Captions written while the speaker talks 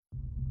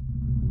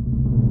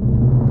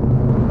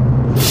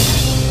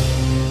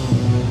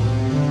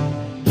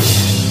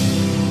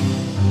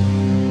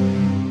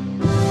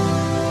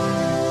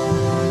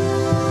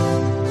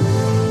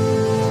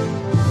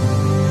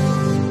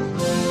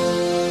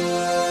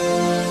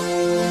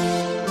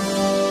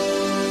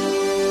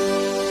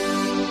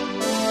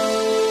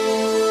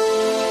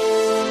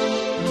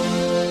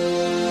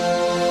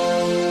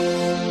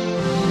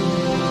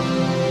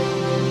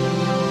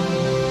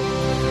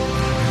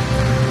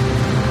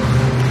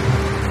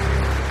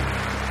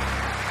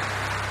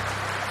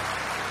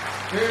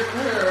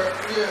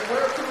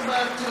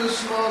to the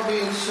Small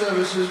Bean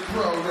Services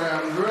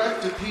program,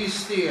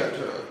 Direct-to-Piece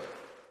Theater.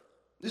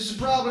 This is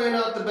probably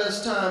not the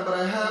best time, but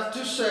I have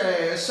to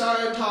say,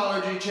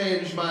 Scientology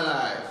changed my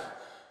life.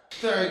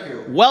 Thank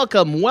you.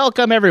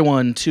 Welcome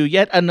everyone to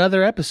yet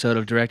another episode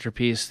of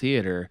Direct-to-Piece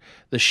Theater,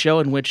 the show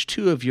in which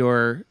two of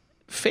your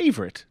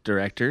favorite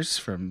directors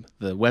from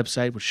the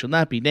website, which shall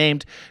not be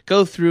named,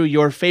 go through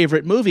your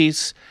favorite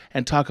movies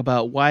and talk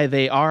about why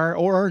they are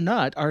or are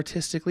not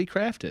artistically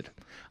crafted.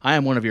 I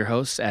am one of your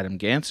hosts, Adam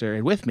Ganser,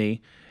 and with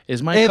me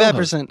is my co-host.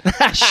 Abe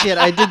Epperson. Shit,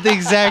 I did the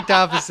exact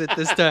opposite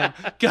this time.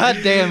 God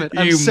damn it.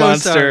 I'm You so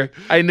monster. sorry.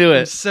 I knew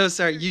I'm it. so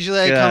sorry. Usually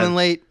I God. come in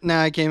late.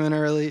 Now I came in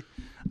early.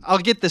 I'll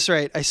get this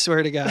right. I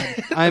swear to God.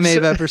 I'm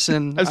Abe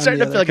Epperson. I'm starting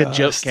to the feel like other a joke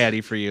co-host.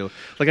 caddy for you.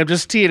 Like I'm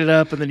just teeing it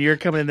up, and then you're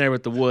coming in there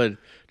with the wood,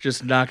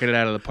 just knocking it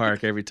out of the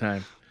park every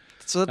time.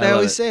 That's what I they love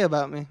always it. say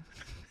about me.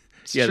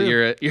 It's Yeah,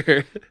 true.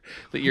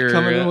 that you're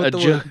Coming in with a the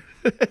joke.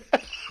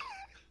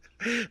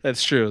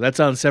 That's true. That's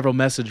on several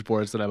message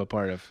boards that I'm a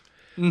part of.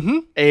 Mm-hmm.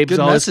 Abe's Good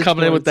always message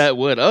coming in with boards. that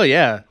wood. Oh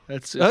yeah,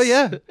 Oh,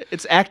 yeah.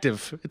 It's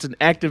active. It's an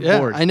active Yeah,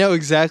 board. I know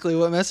exactly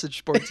what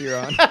message boards you're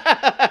on.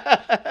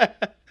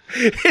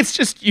 It's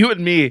just you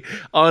and me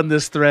on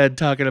this thread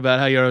talking about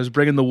how you're always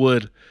bringing the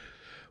wood.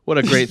 What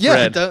a great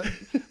Yeah. thread.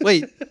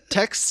 Wait,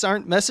 texts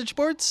aren't message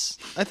boards?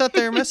 I thought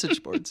they were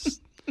message boards.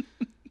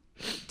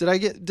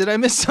 Did I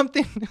miss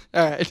something?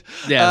 All right.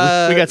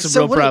 Yeah, we got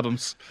some real what-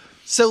 problems.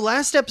 So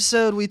last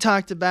episode we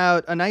talked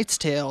about A Knight's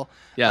Tale,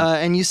 Yeah.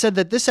 and you said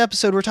that this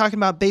episode we're talking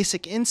about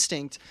Basic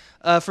Instinct.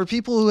 For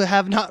people who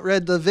have not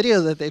read the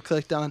video that they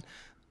clicked on,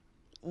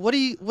 what's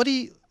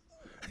going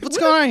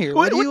on here?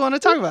 What do you want to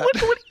talk about?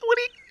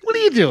 What are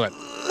you doing?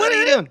 What are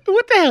you doing?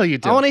 What the hell are you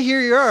doing? I want to hear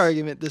your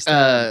argument this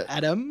time,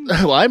 Adam.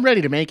 Well, I'm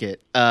ready to make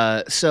it.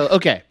 So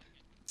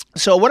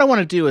what I want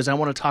to do is I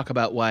want to talk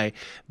about why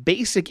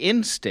Basic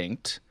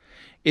Instinct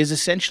is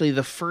essentially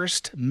the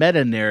first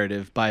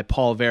meta-narrative by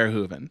Paul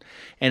Verhoeven.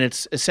 And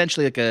it's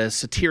essentially like a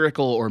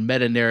satirical or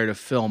meta-narrative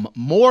film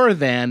more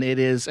than it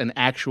is an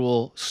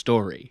actual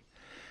story.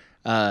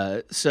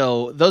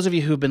 So those of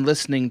you who've been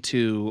listening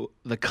to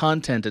the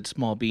content at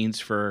Small Beans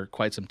for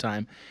quite some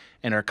time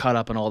and are caught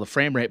up on all the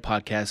Frame Rate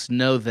podcasts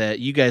know that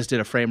you guys did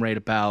a frame rate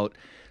about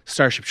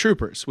Starship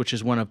Troopers, which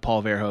is one of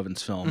Paul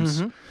Verhoeven's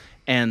films,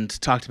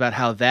 and talked about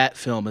how that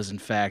film is in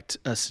fact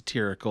a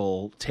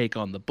satirical take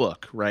on the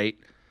book, right?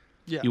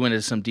 Yeah. You went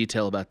into some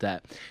detail about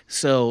that.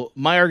 So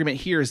my argument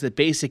here is that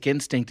Basic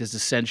Instinct is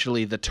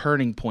essentially the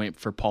turning point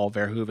for Paul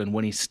Verhoeven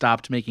when he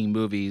stopped making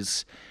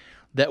movies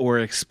that were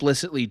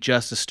explicitly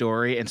just a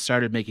story and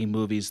started making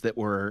movies that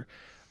were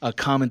a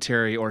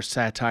commentary or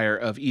satire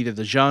of either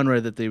the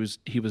genre that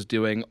he was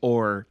doing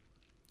or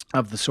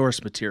of the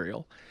source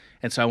material.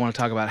 And so I want to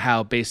talk about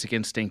how Basic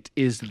Instinct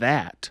is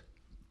that.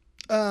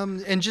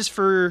 And just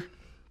for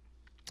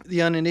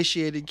the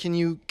uninitiated, can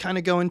you kind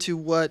of go into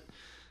what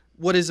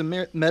is a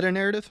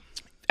meta-narrative?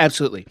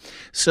 Absolutely.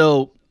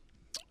 So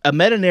a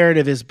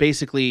meta-narrative is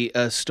basically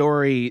a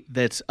story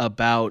that's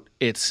about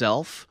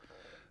itself.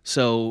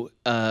 So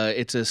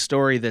it's a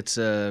story that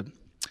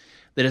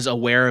is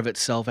aware of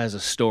itself as a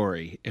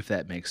story, if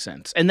that makes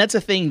sense. And that's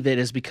a thing that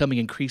is becoming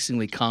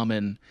increasingly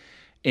common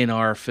in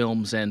our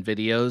films and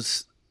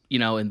videos,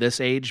 in this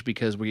age,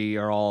 because we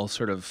are all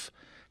sort of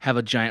have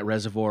a giant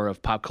reservoir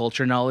of pop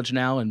culture knowledge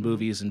now, and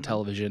movies and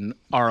television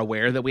are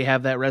aware that we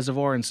have that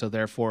reservoir, and so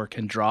therefore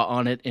can draw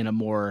on it in a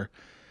more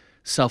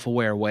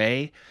self-aware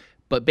way.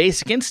 But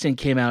Basic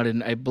Instinct came out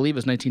in, I believe it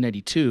was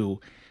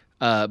 1992,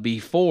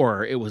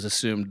 before it was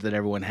assumed that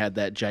everyone had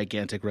that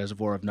gigantic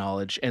reservoir of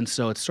knowledge, and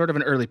so it's sort of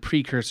an early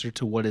precursor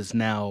to what is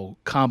now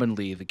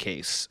commonly the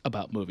case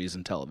about movies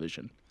and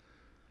television.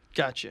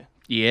 Gotcha.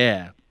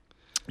 Yeah.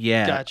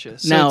 Gotcha.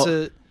 So Now,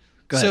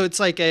 it's it's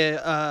like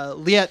a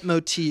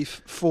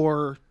leitmotif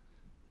for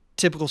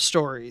typical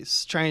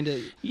stories.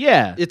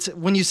 It's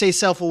when you say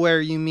self-aware,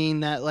 you mean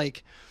that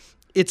like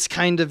it's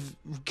kind of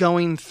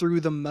going through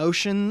the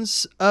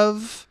motions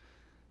of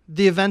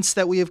the events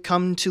that we have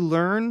come to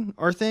learn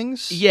or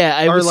things.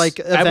 Yeah,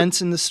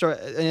 events in the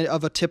story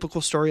of a typical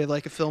story of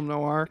like a film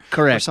noir,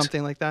 Correct. or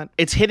something like that.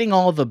 It's hitting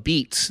all the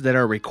beats that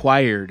are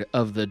required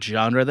of the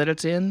genre that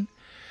it's in,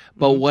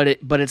 but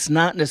but it's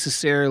not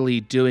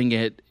necessarily doing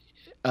it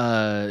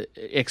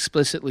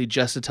explicitly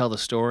just to tell the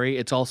story.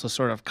 It's also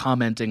sort of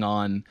commenting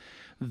on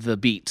the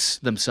beats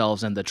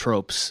themselves and the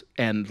tropes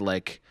and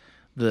like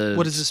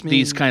What does this mean?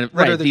 these kind of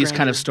What are right the these kind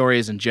grander- of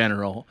stories in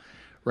general.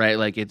 Right,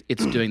 like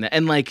it's doing that,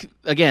 and like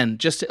again,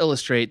 just to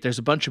illustrate, there's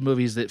a bunch of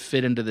movies that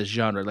fit into this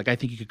genre. Like I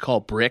think you could call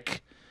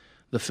Brick,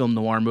 the film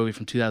noir movie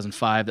from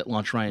 2005 that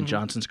launched Ryan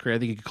Johnson's career. I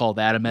think you could call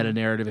that a meta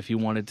narrative if you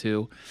wanted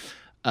to.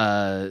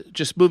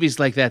 Just movies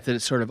like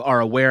that sort of are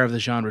aware of the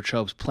genre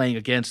tropes, playing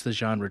against the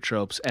genre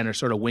tropes, and are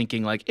sort of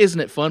winking like, "Isn't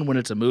it fun when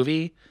it's a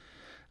movie?"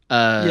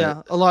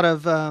 A lot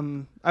of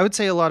I would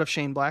say a lot of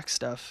Shane Black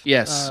stuff.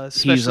 Yes,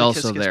 especially he's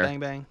also Kiss Kiss there. Bang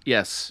Bang.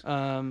 Yes,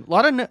 A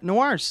lot of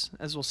noirs,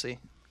 as we'll see.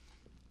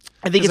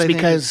 I think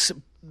it's 'Cause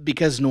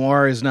because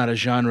noir is not a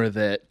genre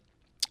that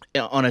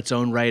on its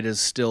own right is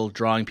still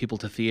drawing people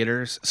to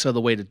theaters. So the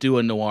way to do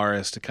a noir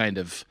is to kind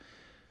of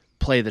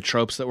play the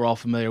tropes that we're all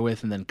familiar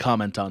with and then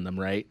comment on them,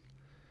 right?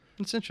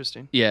 That's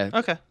interesting. Yeah.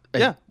 Okay.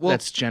 Yeah. Well,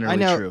 that's generally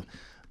true.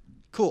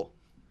 Cool.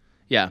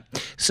 Yeah.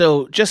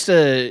 So just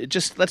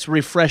let's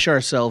refresh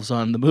ourselves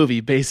on the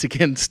movie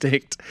Basic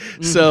Instinct.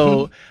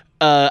 So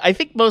I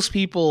think most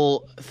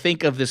people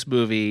think of this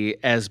movie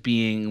as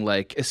being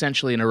like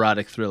essentially an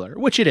erotic thriller,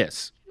 which it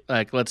is.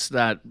 Like, let's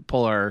not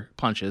pull our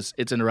punches.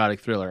 It's an erotic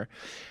thriller.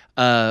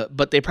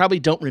 But they probably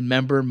don't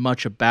remember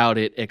much about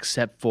it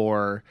except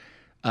for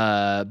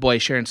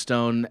Sharon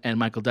Stone and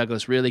Michael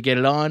Douglas really get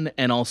it on,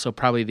 and also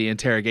probably the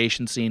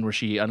interrogation scene where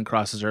she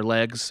uncrosses her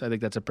legs. I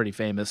think that's a pretty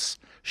famous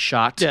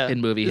shot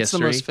in movie history. It's the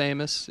most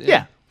famous.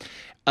 Yeah.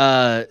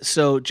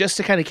 So just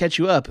to kind of catch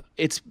you up,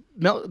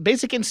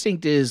 Basic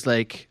Instinct is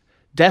like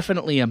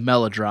definitely a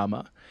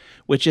melodrama,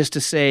 which is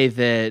to say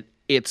that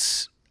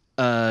it's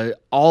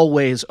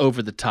always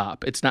over the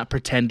top. It's not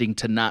pretending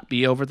to not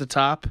be over the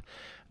top.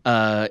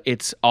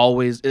 It's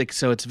always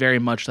so it's very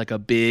much like a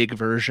big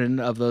version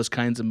of those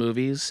kinds of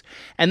movies,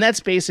 and that's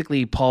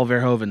basically Paul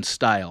Verhoeven's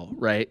style,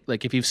 right?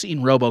 Like if you've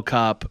seen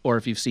RoboCop or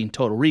if you've seen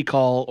Total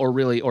Recall or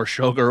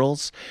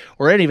Showgirls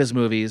or any of his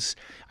movies,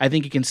 I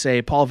think you can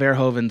say Paul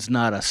Verhoeven's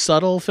not a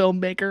subtle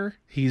filmmaker.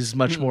 He's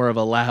much more of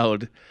a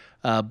loud,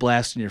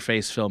 blast in your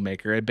face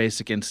filmmaker. And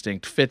Basic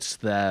Instinct fits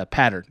the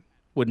pattern.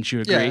 Wouldn't you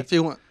agree? Yeah, if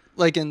you want.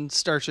 Like in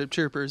Starship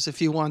Troopers, if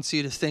he wants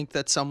you to think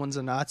that someone's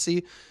a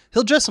Nazi,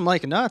 he'll dress him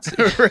like a Nazi.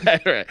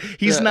 right.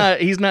 He's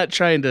not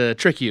trying to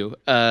trick you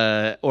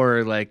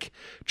or like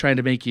trying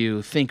to make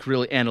you think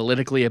really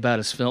analytically about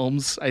his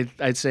films.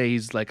 I'd say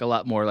he's like a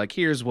lot more like,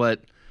 here's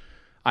what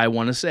I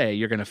want to say.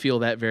 You're going to feel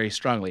that very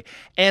strongly.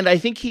 And I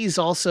think he's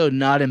also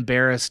not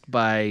embarrassed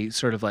by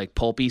sort of like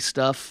pulpy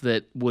stuff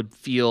that would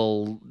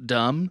feel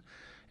dumb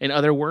in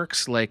other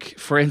works. Like,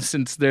 for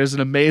instance, there's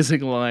an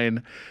amazing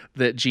line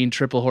that Jean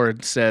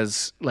Triplehorn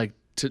says, like,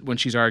 when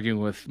she's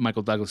arguing with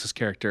Michael Douglas's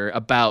character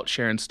about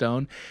Sharon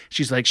Stone.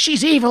 She's like,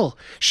 she's evil,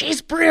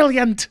 she's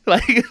brilliant.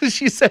 Like,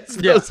 she says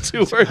those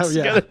two words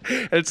together.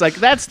 And it's like,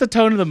 that's the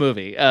tone of the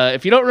movie.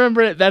 If you don't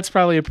remember it, that's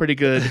probably a pretty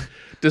good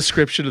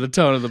description of the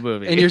tone of the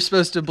movie. And you're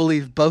supposed to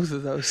believe both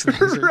of those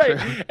things.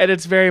 Right. And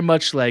it's very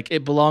much like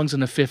it belongs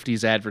in a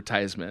 50s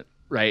advertisement,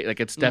 right?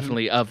 Like, it's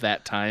definitely of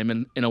that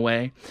time in a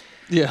way.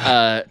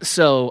 Yeah.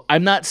 So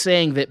I'm not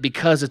saying that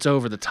because it's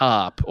over the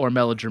top or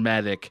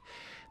melodramatic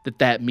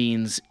that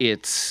means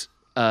it's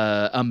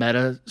a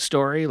meta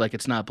story, like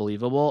it's not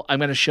believable. I'm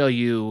going to show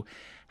you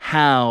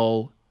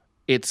how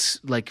it's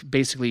like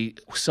basically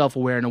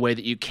self-aware in a way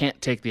that you can't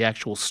take the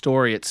actual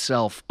story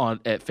itself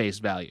at face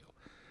value.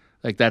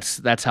 Like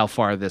that's how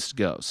far this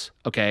goes.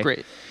 Okay.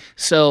 Great.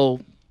 So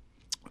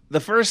the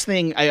first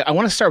thing I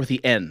want to start with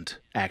the end,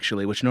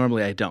 actually, which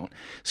normally I don't.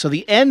 So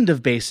the end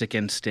of Basic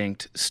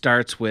Instinct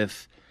starts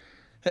with,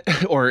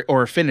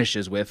 or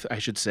finishes with, I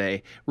should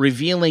say,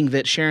 revealing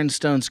that Sharon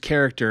Stone's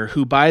character,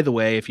 who, by the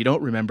way, if you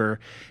don't remember,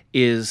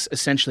 is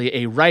essentially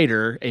a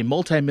writer, a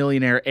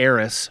multimillionaire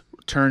heiress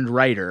turned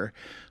writer,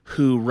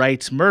 who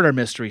writes murder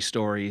mystery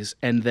stories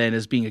and then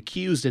is being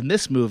accused in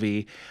this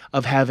movie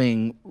of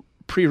having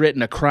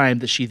pre-written a crime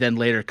that she then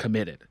later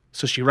committed.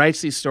 So she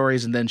writes these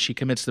stories and then she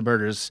commits the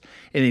murders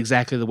in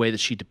exactly the way that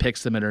she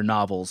depicts them in her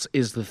novels,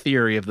 is the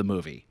theory of the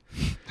movie.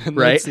 And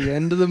right? That's the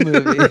end of the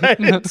movie.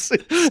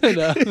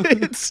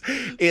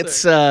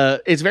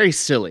 It's very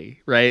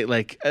silly, right?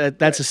 Like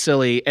that's a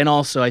silly, and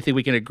also I think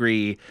we can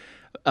agree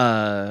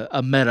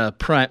a meta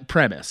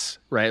premise,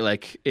 right?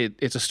 Like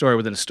it's a story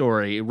within a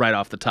story right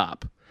off the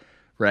top,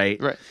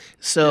 right? Right.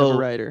 So a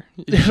writer,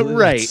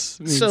 right?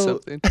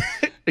 So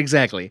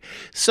exactly.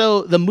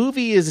 So the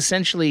movie is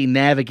essentially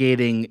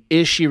navigating: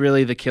 is she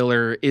really the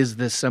killer? Is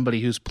this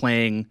somebody who's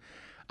playing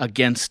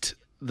against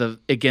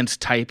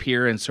type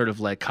here and sort of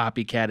like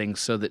copycatting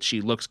so that she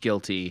looks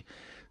guilty?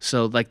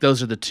 So like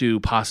those are the two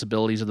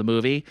possibilities of the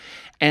movie.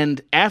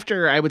 And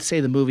after I would say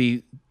the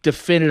movie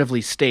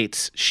definitively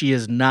states she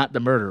is not the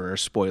murderer,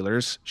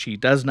 spoilers, she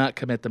does not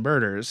commit the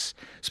murders,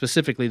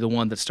 specifically the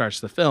one that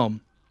starts the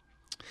film.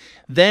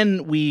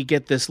 Then we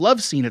get this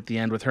love scene at the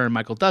end with her and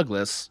Michael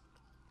Douglas,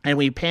 and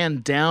we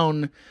pan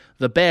down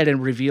the bed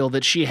and reveal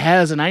that she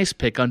has an ice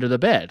pick under the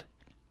bed,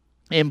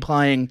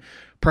 implying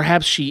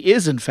perhaps she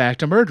is in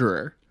fact a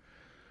murderer,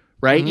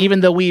 right? Mm-hmm. Even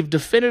though we've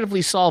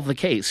definitively solved the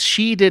case.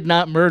 She did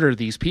not murder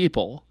these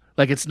people.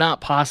 Like, it's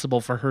not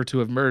possible for her to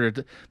have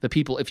murdered the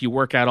people. If you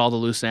work out all the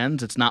loose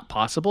ends, it's not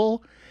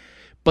possible.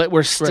 But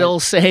we're still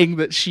saying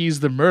that she's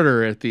the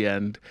murderer at the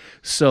end.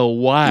 So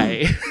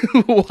why?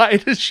 Why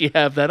does she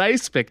have that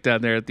ice pick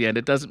down there at the end?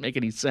 It doesn't make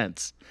any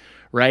sense,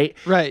 right?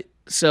 Right.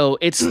 So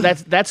that's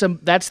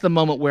the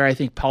moment where I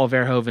think Paul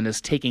Verhoeven is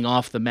taking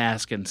off the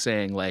mask and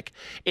saying, like,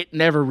 it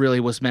never really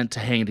was meant to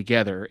hang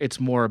together. It's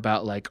more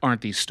about, like,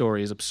 aren't these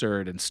stories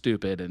absurd and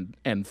stupid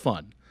and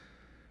fun,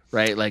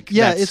 right? Like,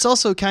 yeah, it's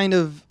also kind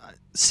of,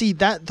 see,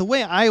 that the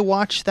way I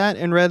watched that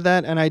and read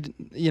that, and I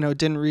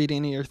didn't read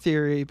any of your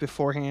theory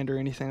beforehand or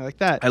anything like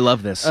that. I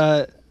love this.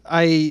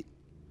 I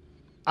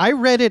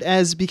read it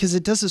as, because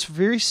it does this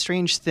very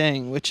strange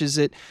thing, which is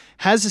it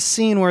has a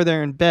scene where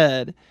they're in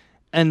bed.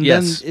 And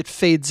then it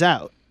fades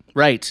out.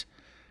 Right.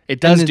 It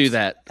does do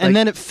that. And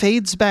then it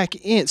fades back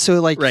in.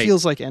 So it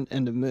feels like end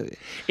of movie.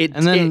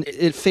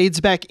 It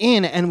fades back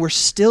in and we're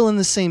still in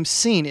the same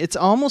scene. It's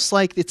almost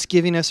like it's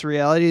giving us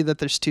reality that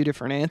there's two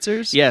different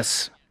answers.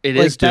 Yes, it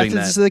is doing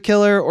Beth is the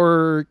killer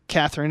or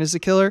Catherine is the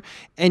killer.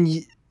 And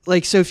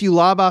so if you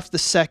lob off the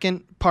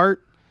second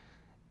part,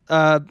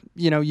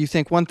 you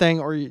think one thing,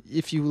 or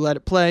if you let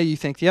it play, you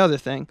think the other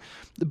thing.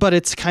 But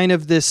it's kind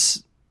of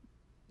this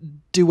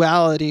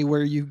duality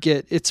where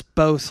it's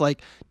both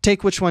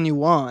take which one you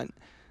want.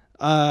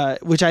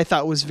 Which I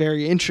thought was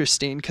very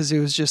interesting because it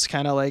was just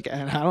kind of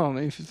and I don't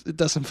know, if it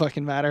doesn't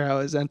fucking matter how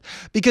it ends,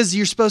 because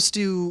you're supposed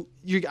to.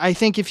 I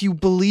think if you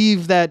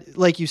believe that,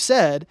 like you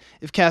said,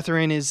 if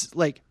Catherine is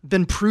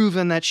been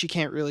proven that she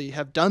can't really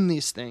have done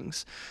these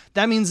things,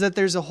 that means that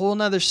there's a whole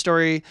nother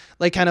story,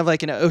 kind of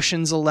like an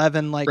Ocean's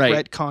 11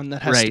 retcon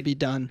that has to be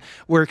done,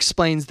 where it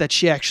explains that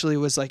she actually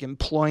was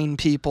employing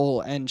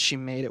people and she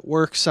made it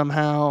work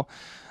somehow.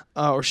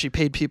 Or she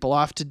paid people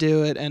off to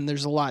do it, and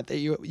there's a lot that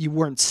you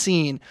weren't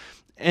seeing.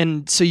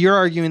 And so you're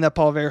arguing that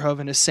Paul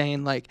Verhoeven is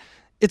saying,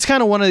 it's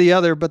kind of one or the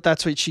other, but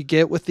that's what you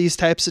get with these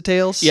types of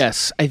tales?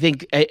 Yes, I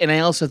think, and I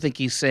also think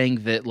he's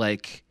saying that,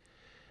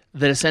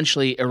 that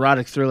essentially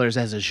erotic thrillers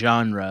as a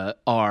genre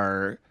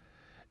are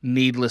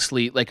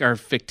needlessly, are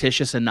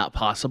fictitious and not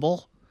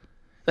possible.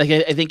 I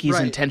think he's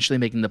intentionally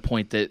making the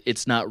point that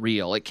it's not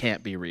real. It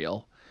can't be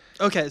real.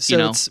 Okay,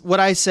 so it's what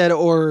I said,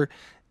 or...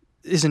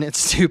 Isn't it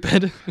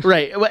stupid?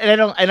 Right.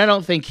 And I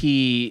don't think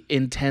he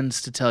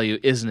intends to tell you,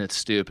 isn't it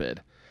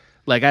stupid?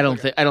 I don't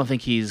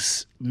think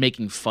he's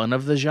making fun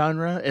of the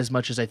genre as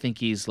much as I think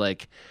he's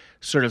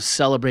sort of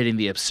celebrating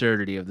the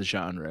absurdity of the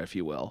genre, if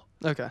you will.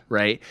 Okay.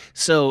 Right.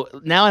 So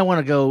now I want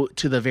to go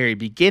to the very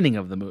beginning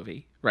of the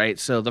movie. Right.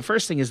 So the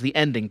first thing is the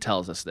ending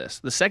tells us this.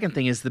 The second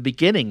thing is the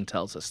beginning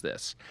tells us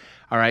this.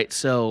 All right.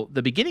 So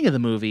the beginning of the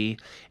movie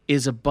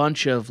is a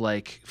bunch of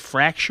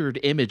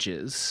fractured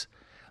images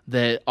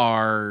that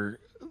are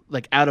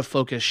out of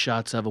focus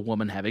shots of a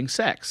woman having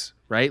sex,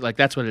 right?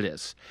 That's what it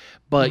is.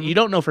 But you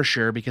don't know for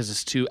sure because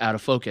it's too out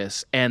of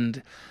focus.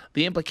 And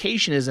the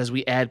implication is, as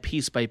we add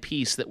piece by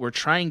piece, that we're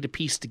trying to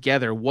piece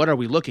together, what are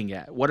we looking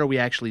at? What are we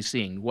actually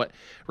seeing? What,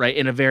 right?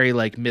 In a very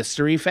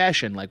mystery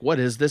fashion, what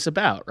is this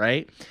about,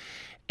 right?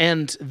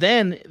 And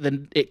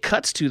then it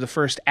cuts to the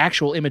first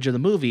actual image of the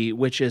movie,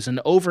 which is an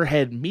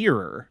overhead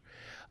mirror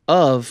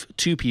of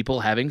two people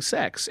having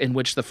sex, in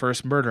which the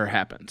first murder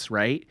happens,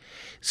 right?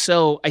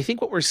 So I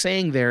think what we're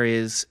saying there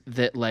is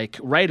that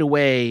right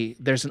away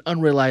there's an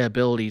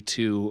unreliability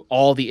to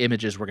all the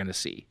images we're going to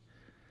see,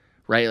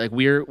 right?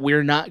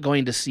 We're not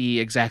going to see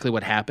exactly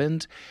what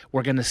happened.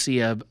 We're going to see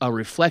a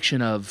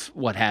reflection of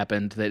what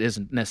happened that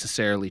isn't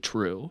necessarily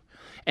true.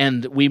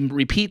 And we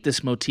repeat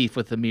this motif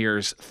with the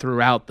mirrors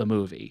throughout the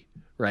movie.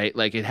 Right?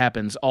 It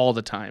happens all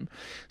the time.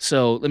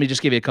 So let me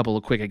just give you a couple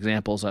of quick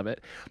examples of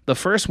it. The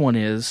first one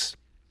is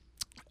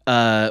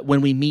when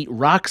we meet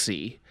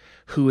Roxy,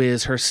 who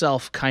is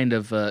herself kind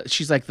of,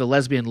 she's the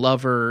lesbian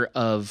lover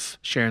of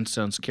Sharon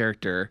Stone's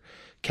character,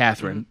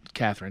 Catherine,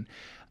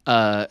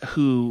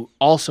 who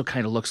also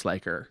kind of looks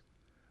like her,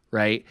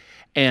 right?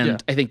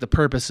 And I think the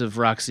purpose of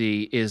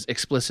Roxy is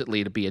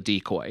explicitly to be a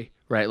decoy,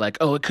 right?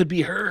 It could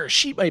be her.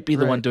 She might be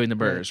the one doing the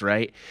murders,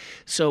 right?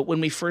 So when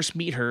we first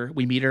meet her,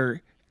 we meet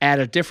her at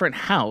a different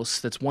house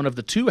that's one of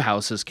the two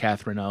houses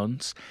Catherine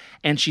owns,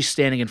 and she's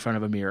standing in front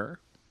of a mirror.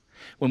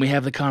 When we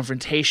have the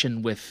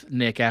confrontation with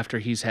Nick after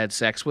he's had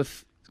sex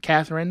with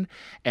Catherine,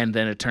 and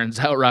then it turns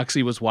out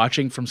Roxy was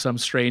watching from some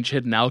strange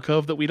hidden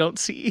alcove that we don't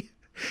see,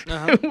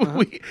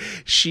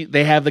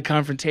 they have the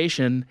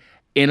confrontation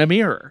in a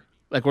mirror.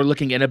 We're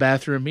looking in a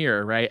bathroom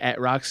mirror, right, at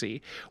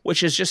Roxy,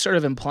 which is just sort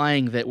of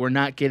implying that we're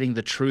not getting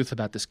the truth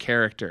about this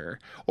character,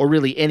 or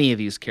really any of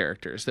these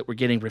characters, that we're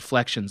getting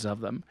reflections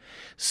of them.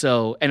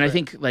 So, and I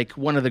think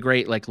one of the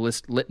great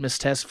litmus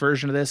test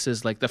version of this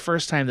is the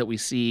first time that we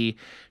see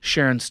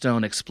Sharon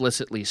Stone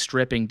explicitly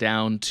stripping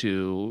down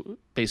to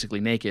basically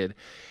naked,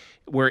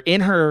 we're in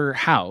her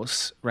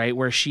house, right,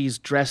 where she's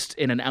dressed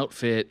in an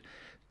outfit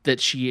that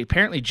she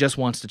apparently just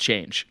wants to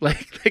change.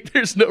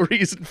 There's no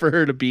reason for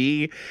her to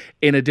be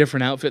in a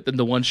different outfit than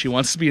the one she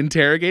wants to be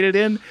interrogated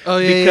in. Oh,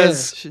 yeah,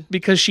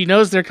 because she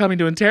knows they're coming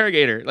to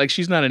interrogate her.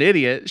 She's not an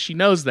idiot. She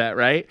knows that,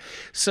 right?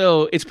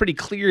 So it's pretty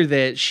clear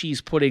that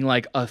she's putting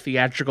a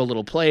theatrical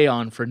little play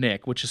on for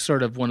Nick, which is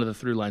sort of one of the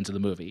through lines of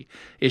the movie.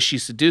 Is she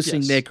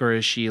seducing Nick, or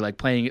is she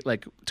playing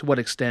it? To what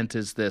extent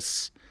is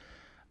this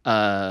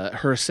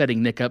her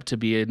setting Nick up to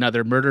be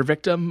another murder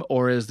victim,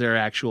 or is there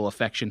actual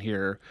affection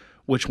here?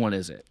 Which one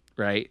is it,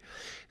 right?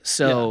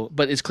 So,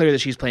 but it's clear that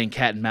she's playing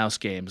cat and mouse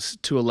games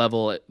to a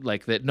level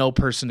that no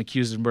person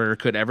accused of murder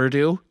could ever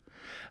do.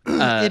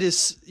 It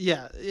is,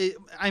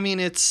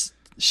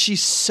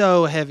 she's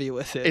so heavy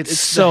with it. It's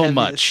so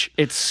much.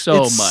 It's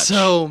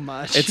so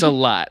much. It's a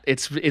lot.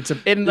 It's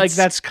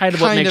that's kind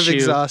of what makes you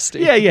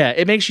exhausting. Yeah.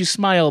 It makes you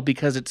smile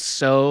because it's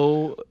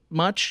so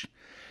much.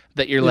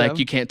 that you're like,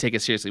 you can't take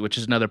it seriously, which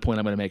is another point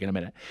I'm going to make in a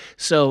minute.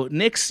 So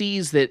Nick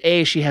sees that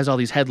she has all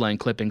these headline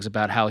clippings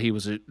about how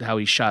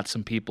he shot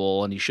some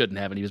people and he shouldn't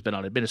have, and he was been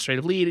on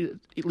administrative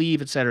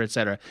leave, et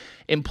cetera,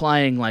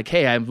 implying like,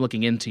 hey, I'm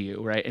looking into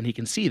you, right? And he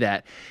can see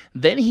that.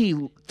 Then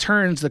he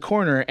turns the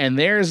corner and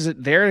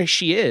there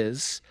she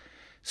is,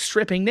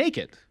 stripping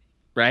naked,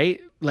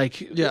 right?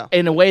 Like,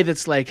 in a way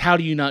that's like, how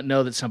do you not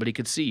know that somebody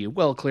could see you?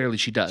 Well, clearly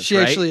she does. She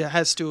actually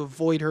has to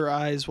avoid her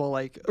eyes while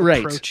like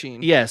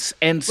approaching. Yes,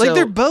 and so like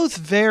they're both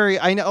very.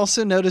 I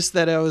also noticed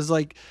that I was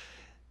like,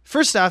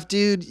 first off,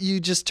 dude, you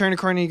just turn a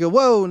corner and you go,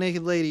 "Whoa,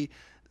 naked lady."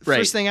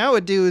 First thing I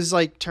would do is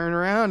like turn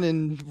around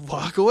and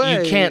walk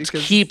away. You can't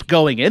keep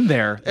going in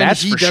there.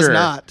 That's for sure.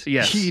 Not.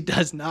 Yes. He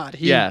does not.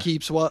 He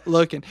keeps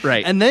looking.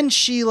 Right. And then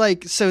she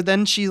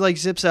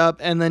zips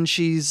up and then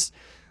she's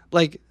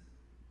like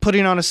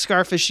putting on a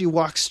scarf as she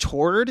walks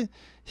toward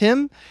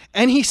him,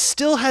 and he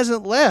still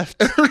hasn't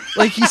left.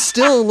 Like he's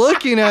still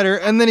looking at her,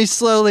 and then he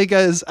slowly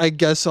goes, I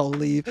guess I'll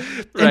leave.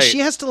 And she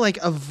has to like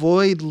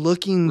avoid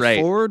looking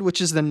forward, which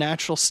is the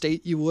natural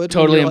state you would.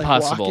 Totally when you're,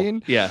 impossible. Like,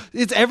 walking. Yeah.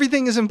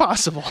 Everything is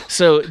impossible.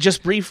 So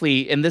just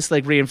briefly, and this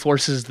like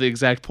reinforces the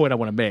exact point I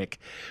want to make,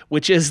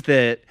 which is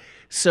that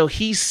so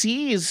he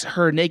sees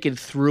her naked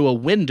through a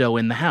window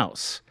in the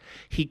house.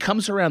 He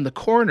comes around the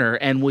corner,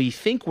 and we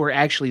think we're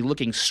actually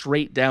looking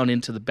straight down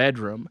into the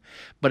bedroom.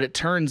 But it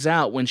turns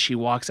out when she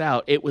walks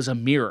out, it was a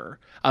mirror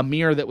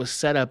that was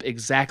set up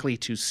exactly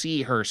to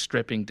see her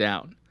stripping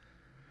down,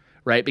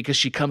 right? Because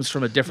she comes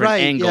from a different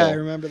angle. Yeah, I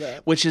remember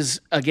that. Which is,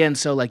 again,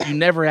 so like you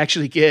never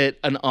actually get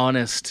an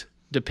honest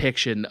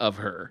depiction of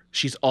her.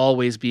 She's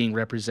always being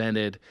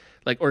represented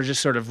or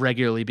just sort of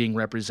regularly being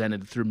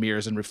represented through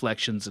mirrors and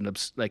reflections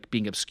and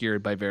being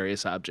obscured by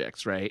various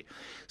objects, right?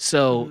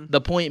 So the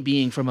point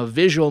being, from a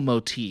visual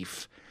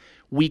motif,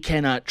 we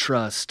cannot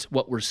trust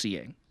what we're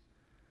seeing,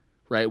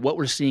 right? What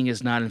we're seeing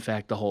is not, in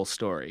fact, the whole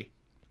story,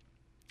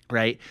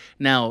 right?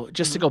 Now,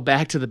 just to go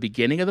back to the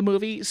beginning of the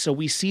movie, so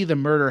we see the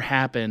murder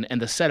happen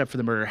and the setup for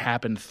the murder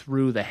happen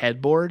through the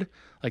headboard.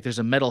 Like there's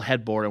a metal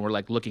headboard and we're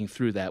like looking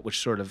through that, which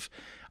sort of,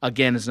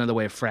 again, is another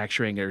way of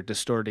fracturing or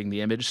distorting the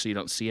image so you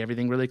don't see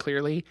everything really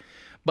clearly.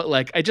 But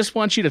like, I just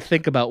want you to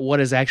think about what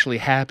is actually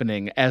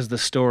happening as the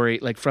story,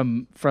 like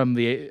from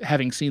the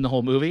having seen the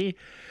whole movie.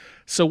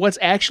 So what's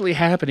actually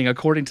happening,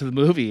 according to the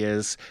movie,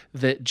 is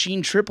that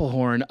Jeanne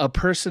Tripplehorn, a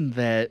person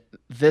that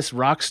this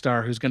rock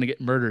star who's going to get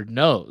murdered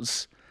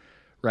knows,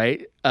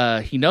 right?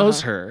 He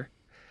knows her.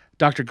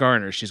 Dr.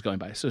 Garner, she's going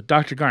by. So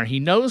Dr. Garner, he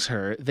knows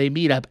her. They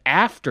meet up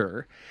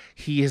after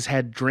he has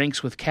had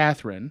drinks with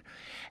Catherine.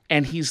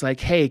 And he's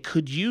like, hey,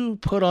 could you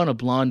put on a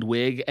blonde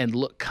wig and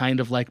look kind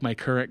of like my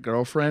current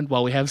girlfriend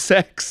while we have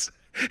sex?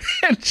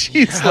 And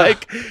she's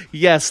like,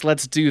 yes,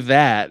 let's do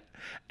that.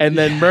 And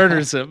then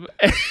murders him.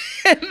 And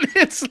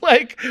it's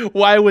like,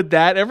 why would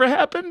that ever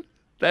happen?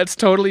 That's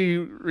totally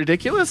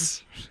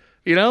ridiculous.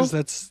 You know?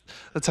 That's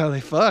how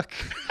they fuck.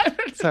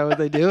 That's how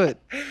they do it.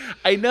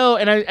 I know,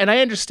 and I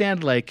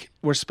understand, like,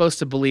 we're supposed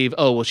to believe,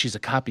 oh, well, she's a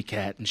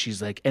copycat and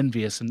she's like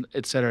envious and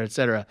et cetera, et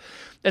cetera.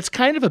 That's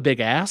kind of a big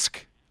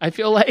ask. I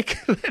feel like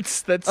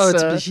it's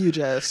a huge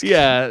ask.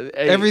 Yeah,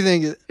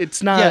 everything.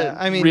 It's not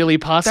really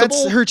possible.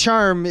 That's her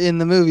charm in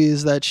the movie,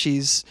 is that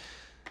she's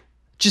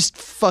just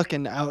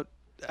fucking out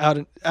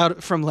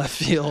from left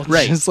field,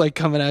 right? Just like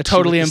coming out.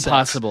 Totally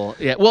impossible.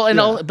 Yeah.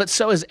 Well, but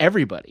so is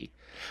everybody.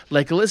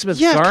 Like Elizabeth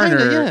Garner.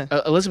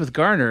 Kinda. Elizabeth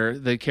Garner,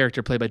 the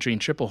character played by Jeanne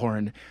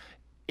Tripplehorn,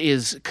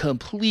 is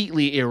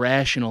completely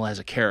irrational as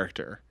a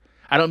character.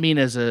 I don't mean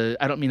as a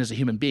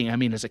human being. I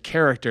mean as a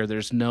character.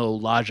 There's no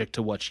logic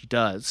to what she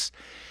does,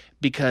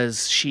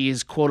 because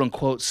she's quote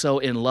unquote so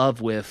in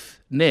love with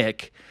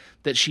Nick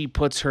that she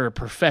puts her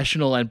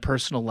professional and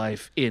personal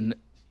life in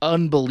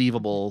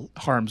unbelievable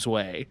harm's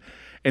way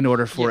in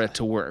order for it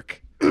to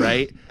work.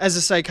 Right? As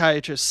a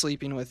psychiatrist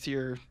sleeping with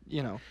your,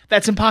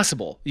 That's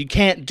impossible. You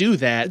can't do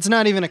that. It's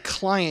not even a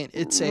client.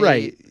 It's a,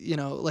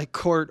 like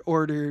court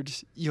ordered,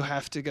 you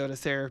have to go to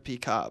therapy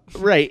cop.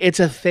 Right. It's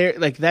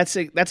that's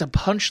a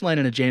punchline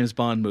in a James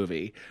Bond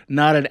movie,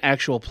 not an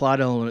actual plot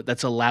element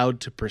that's allowed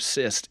to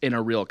persist in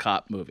a real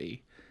cop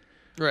movie.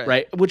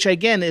 Right. Which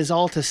again is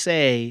all to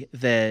say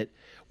that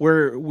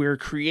we're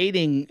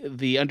creating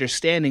the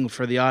understanding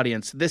for the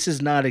audience. This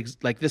is not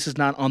this is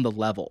not on the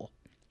level.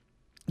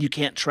 You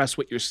can't trust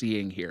what you're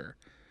seeing here,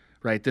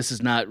 right? This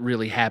is not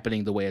really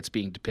happening the way it's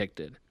being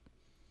depicted.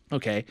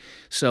 Okay,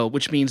 so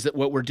which means that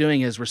what we're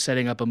doing is we're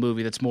setting up a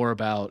movie that's more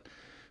about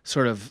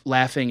sort of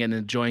laughing and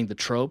enjoying the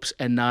tropes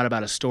and not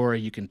about a story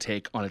you can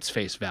take on its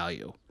face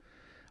value.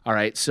 All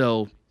right,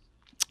 so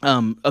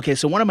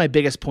so one of my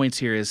biggest points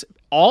here is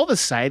all the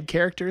side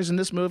characters in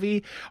this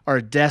movie are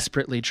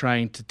desperately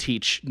trying to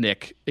teach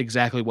Nick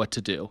exactly what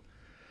to do.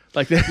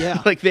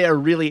 They are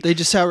really. They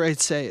just outright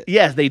say it.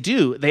 Yeah, they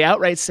do. They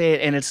outright say it,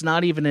 and it's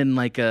not even in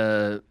like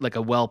a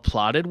well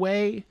plotted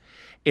way.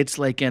 It's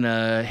like in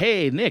a,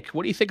 hey Nick,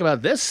 what do you think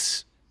about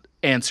this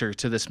answer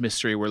to this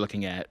mystery we're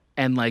looking at?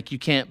 And like you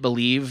can't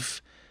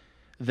believe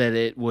that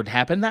it would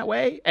happen that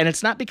way. And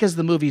it's not because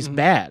the movie's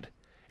bad.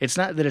 It's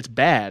not that it's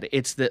bad.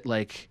 It's that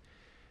like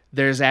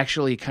there's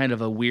actually kind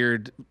of a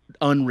weird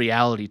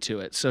unreality to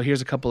it. So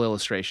here's a couple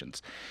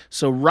illustrations.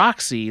 So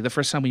Roxy, the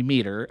first time we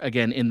meet her,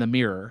 again in the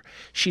mirror,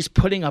 she's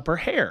putting up her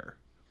hair,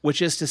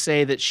 which is to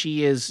say that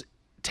she is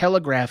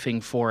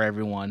telegraphing for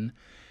everyone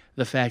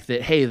the fact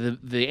that, hey,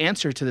 the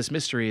answer to this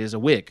mystery is a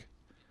wig.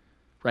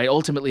 Right?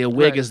 Ultimately, a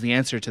wig is the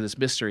answer to this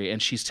mystery,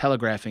 and she's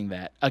telegraphing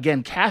that.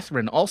 Again,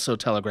 Catherine also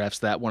telegraphs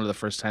that one of the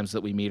first times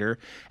that we meet her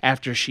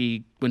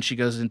when she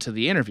goes into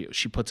the interview.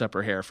 She puts up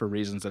her hair for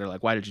reasons that are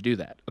like, why did you do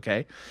that?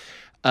 Okay?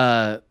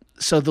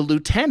 So the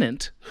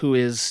lieutenant, who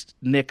is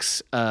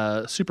Nick's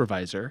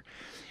supervisor,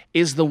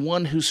 is the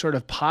one who sort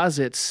of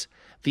posits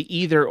the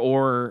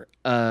either-or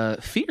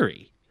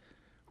theory.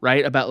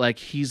 Right? About like,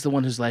 he's the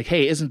one who's like,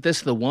 hey, isn't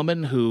this the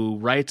woman who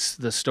writes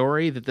the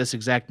story that this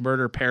exact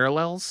murder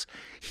parallels?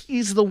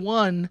 He's the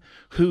one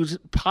who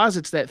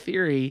posits that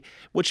theory,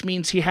 which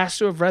means he has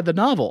to have read the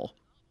novel,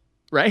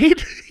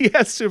 right? He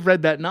has to have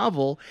read that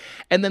novel.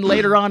 And then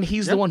later on,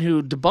 he's the one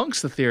who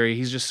debunks the theory.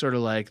 He's just sort of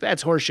like,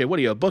 that's horseshit. What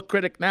are you, a book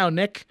critic now,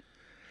 Nick?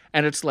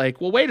 And it's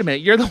like, well, wait a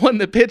minute. You're the one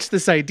that pitched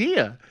this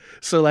idea.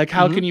 So like,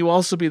 how can you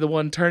also be the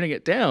one turning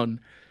it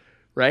down?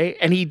 Right?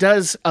 And he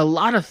does a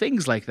lot of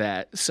things like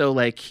that. So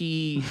like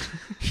he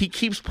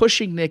keeps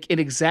pushing Nick in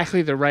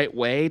exactly the right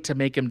way to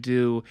make him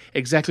do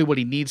exactly what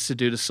he needs to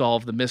do to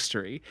solve the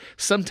mystery.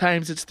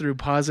 Sometimes it's through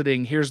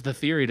positing, here's the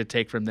theory to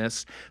take from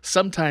this.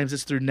 Sometimes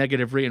it's through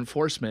negative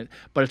reinforcement,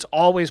 but it's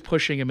always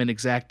pushing him in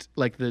exact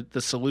like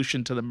the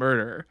solution to the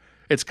murder.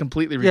 It's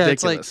completely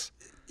ridiculous. Yeah, it's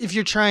like if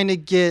you're trying to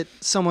get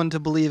someone to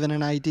believe in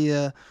an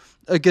idea,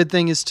 a good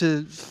thing is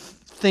to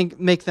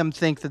make them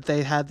think that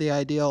they had the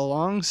idea all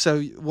along.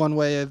 So one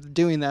way of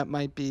doing that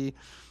might be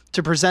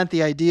to present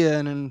the idea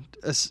in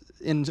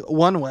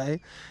one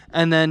way,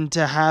 and then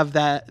to have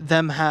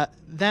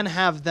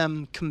have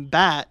them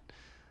combat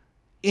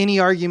any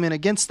argument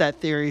against that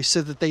theory,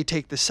 so that they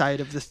take the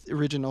side of the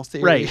original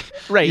theory.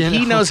 Right.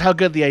 He knows how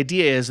good the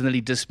idea is, and then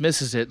he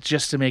dismisses it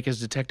just to make his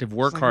detective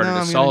work harder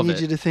to solve it. I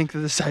need you to think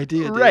of this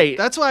idea, dude. Right.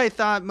 That's why I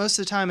thought most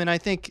of the time, and I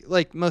think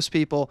like most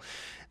people,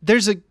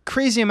 there's a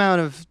crazy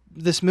amount of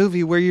this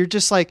movie where you're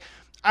just like,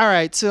 all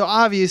right, so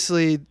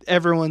obviously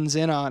everyone's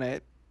in on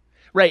it.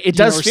 Right. It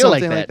does feel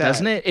like that,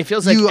 doesn't it? It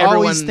feels like you everyone...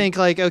 always think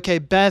like, okay,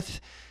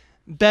 Beth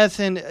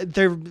and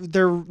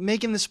they're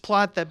making this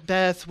plot that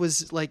Beth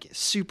was like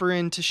super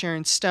into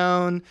Sharon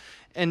Stone,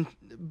 and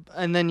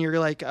then you're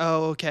like,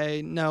 oh,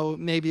 okay, no,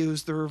 maybe it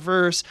was the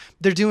reverse.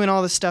 They're doing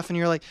all this stuff, and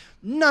you're like,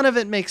 none of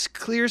it makes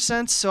clear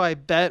sense. So I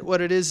bet what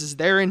it is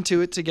they're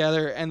into it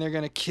together, and they're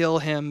gonna kill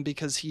him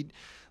because he,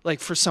 like,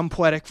 for some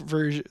poetic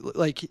version,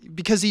 like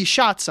because he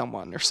shot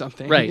someone or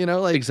something, right? You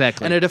know, like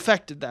exactly, and it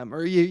affected them,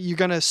 or you're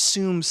gonna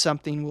assume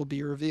something will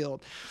be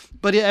revealed.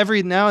 But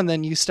every now and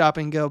then you stop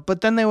and go,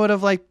 but then they would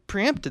have like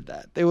preempted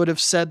that. They would have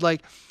said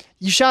like,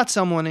 you shot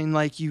someone and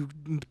like you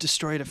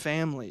destroyed a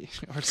family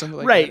or something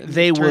like right. that. And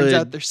they turns would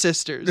out they're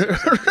sisters.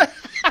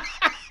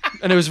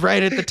 And it was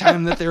right at the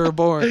time that they were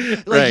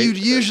born. Like you'd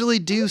usually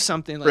do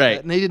something like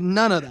that, and they did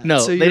none of that. No,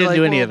 so they didn't like,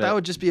 do any of it. That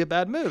would just be a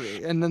bad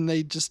movie. And then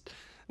they just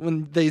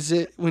when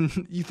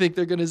you think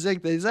they're gonna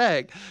zig, they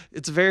zag.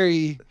 It's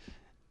very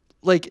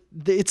like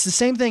it's the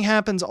same thing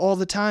happens all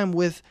the time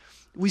with.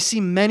 We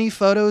see many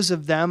photos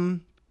of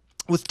them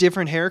with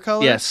different hair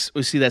colors. Yes,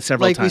 we see that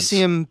several times. Like we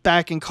see him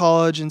back in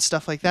college and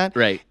stuff like that.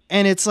 Right.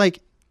 And it's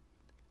like,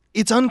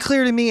 it's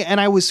unclear to me,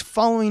 and I was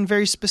following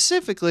very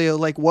specifically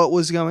like what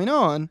was going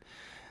on.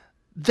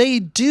 They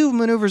do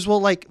maneuvers.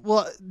 Well,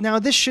 now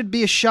this should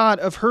be a shot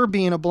of her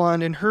being a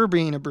blonde and her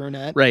being a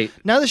brunette. Right.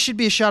 Now this should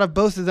be a shot of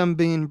both of them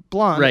being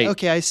blonde. Right.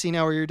 Okay, I see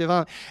now where you're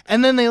developing.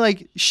 And then they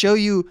like show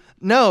you,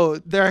 no,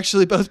 they're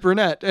actually both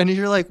brunette. And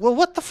you're like, well,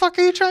 what the fuck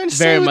are you trying to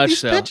say with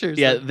these pictures?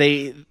 Yeah,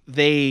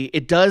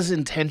 it does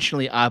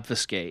intentionally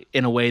obfuscate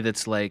in a way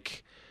that's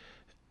like,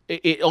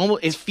 it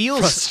feels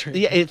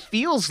frustrating. Yeah, it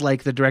feels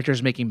like the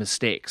director's making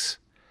mistakes.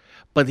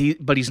 But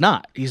he's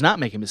not. He's not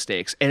making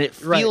mistakes, and it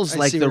feels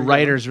like the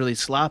writer's really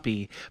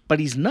sloppy. But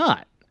he's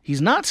not.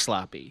 He's not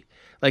sloppy.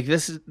 Like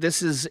this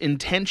is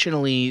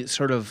intentionally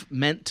sort of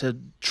meant to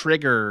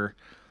trigger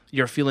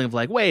your feeling of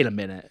like, wait a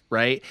minute,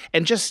 right?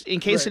 And just in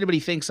case anybody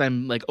thinks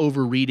I'm like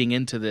overreading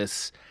into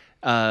this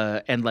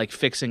and like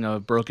fixing a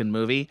broken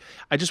movie,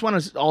 I just want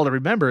us all to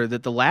remember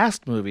that the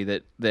last movie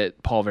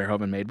that Paul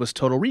Verhoeven made was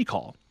Total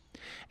Recall,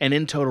 and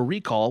in Total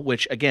Recall,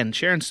 which again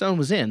Sharon Stone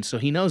was in, so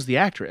he knows the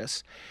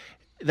actress.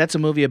 That's a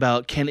movie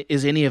about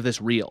is any of this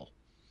real,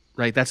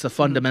 right? That's the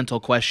fundamental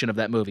question of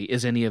that movie.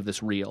 Is any of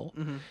this real?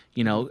 Mm-hmm.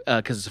 You know,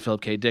 because it's a Philip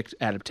K. Dick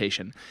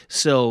adaptation.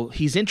 So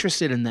he's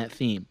interested in that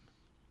theme,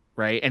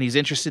 right? And he's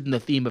interested in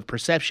the theme of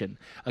perception.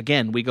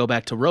 Again, we go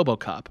back to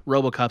RoboCop.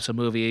 RoboCop's a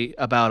movie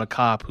about a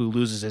cop who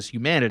loses his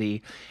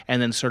humanity,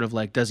 and then sort of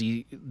like, does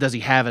he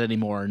have it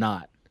anymore or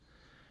not?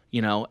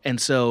 You know,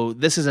 and so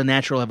this is a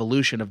natural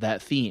evolution of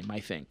that theme, I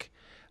think.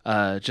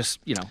 Just,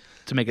 you know,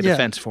 to make a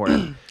defense for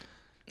it.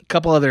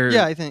 Couple other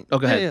I think go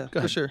ahead. Yeah, go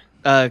ahead. For sure.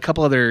 A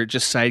couple other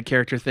just side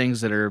character things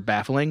that are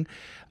baffling.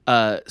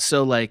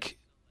 So like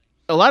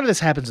a lot of this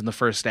happens in the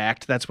first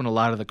act. That's when a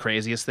lot of the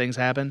craziest things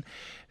happen.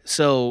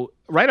 So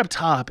right up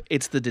top,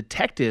 it's the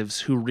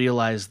detectives who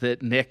realize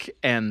that Nick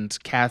and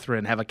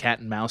Catherine have a cat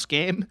and mouse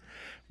game,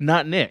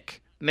 not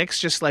Nick. Nick's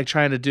just like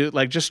trying to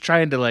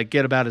like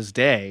get about his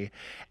day,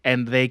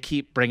 and they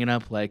keep bringing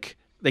up like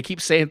they keep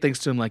saying things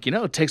to him like,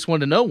 it takes one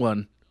to know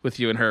one with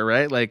you and her,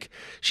 right? Like,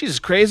 she's as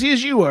crazy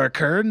as you are,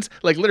 Kearns.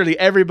 Like, literally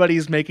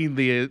everybody's making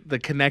the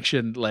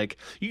connection. Like,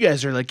 you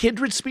guys are like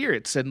kindred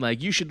spirits, and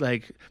like you should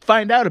like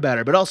find out about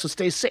her, but also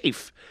stay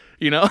safe.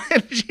 And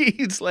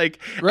she's like,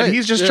 right, and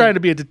he's just trying to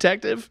be a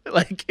detective,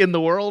 like in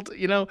the world.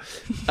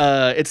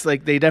 It's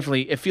like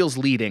it feels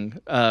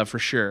leading, for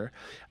sure.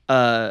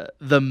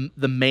 The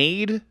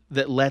maid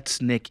that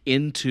lets Nick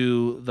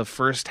into the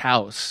first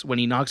house when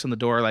he knocks on the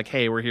door, like,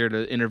 hey, we're here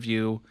to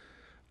interview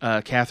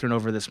Catherine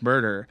over this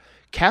murder.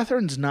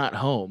 Catherine's not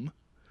home,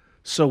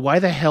 so why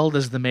the hell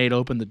does the maid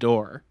open the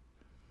door?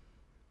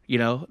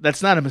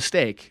 That's not a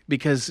mistake,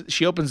 because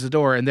she opens the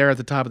door and there at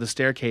the top of the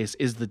staircase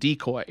is the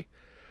decoy.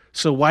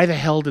 So why the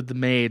hell did the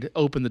maid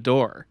open the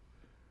door?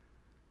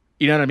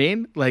 You know what I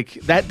mean? Like,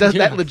 that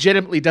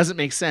legitimately doesn't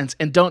make sense.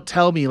 And don't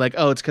tell me like,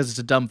 oh, it's because it's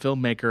a dumb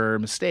filmmaker or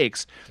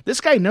mistakes. This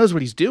guy knows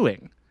what he's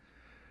doing,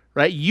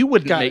 right? You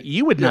would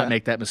not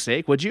make that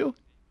mistake, would you?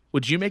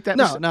 Would you make that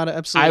mistake? No, not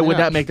absolutely. I would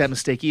not make that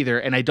mistake either,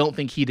 and I don't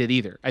think he did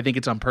either. I think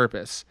it's on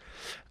purpose.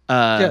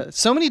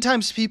 So many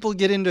times people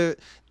get into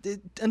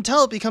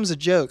until it becomes a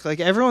joke. Like,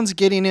 everyone's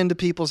getting into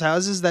people's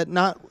houses that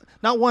not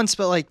once,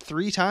 but like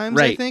 3 times,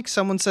 right. I think.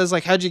 Someone says,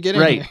 like, how'd you get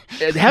in here?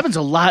 It happens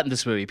a lot in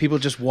this movie. People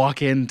just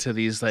walk into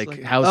these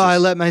like houses. Oh, I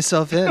let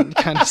myself in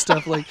kind of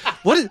stuff. Like,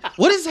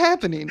 what is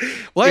happening?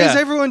 Why is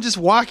everyone just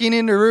walking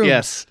into rooms?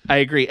 Yes, I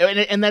agree.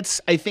 And I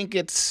think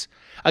it's,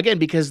 again,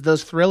 because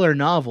those thriller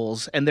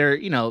novels, and they're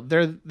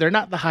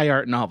not the high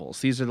art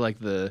novels. These are like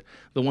the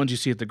ones you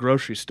see at the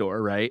grocery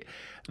store, right?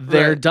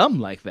 They're dumb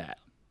like that.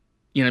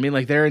 You know what I mean?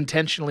 Like, they're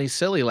intentionally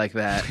silly like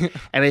that.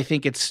 And I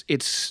think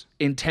it's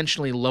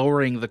intentionally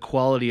lowering the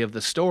quality of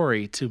the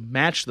story to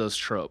match those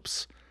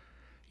tropes.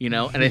 And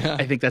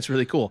I think that's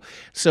really cool.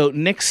 So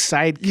Nick's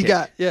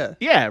sidekick.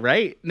 Yeah,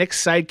 right?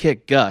 Nick's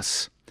sidekick,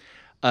 Gus.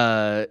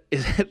 I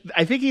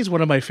think he's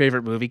one of my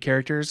favorite movie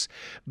characters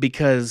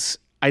because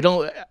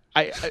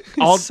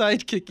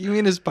sidekick, you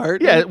mean his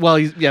partner? Yeah,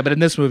 well, but in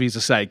this movie he's a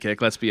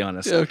sidekick, let's be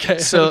honest. Okay.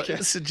 So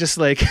just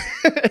like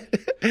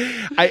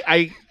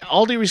I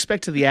all due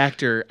respect to the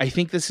actor, I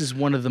think this is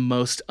one of the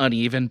most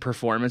uneven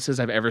performances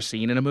I've ever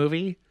seen in a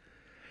movie.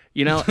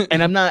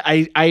 And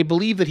I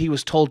believe that he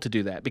was told to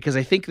do that because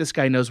I think this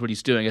guy knows what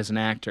he's doing as an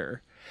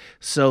actor.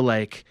 So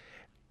like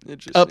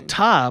up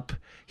top,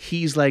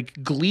 he's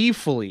like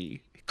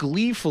gleefully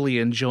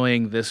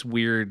enjoying this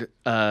weird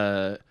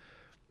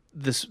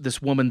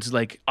this woman's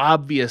like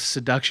obvious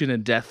seduction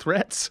and death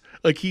threats.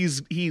 Like,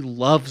 he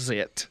loves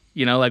it,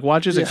 like,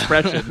 watch his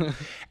expression.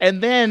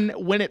 And then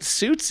when it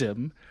suits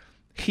him,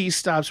 he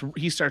starts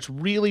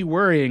really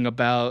worrying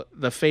about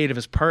the fate of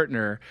his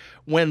partner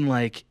when,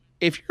 like,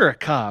 if you're a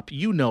cop,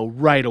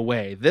 right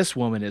away this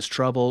woman is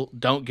trouble,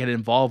 don't get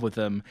involved with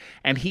him.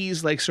 And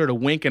he's like sort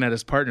of winking at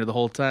his partner the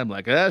whole time,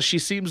 like, she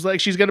seems like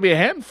she's going to be a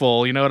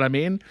handful, you know what I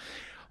mean?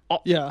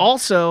 Yeah.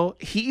 Also,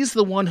 he's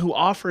the one who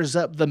offers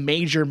up the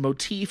major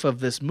motif of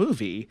this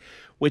movie,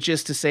 which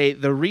is to say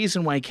the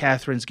reason why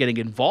Catherine's getting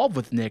involved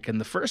with Nick in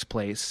the first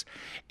place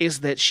is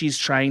that she's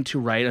trying to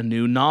write a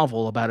new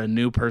novel about a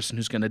new person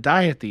who's going to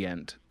die at the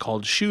end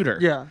called Shooter.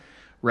 Yeah.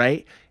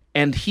 Right?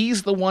 And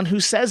he's the one who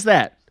says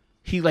that.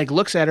 He like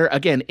looks at her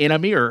again in a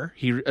mirror.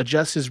 He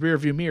adjusts his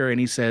rearview mirror and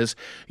he says,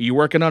 "You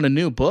working on a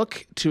new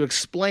book?" to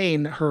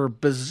explain her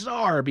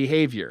bizarre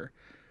behavior.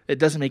 It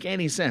doesn't make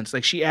any sense.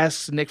 Like, she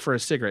asks Nick for a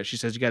cigarette. She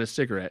says, "You got a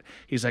cigarette?"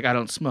 He's like, "I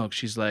don't smoke."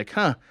 She's like,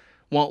 "Huh,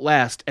 won't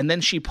last." And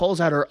then she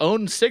pulls out her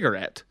own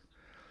cigarette.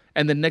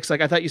 And then Nick's like,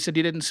 "I thought you said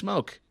you didn't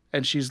smoke."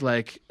 And she's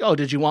like, "Oh,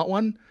 did you want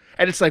one?"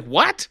 And it's like,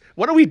 what?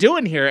 What are we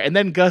doing here? And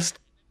then Gus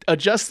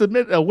adjusts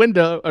the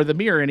window or the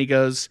mirror and he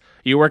goes,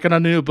 "You working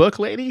on a new book,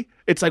 lady?"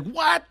 It's like,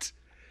 what?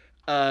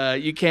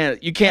 You can't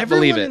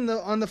believe it. Everyone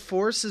on the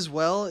force as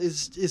well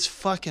is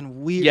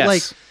fucking weird. Yes.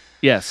 Like,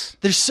 yes.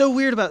 They're so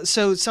weird about...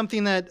 So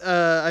something that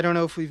I don't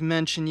know if we've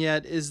mentioned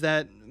yet is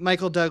that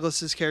Michael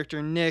Douglas's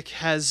character, Nick,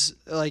 has,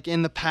 like,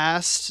 in the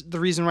past, the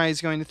reason why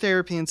he's going to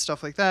therapy and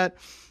stuff like that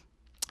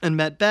and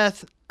met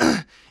Beth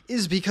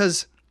is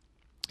because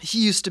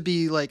he used to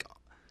be, like,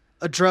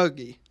 a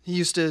druggie. He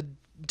used to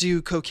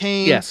do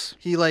cocaine. Yes.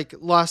 He, like,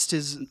 lost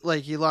his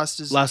edge.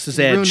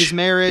 Ruined his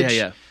marriage.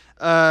 Yeah.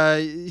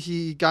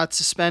 He got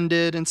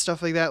suspended and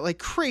stuff like that, like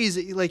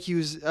crazy. Like, he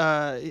was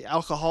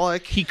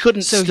alcoholic. He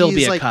couldn't still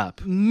be a like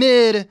cop.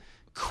 Mid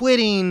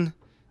quitting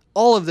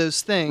all of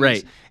those things,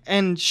 right?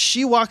 And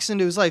she walks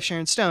into his life,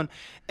 Sharon Stone,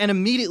 and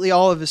immediately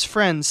all of his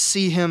friends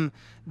see him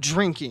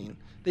drinking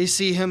They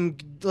see him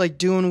like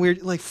doing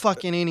weird, like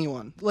fucking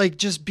anyone, like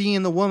just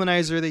being the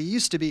womanizer they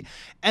used to be.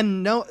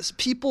 And no,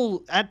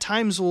 people at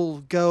times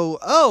will go,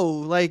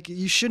 "Oh, like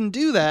you shouldn't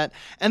do that,"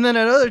 and then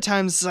at other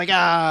times it's like,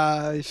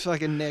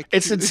 fucking Nick.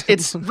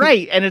 It's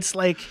right, and it's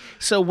like,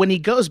 so when he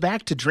goes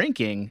back to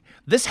drinking,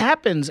 this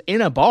happens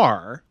in a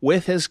bar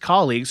with his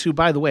colleagues, who,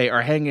 by the way,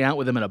 are hanging out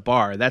with him in a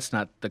bar. That's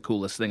not the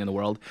coolest thing in the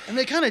world. And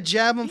they kind of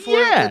jab him for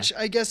it, which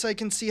I guess I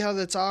can see how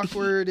that's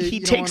awkward. He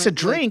takes a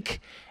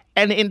drink.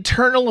 And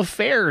Internal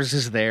Affairs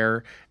is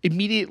there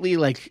immediately,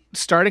 like,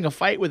 starting a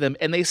fight with him,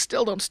 and they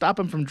still don't stop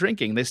him from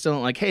drinking. They still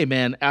don't like, hey,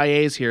 man,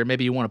 IA's here.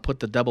 Maybe you want to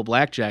put the double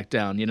blackjack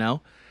down, you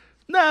know?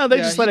 No, they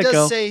just let it go. He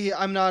does say,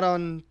 I'm not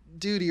on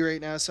duty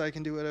right now, so I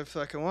can do whatever the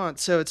fuck I want.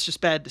 So it's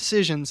just bad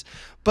decisions.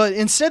 But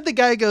instead, the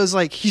guy goes,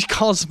 like, he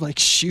calls him, like,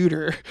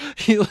 shooter.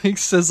 He, like,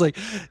 says, like,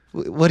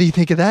 what do you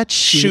think of that,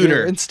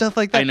 shooter? And stuff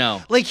like that. I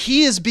know. Like,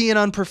 he is being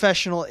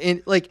unprofessional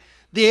in, like...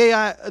 The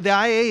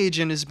IA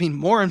agent is being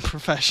more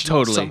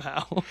unprofessional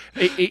somehow.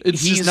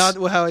 It's just not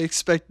how I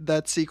expected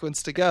that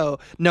sequence to go,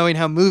 knowing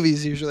how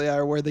movies usually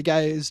are, where the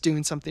guy is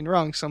doing something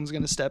wrong, someone's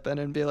going to step in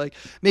and be like,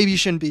 maybe you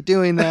shouldn't be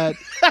doing that.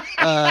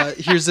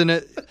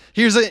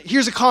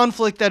 Here's a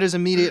conflict that is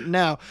immediate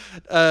now.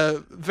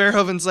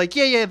 Verhoeven's like,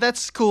 yeah,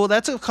 that's cool.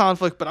 That's a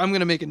conflict, but I'm going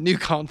to make a new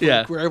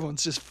conflict where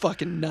everyone's just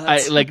fucking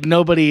nuts. Like,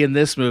 nobody in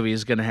this movie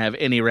is going to have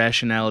any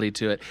rationality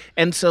to it.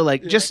 And so,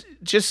 like, just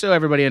so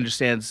everybody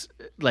understands,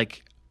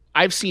 like,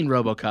 I've seen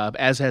RoboCop,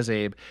 as has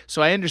Abe,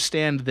 so I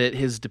understand that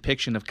his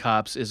depiction of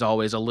cops is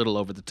always a little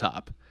over the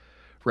top,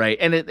 right?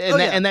 And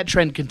that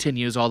trend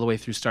continues all the way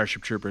through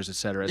Starship Troopers, et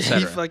cetera, et cetera.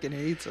 He fucking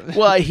hates them.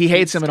 Well, he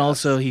hates them, and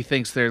also he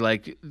thinks they're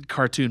like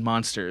cartoon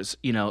monsters,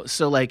 you know?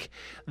 So, like,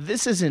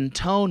 this is in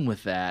tone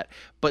with that,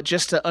 but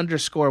just to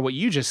underscore what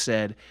you just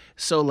said,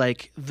 so,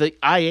 like, the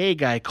IA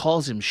guy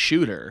calls him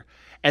shooter,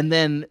 and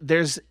then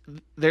there's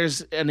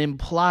an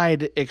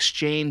implied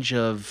exchange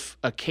of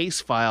a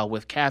case file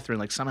with Catherine,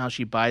 like somehow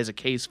she buys a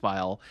case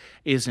file,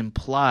 is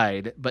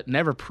implied but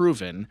never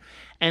proven,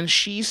 and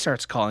she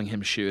starts calling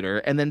him shooter,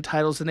 and then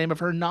titles the name of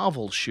her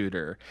novel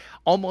Shooter,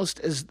 almost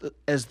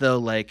as though,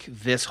 like,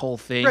 this whole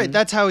thing. Right,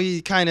 that's how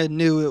he kind of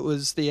knew it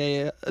was the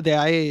IA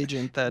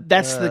agent.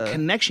 That's the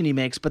connection he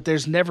makes, but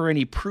there's never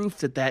any proof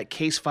that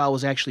case file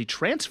was actually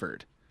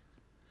transferred.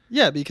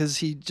 Yeah, because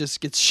he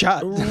just gets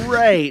shot.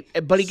 Right,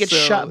 but he gets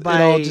shot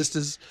by it all just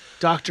is,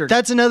 Dr.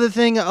 That's another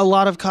thing a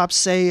lot of cops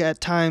say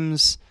at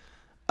times.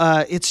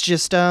 It's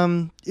just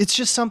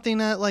something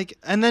that, like,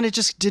 and then it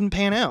just didn't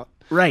pan out.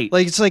 Right.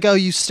 Like, it's like, oh,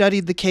 you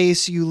studied the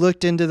case, you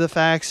looked into the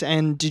facts,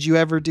 and did you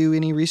ever do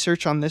any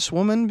research on this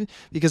woman?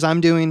 Because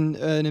I'm doing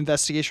an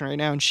investigation right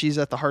now, and she's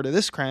at the heart of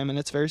this crime, and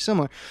it's very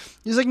similar.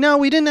 He's like, no,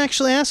 we didn't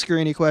actually ask her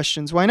any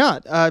questions. Why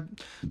not?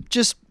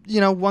 Just,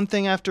 one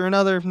thing after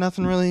another,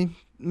 nothing really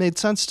made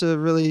sense to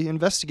really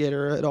investigate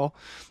her at all.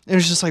 And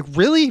it's just like,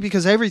 really?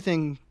 Because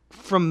everything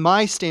from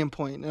my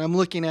standpoint, and I'm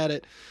looking at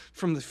it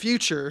from the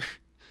future,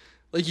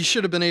 like, you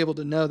should have been able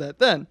to know that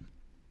then.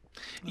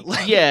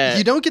 Like, yeah.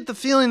 You don't get the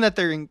feeling that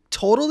they're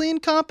totally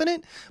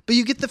incompetent, but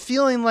you get the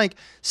feeling like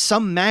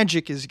some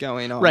magic is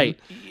going on. Right.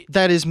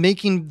 That is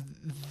making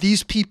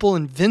these people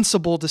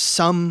invincible to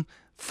some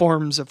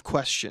forms of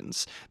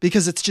questions,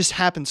 because it just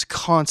happens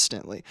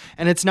constantly,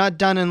 and it's not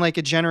done in like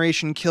a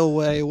Generation Kill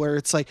way where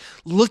it's like,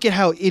 look at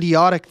how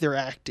idiotic they're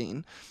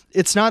acting.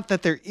 It's not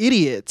that they're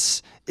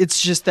idiots,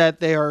 it's just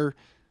that they are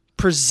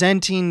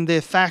presenting the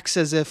facts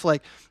as if,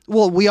 like,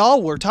 well, we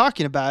all were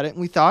talking about it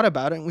and we thought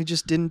about it and we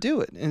just didn't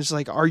do it. And it's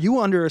like, are you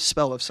under a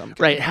spell of some kind?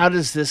 Right. How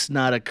does this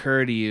not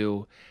occur to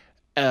you?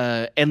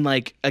 And,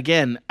 like,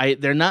 again,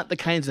 they're not the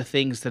kinds of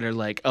things that are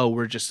like, oh,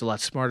 we're just a lot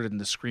smarter than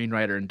the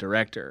screenwriter and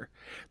director.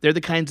 They're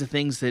the kinds of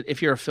things that,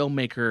 if you're a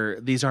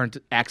filmmaker, these aren't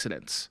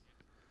accidents.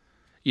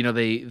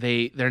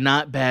 They're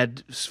not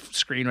bad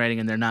screenwriting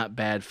and they're not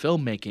bad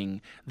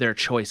filmmaking. They're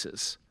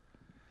choices.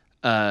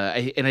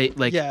 And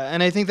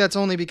I think that's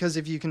only because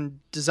if you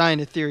can design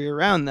a theory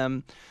around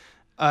them,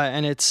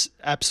 and it's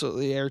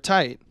absolutely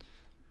airtight,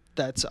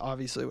 that's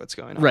obviously what's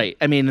going on. Right.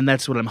 I mean, and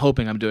that's what I'm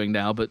hoping I'm doing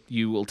now, but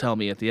you will tell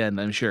me at the end,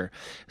 I'm sure.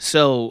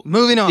 So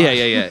moving on.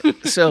 Yeah.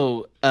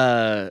 So,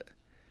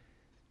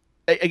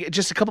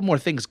 just a couple more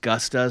things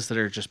Gus does that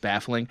are just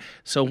baffling.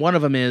 So one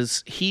of them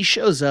is he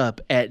shows up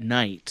at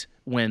night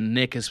when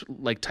Nick is,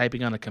 like,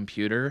 typing on a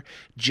computer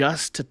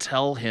just to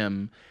tell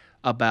him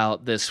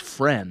about this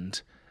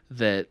friend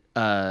that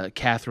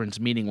Catherine's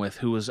meeting with,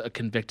 who was a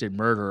convicted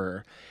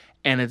murderer.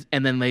 And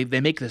then they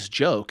make this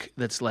joke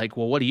that's like,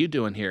 well, what are you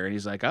doing here? And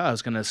he's like, oh, I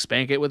was going to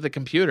spank it with the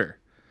computer.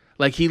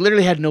 Like, he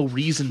literally had no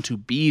reason to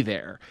be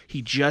there.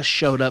 He just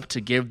showed up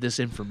to give this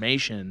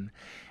information.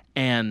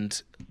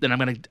 And then I'm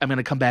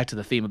gonna come back to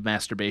the theme of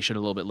masturbation a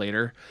little bit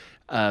later,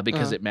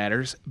 because it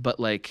matters. But,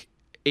 like,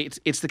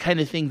 it's the kind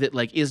of thing that,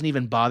 like, isn't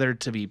even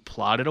bothered to be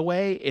plotted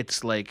away.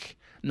 It's, like,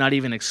 not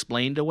even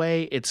explained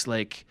away. It's,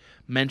 like,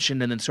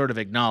 mentioned and then sort of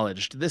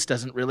acknowledged. This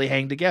doesn't really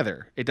hang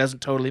together. It doesn't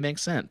totally make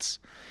sense.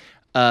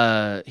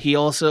 He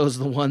also is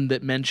the one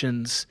that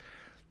mentions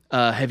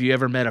have you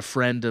ever met a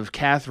friend of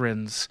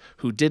Catherine's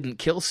who didn't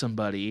kill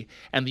somebody?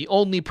 And the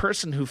only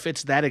person who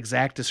fits that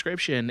exact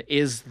description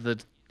is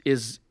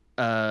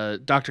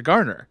Dr.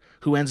 Garner,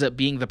 who ends up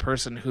being the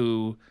person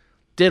who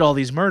did all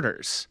these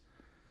murders.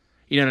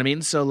 You know what I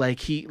mean? So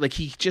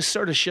he just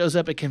sort of shows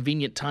up at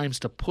convenient times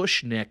to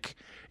push Nick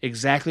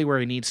exactly where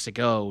he needs to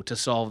go to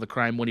solve the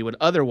crime when he would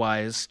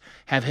otherwise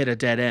have hit a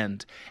dead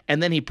end.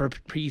 And then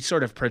he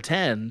sort of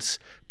pretends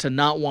to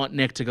not want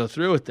Nick to go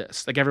through with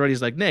this. Like,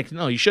 everybody's like, Nick,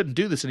 no, you shouldn't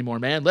do this anymore,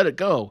 man. Let it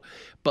go.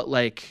 But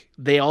like,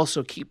 they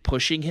also keep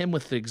pushing him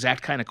with the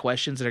exact kind of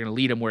questions that are going to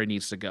lead him where he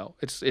needs to go.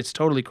 It's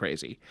totally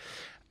crazy.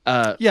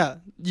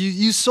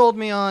 You sold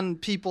me on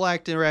people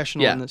acting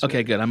irrational in this movie.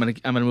 Okay, good. I'm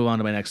gonna move on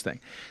to my next thing.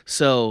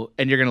 So,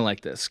 and you're gonna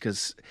like this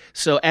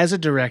so as a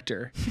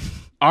director,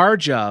 our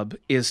job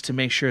is to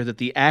make sure that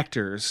the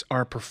actors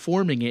are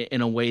performing it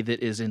in a way that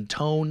is in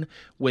tone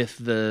with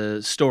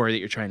the story that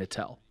you're trying to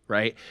tell.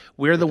 Right?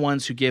 We're the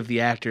ones who give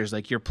the actors,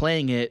 like, you're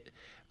playing it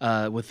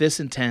with this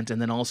intent,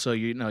 and then also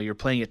you're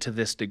playing it to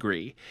this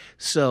degree.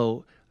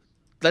 So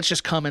let's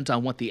just comment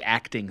on what the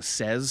acting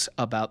says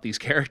about these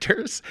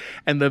characters.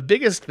 And the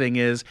biggest thing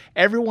is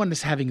everyone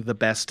is having the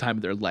best time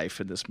of their life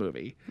in this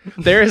movie.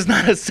 There is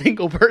not a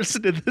single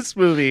person in this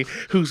movie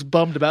who's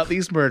bummed about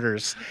these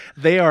murders.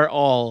 They are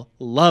all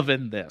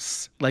loving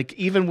this. Like,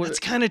 even that's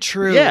kind of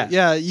true.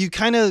 Yeah. You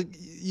kind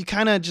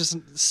of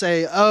just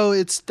say,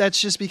 oh,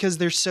 that's just because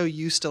they're so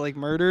used to like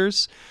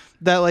murders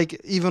that like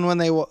even when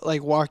they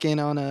like walk in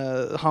on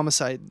a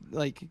homicide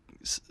like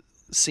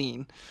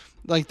scene,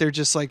 like they're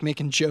just like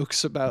making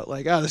jokes about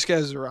like, oh, this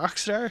guy's a rock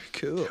star,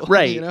 cool,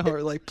 right?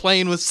 Or like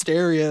playing with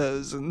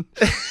stereos and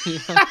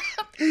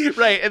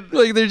right, and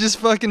like they're just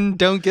fucking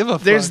don't give a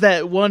fuck. There's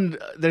that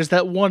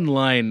one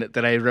line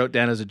that I wrote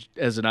down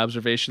as an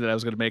observation that I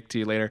was going to make to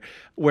you later,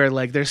 where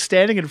like they're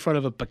standing in front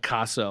of a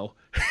Picasso.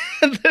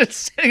 And they're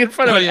standing in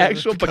front of an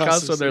actual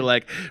Picasso. And they're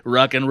like,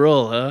 rock and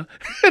roll, huh?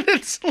 And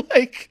it's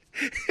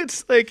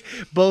like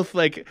both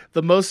like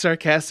the most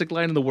sarcastic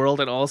line in the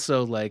world, and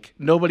also like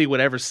nobody would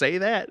ever say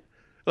that.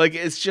 Like,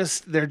 it's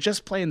just, they're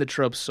just playing the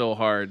tropes so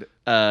hard.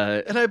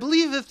 And I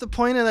believe if the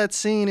point of that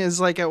scene is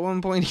like at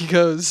one point he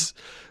goes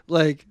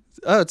like,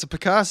 oh, it's a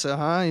Picasso,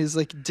 huh? He's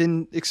like,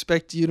 didn't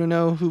expect you to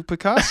know who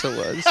Picasso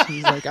was.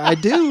 He's like, I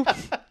do.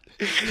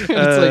 It's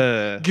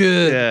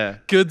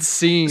like, good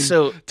scene.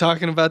 So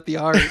talking about the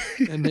art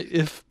and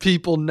if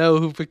people know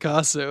who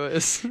Picasso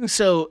is.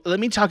 So let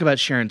me talk about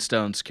Sharon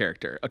Stone's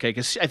character, okay?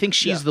 Because I think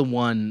she's the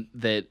one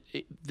that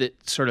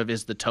sort of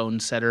is the tone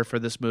setter for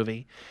this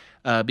movie,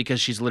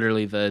 because she's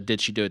literally the did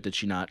she do it, did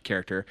she not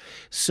character.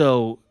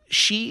 So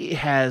she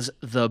has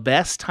the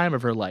best time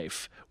of her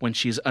life when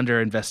she's under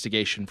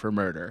investigation for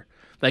murder.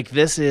 Like,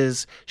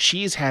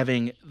 she's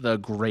having the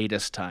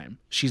greatest time.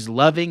 She's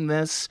loving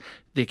this.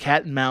 The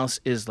cat and mouse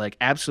is like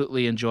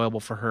absolutely enjoyable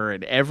for her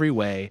in every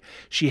way.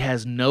 She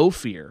has no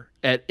fear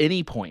at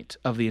any point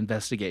of the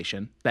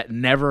investigation. That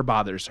never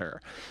bothers her.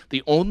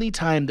 The only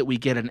time that we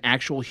get an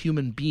actual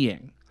human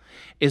being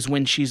is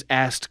when she's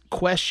asked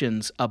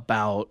questions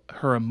about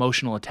her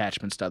emotional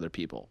attachments to other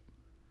people.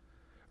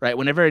 Right?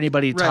 Whenever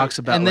anybody talks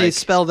about, and they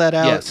spell that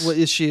out. Yes.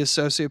 Is she a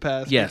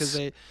sociopath? Yes.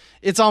 Because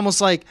it's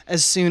almost like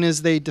as soon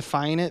as they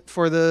define it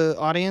for the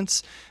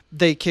audience,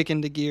 they kick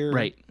into gear.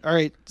 Right. All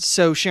right.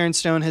 So Sharon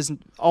Stone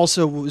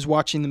was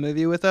watching the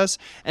movie with us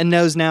and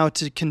knows now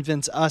to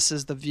convince us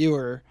as the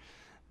viewer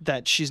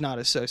that she's not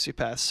a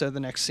sociopath. So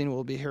the next scene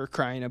will be her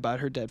crying about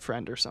her dead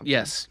friend or something.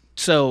 Yes.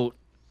 So,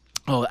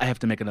 I have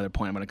to make another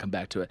point. I'm going to come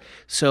back to it.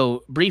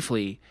 So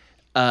briefly,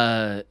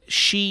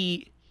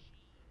 she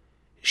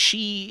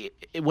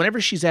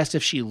whenever she's asked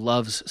if she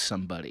loves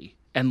somebody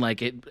and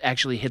like it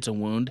actually hits a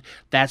wound,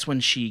 that's when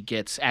she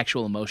gets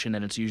actual emotion,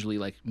 and it's usually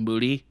like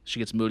moody. She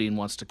gets moody and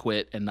wants to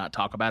quit and not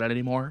talk about it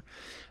anymore,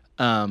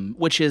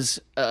 which is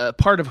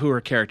part of who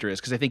her character is.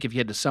 Because I think if you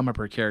had to sum up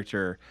her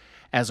character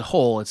as a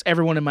whole, it's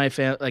everyone in my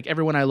family, like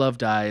everyone I love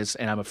dies,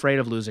 and I'm afraid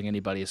of losing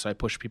anybody, so I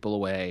push people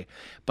away,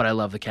 but I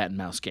love the cat and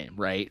mouse game,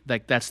 right?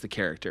 Like, that's the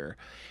character.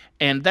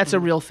 And that's a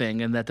real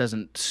thing, and that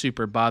doesn't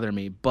super bother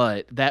me,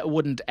 but that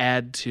wouldn't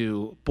add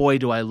to, boy,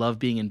 do I love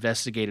being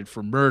investigated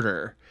for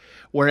murder.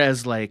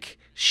 Whereas, like,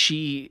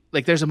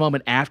 there's a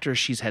moment after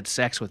she's had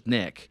sex with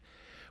Nick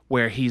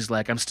where he's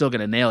like, I'm still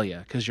going to nail you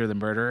because you're the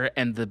murderer.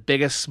 And the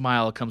biggest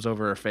smile comes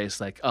over her face,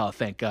 like, oh,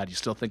 thank God, you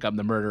still think I'm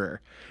the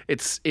murderer.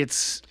 It's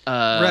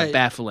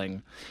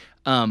baffling.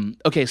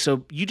 Okay,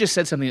 so you just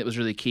said something that was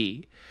really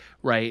key,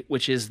 right?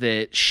 Which is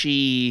that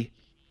she's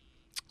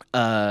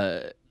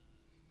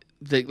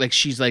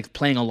like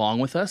playing along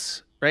with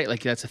us, right?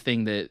 Like, that's a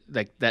thing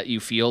that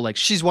you feel like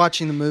she's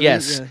watching the movie.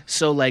 Yes. Yeah.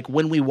 So like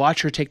when we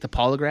watch her take the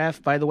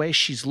polygraph, by the way,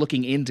 she's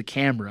looking into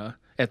camera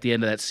at the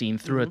end of that scene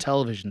through a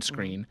television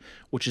screen,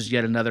 which is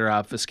yet another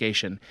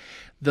obfuscation.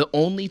 The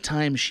only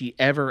time she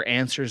ever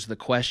answers the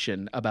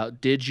question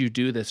about did you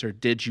do this or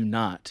did you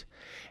not,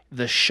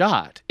 the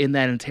shot in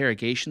that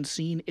interrogation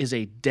scene is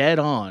a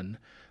dead-on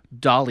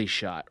dolly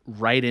shot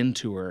right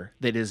into her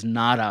that is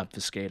not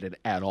obfuscated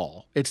at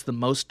all. It's the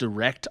most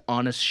direct,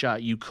 honest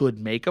shot you could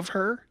make of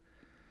her.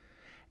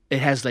 It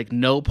has like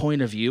no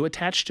point of view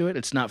attached to it.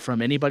 It's not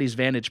from anybody's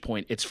vantage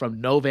point. It's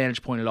from no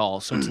vantage point at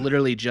all. So it's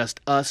literally just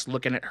us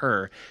looking at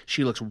her.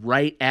 She looks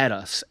right at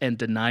us and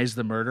denies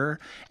the murder,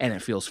 and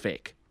it feels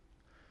fake.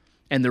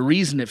 And the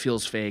reason it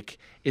feels fake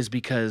is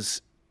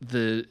because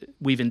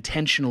we've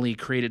intentionally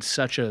created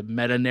such a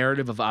meta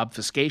narrative of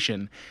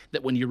obfuscation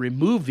that when you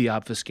remove the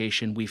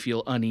obfuscation, we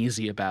feel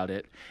uneasy about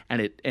it,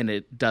 and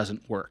it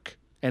doesn't work.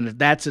 And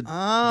that's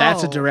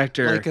a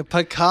director like a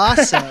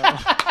Picasso.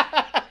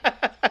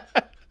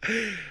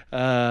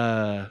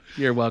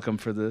 You're welcome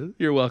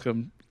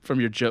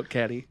from your joke,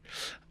 Caddy.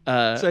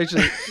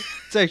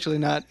 It's actually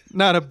not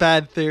a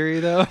bad theory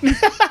though.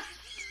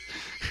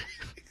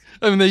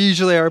 I mean, they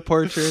usually are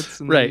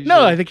portraits, right?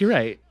 No, I think you're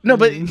right. No,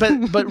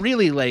 but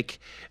really, like,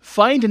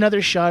 find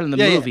another shot in the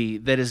movie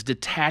that is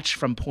detached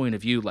from point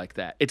of view like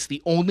that. It's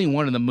the only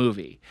one in the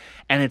movie,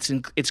 and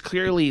it's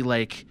clearly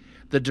like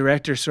the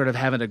director sort of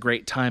having a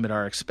great time at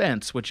our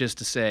expense, which is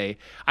to say,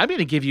 I'm going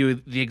to give you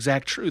the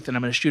exact truth, and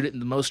I'm going to shoot it in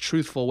the most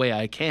truthful way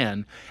I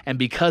can, and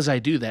because I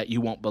do that,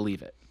 you won't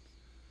believe it.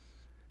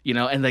 You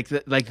know, and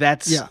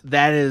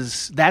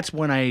that's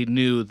when I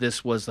knew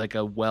this was like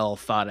a well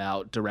thought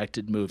out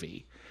directed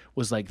movie.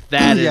 Was like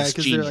that is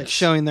because they're like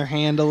showing their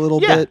hand a little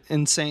bit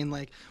and saying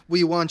like,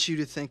 we want you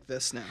to think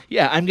this now.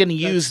 Yeah, I'm going to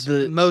use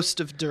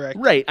most of direct.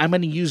 Right, I'm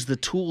going to use the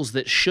tools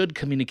that should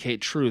communicate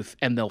truth,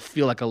 and they'll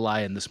feel like a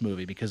lie in this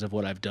movie because of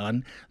what I've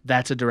done.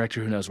 That's a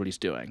director who knows what he's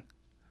doing.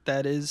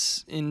 That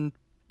is a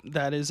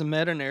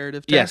meta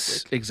narrative tactic.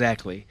 Yes,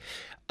 exactly.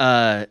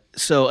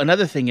 So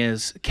another thing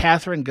is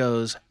Catherine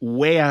goes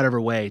way out of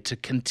her way to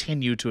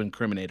continue to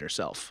incriminate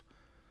herself.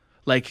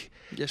 Like,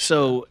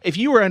 so if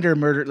you were under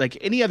murder, like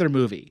any other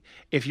movie,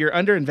 if you're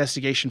under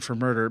investigation for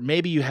murder,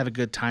 maybe you have a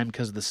good time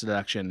because of the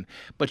seduction,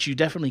 but you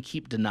definitely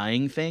keep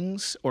denying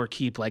things or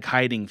keep like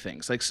hiding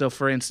things. Like, so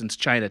for instance,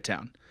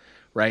 Chinatown,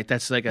 right?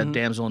 That's like a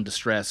damsel in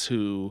distress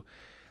who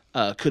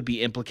could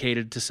be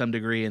implicated to some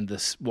degree in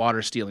this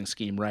water stealing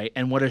scheme, right?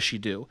 And what does she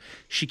do?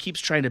 She keeps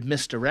trying to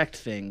misdirect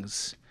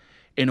things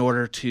in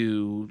order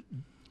to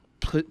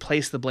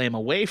place the blame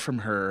away from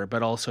her,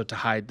 but also to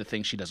hide the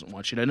things she doesn't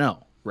want you to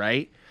know,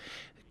 right?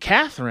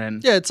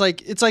 Catherine. Yeah, it's like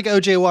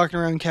OJ walking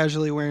around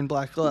casually wearing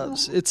black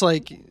gloves. It's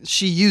like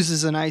she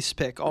uses an ice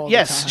pick all the time.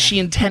 Yes, she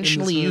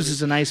intentionally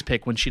uses an ice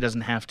pick when she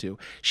doesn't have to.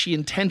 She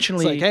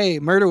intentionally... It's like, hey,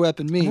 murder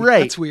weapon me. Right.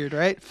 That's weird,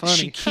 right? Funny.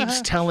 She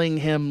keeps telling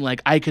him,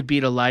 like, I could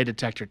beat a lie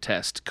detector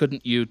test.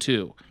 Couldn't you,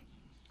 too?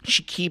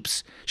 She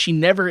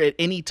never at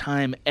any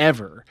time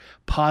ever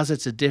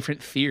posits a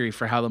different theory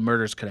for how the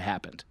murders could have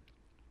happened.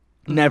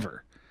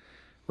 Never.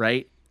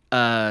 Right?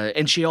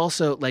 And she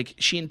also, like,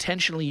 she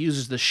intentionally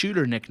uses the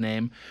shooter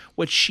nickname,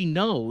 which she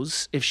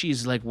knows, if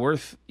she's, like,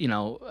 worth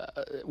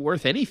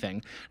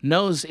anything,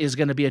 knows is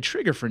going to be a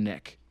trigger for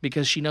Nick,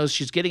 because she knows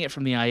she's getting it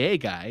from the IA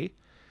guy,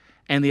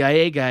 and the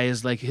IA guy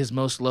is, like, his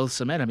most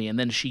loathsome enemy, and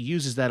then she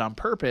uses that on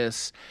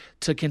purpose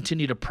to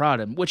continue to prod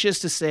him, which is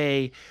to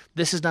say,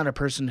 this is not a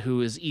person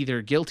who is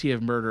either guilty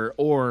of murder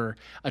or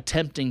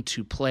attempting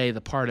to play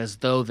the part as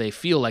though they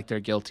feel like they're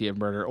guilty of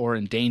murder or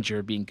in danger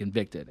of being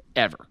convicted,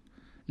 ever.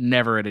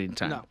 Never at any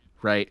time, no.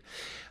 Right?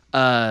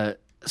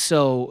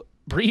 So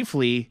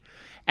briefly,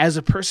 as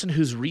a person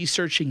who's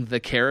researching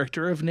the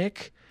character of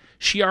Nick,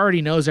 she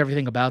already knows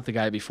everything about the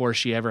guy before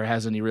she ever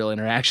has any real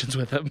interactions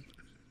with him.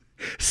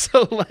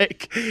 So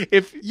like,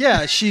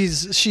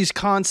 she's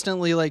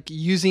constantly like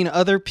using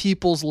other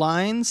people's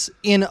lines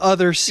in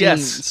other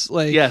scenes.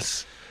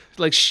 Yes.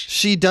 Like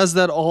she does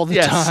that all the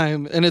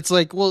time, and it's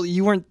like, well,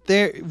 you weren't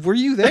there. Were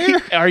you there?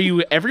 Are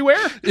you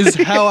everywhere? Is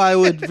how I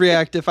would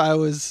react if I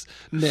was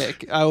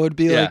Nick. I would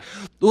be like,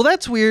 well,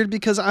 that's weird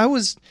because I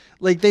was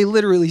like, they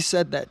literally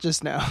said that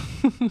just now.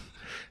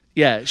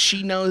 Yeah,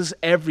 she knows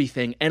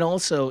everything. And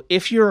also,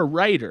 if you're a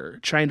writer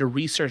trying to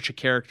research a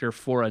character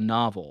for a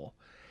novel,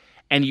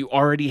 and you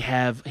already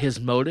have his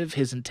motive,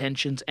 his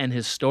intentions, and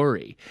his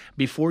story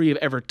before you've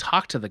ever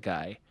talked to the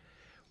guy,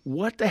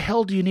 what the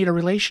hell do you need a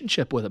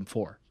relationship with him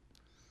for?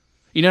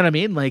 You know what I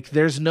mean? Like,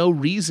 there's no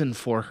reason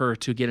for her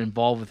to get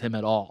involved with him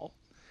at all.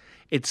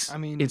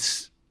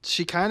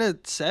 She kind of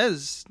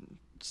says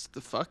it's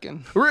the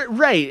fucking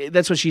right.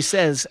 That's what she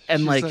says, and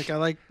she's like I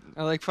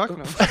like fucking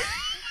him.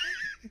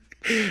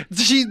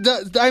 She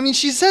does. I mean,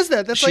 she says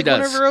that. That's like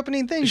one of her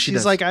opening things.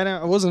 She's like,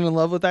 I wasn't in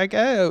love with that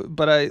guy,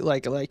 but I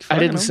like. I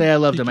didn't say I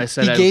loved him. I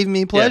said he gave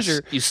me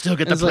pleasure. Yes, you still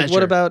get the pleasure. Like,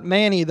 what about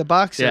Manny, the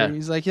boxer? Yeah.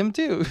 He's like him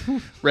too.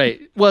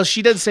 Right. Well,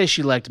 she did say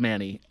she liked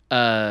Manny.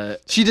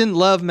 She didn't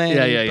love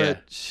Manny,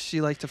 but she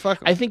liked to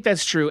fuck him. I think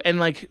that's true. And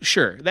like,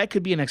 sure, that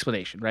could be an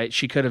explanation, right?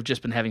 She could have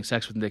just been having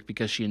sex with Nick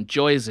because she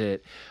enjoys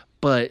it,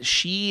 but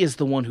she is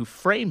the one who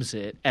frames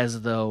it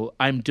as though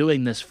I'm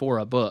doing this for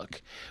a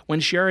book when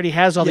she already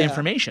has all the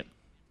information.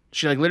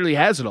 She like literally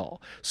has it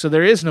all. So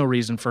there is no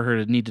reason for her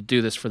to need to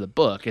do this for the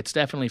book. It's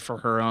definitely for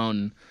her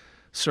own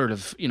sort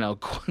of,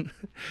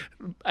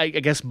 I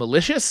guess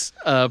malicious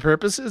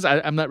purposes.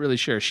 I'm not really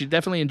sure. She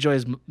definitely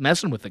enjoys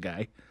messing with the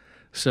guy.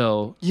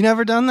 So you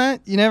never done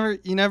that? You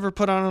never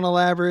put on an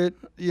elaborate,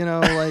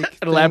 like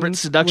an elaborate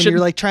seduction when you're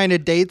like trying to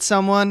date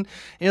someone. And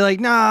you're like,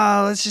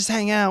 no, let's just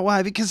hang out.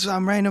 Why? Because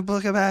I'm writing a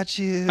book about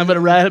you. I'm gonna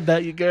write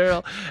about you,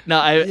 girl. No,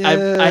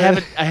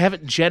 I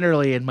haven't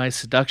generally in my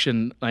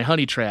seduction, my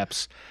honey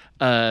traps,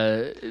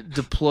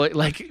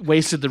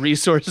 wasted the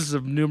resources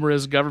of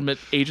numerous government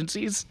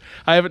agencies.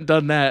 I haven't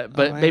done that,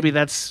 but maybe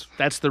that's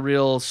the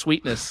real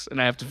sweetness, and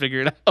I have to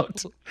figure it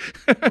out.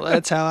 Well,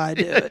 that's how I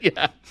do it.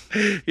 Yeah.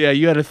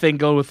 You had a thing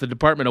going with the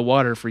Department of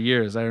Water for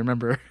years. I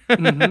remember.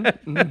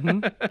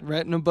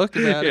 Writing a book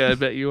about it. Yeah, I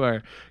bet you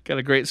are. Got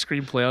a great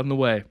screenplay on the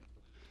way.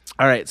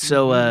 All right,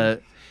 so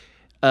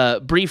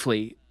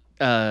briefly,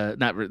 not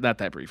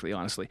that briefly,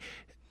 honestly.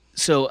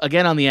 So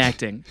again, on the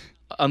acting,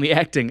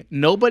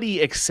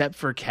 nobody except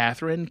for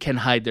Catherine can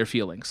hide their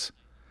feelings.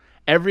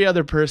 Every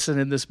other person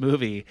in this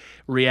movie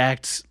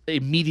reacts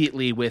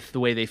immediately with the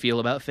way they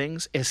feel about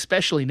things,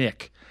 especially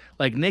Nick.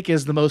 Like, Nick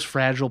is the most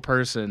fragile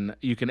person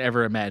you can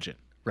ever imagine,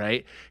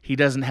 right? He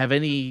doesn't have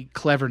any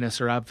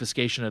cleverness or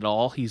obfuscation at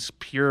all. He's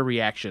pure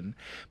reaction.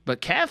 But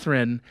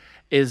Catherine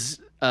is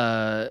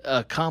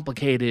a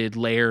complicated,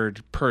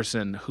 layered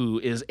person who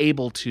is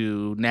able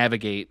to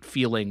navigate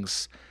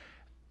feelings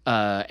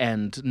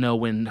and know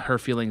when her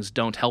feelings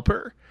don't help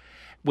her,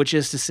 which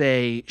is to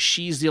say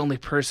she's the only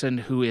person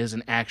who is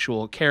an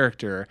actual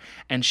character,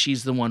 and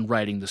she's the one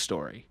writing the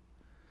story,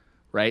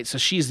 right? So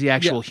she's the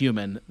actual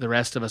human. The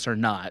rest of us are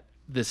not.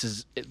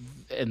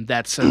 And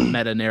that's a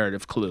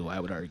meta-narrative clue, I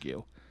would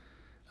argue.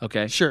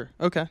 Okay? Sure.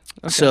 Okay.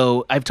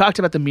 So I've talked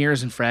about the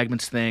mirrors and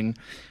fragments thing.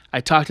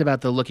 I talked about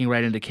the looking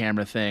right into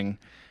camera thing.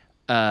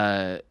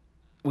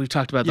 We've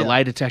talked about the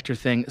lie detector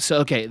thing.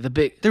 So,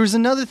 there was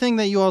another thing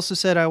that you also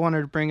said I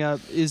wanted to bring up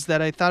is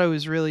that I thought it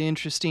was really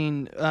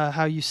interesting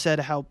how you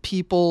said how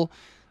people,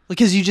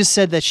 because you just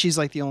said that she's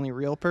like the only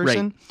real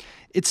person. Right.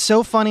 It's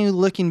so funny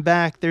looking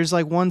back. There's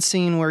like one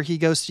scene where he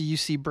goes to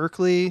UC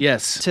Berkeley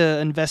to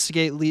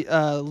investigate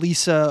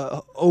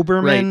Lisa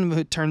Oberman,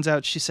 who turns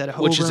out she said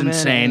Hoberman. Which is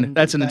insane.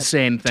 That's an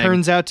insane thing.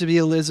 Turns out to be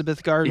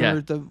Elizabeth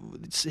Gardner,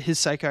 his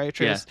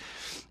psychiatrist.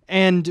 Yeah.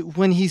 And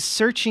when he's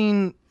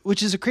searching,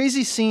 which is a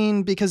crazy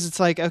scene because it's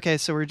like, okay,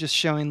 so we're just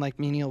showing like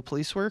menial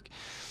police work.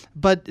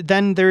 But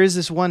then there is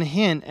this one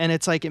hint, and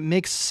it's like it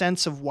makes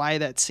sense of why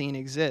that scene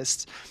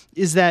exists,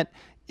 is that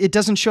it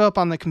doesn't show up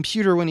on the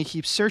computer when he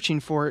keeps searching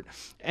for it,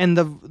 and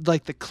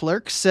the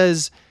clerk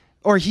says,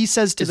 or he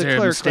says to the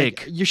clerk,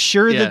 like, "You're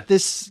sure that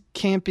this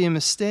can't be a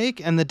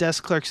mistake?" And the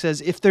desk clerk says,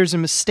 "If there's a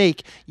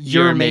mistake,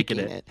 you're making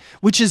it,"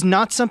 which is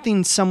not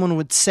something someone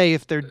would say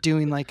if they're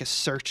doing like a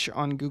search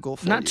on Google.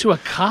 To a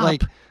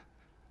cop.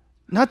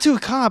 Not to a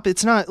cop.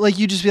 It's not like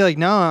you just be like,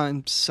 "No,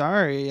 I'm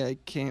sorry, I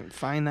can't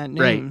find that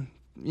name."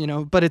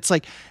 Right. But it's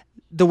like,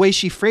 the way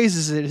she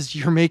phrases it is,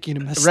 "You're making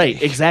a mistake."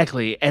 Right,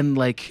 exactly. And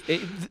like,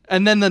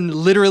 and then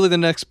literally the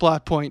next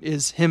plot point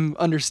is him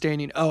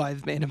understanding, "Oh,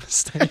 I've made a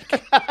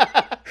mistake."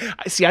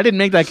 See, I didn't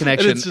make that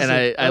connection, and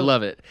I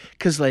love it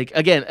because, like,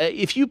 again,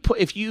 if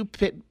you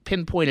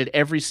pinpointed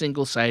every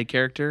single side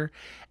character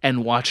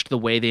and watched the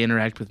way they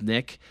interact with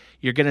Nick,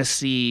 you're gonna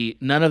see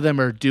none of them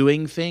are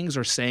doing things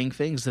or saying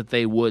things that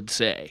they would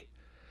say.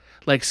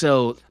 Like,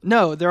 so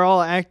no, they're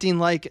all acting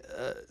like.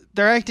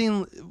 They're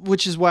acting,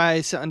 which is why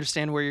I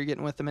understand where you're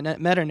getting with the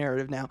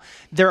meta-narrative now.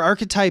 They're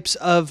archetypes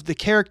of the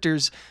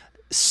characters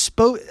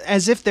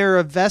as if they're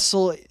a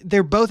vessel.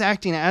 They're both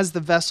acting as the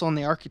vessel and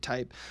the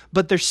archetype,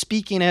 but they're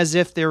speaking as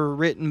if they were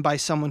written by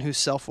someone who's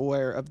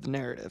self-aware of the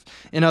narrative.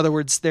 In other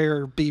words,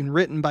 they're being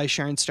written by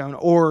Sharon Stone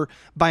or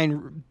by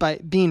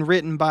being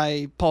written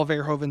by Paul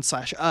Verhoeven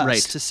 /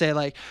 us to say,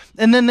 like,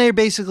 and then they're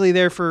basically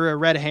there for a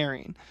red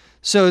herring.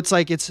 So it's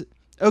like,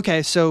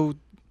 okay, so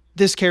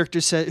this character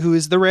who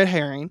is the red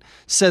herring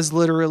says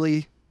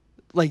literally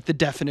like the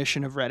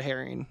definition of red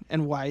herring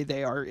and why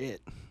they are it.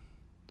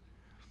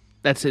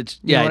 That's it.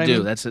 Yeah, I do.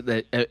 Mean? That's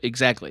it.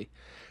 Exactly.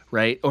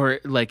 Right. Or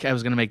like, I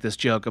was going to make this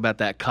joke about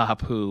that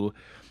cop who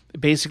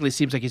basically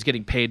seems like he's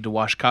getting paid to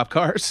wash cop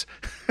cars.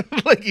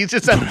 Like, he's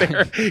just out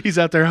there. He's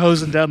out there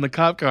hosing down the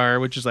cop car,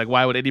 which is like,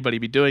 why would anybody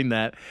be doing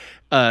that?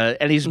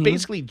 And he's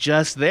basically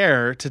just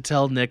there to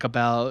tell Nick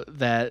about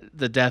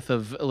the death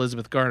of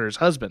Elizabeth Garner's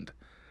husband.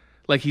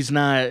 Like, he's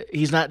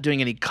not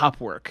doing any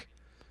cop work,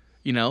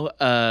 No,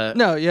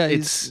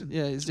 he's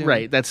doing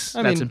right. That's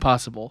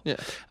impossible. Yeah.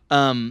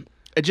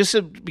 Just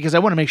because I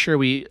want to make sure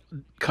we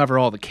cover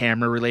all the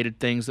camera related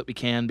things that we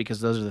can, because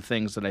those are the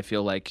things that I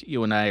feel like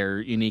you and I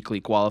are uniquely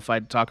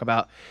qualified to talk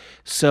about.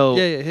 So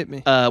hit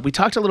me. We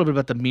talked a little bit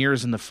about the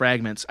mirrors and the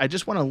fragments. I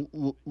just want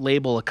to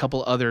label a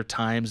couple other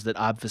times that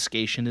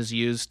obfuscation is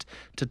used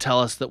to tell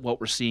us that what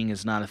we're seeing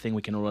is not a thing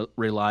we can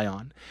rely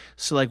on.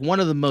 So, like,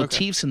 one of the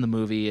motifs in the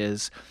movie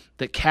is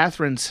that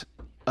Catherine's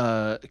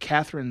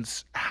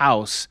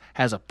house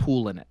has a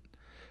pool in it.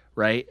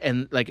 Right?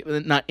 And like,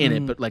 not in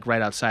it, but like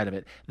right outside of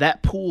it.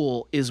 That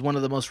pool is one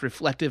of the most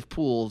reflective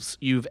pools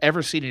you've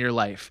ever seen in your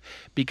life,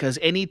 because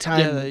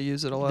anytime they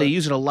use it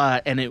a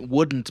lot, and it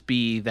wouldn't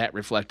be that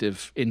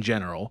reflective in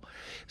general.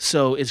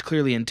 So it's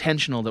clearly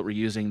intentional that we're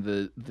using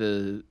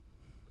the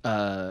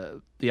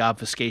the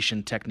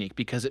obfuscation technique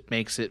because it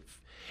makes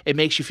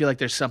you feel like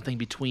there's something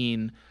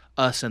between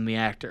us and the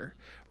actor,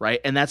 right?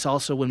 And that's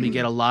also when we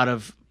get a lot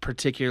of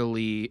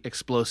particularly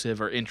explosive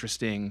or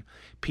interesting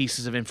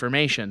pieces of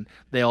information.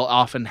 They'll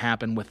often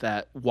happen with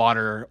that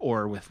water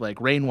or with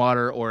like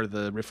rainwater or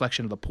the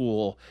reflection of the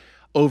pool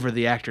over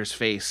the actor's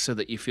face so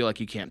that you feel like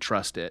you can't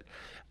trust it.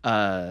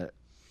 So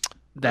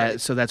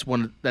that's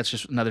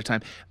just another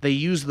time. They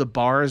use the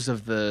bars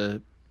of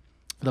the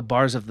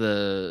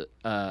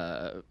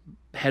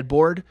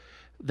headboard.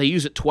 They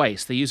use it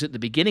twice. They use it at the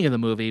beginning of the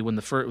movie when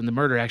the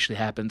murder actually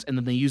happens, and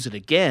then they use it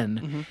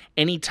again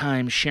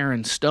anytime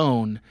Sharon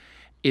Stone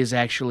is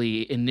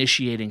actually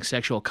initiating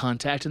sexual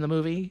contact in the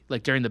movie,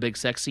 like during the big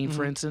sex scene,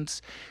 for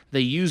instance. They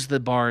use the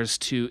bars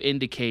to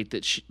indicate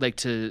that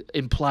to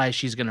imply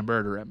she's going to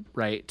murder him,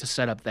 right? To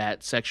set up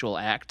that sexual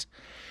act.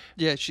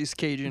 Yeah, she's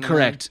Cajun.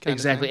 Correct,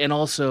 exactly. And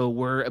also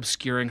we're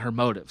obscuring her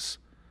motives,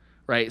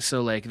 right?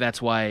 So like that's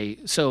why.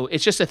 So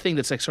it's just a thing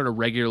that's like sort of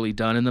regularly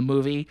done in the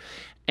movie,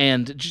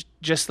 and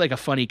just like a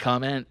funny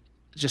comment.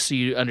 Just so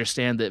you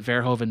understand that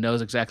Verhoeven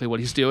knows exactly what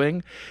he's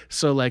doing.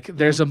 So, like,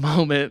 there's a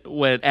moment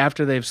when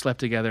after they've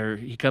slept together,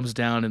 he comes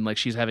down and, like,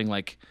 she's having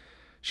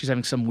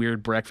some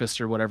weird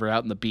breakfast or whatever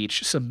out on the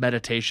beach, some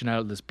meditation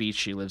out on this beach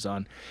she lives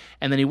on.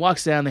 And then he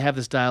walks down, they have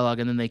this dialogue,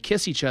 and then they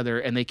kiss each other,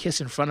 and they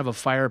kiss in front of a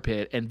fire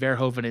pit, and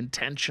Verhoeven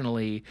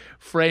intentionally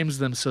frames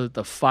them so that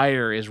the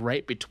fire is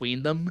right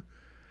between them.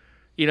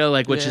 You know,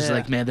 like, which is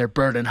like, man, they're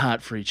burning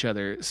hot for each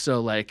other.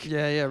 So, like...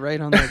 Yeah, right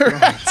on their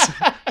groins.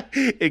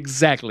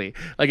 Exactly.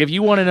 Like if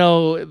you want to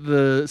know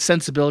the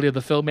sensibility of the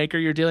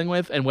filmmaker you're dealing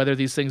with and whether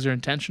these things are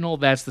intentional,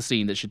 that's the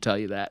scene that should tell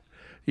you that.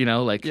 You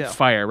know, like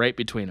fire right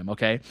between them.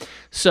 Okay.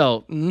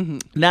 So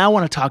now I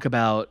want to talk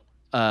about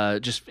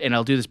and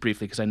I'll do this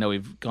briefly because I know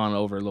we've gone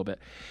over a little bit.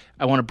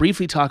 I want to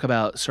briefly talk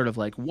about sort of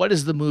like what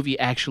is the movie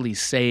actually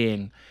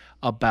saying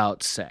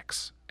about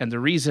sex? And the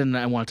reason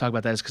I want to talk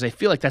about that is because I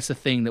feel like that's the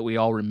thing that we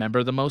all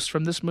remember the most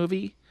from this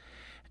movie.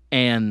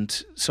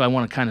 And so I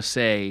want to kind of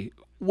say,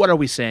 what are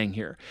we saying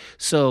here?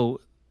 So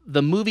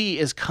the movie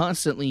is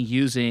constantly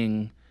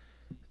using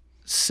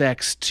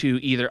sex to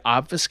either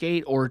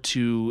obfuscate or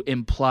to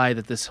imply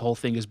that this whole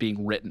thing is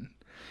being written.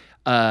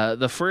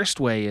 The first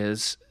way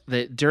is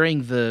that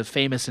during the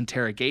famous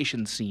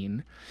interrogation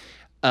scene,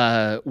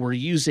 we're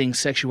using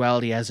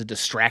sexuality as a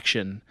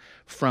distraction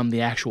from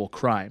the actual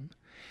crime.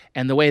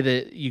 And the way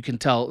that you can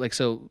tell, like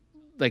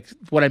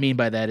what I mean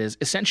by that is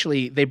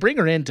essentially they bring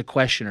her in to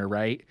question her,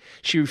 right?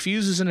 She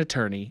refuses an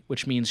attorney,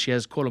 which means she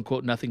has quote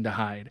unquote nothing to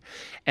hide.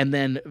 And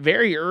then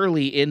very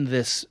early in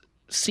this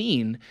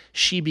scene,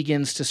 she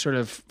begins to sort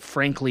of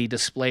frankly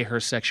display her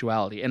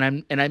sexuality.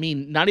 And I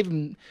mean not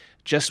even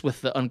just with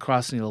the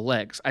uncrossing of the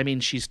legs. I mean,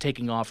 she's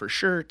taking off her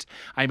shirt.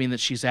 I mean that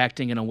she's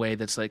acting in a way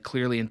that's like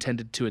clearly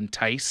intended to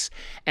entice.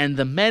 And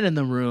the men in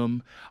the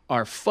room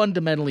are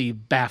fundamentally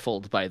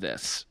baffled by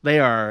this.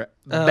 They are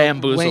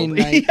bamboozled. Wayne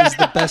Knight is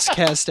the best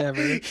cast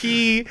ever.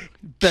 He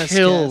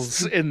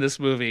kills in this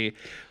movie.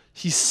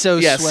 He's so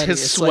sweaty.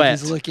 His it's sweat. Like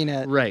he's looking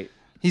at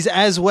He's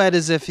as wet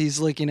as if he's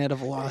looking at a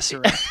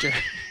velociraptor.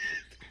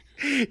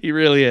 He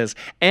really is.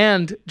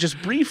 And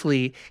just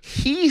briefly,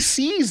 he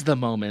sees the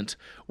moment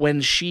when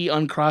she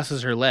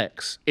uncrosses her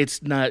legs.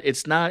 It's not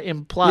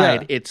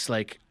implied. Yeah. It's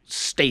like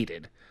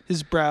stated.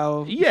 His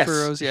brow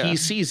furrows. Yeah, he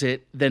sees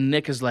it. Then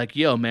Nick is like,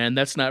 "Yo, man,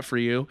 that's not for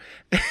you,"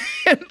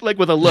 like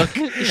with a look.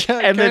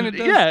 And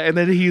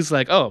then he's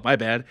like, "Oh, my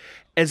bad,"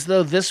 as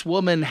though this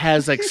woman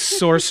has like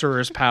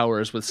sorcerer's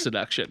powers with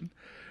seduction,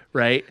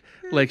 right?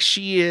 Like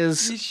she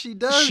is. She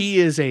does. She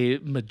is a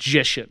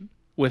magician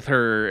with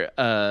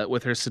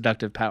her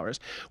seductive powers,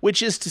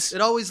 which is to it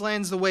always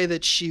lands the way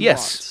that she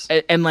wants.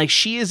 And like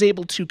she is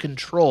able to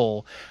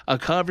control a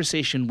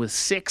conversation with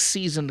 6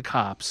 seasoned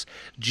cops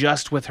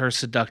just with her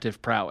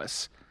seductive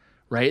prowess,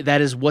 right? That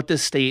is what the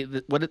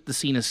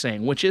scene is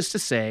saying, which is to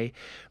say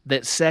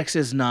that sex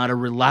is not a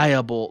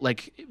reliable,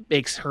 like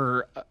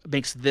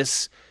makes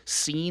this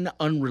scene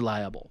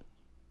unreliable,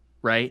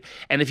 right?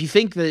 And if you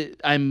think that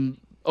I'm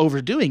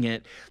overdoing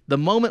it, the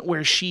moment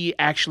where she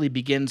actually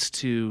begins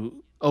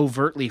to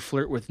overtly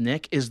flirt with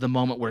Nick is the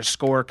moment where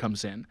score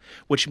comes in,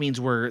 which means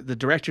where the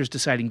director's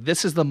deciding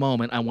this is the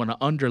moment I want to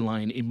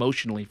underline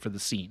emotionally for the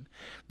scene,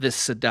 this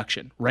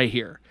seduction right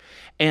here.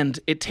 And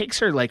it takes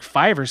her like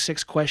 5 or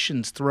 6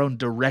 questions thrown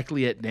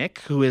directly at Nick,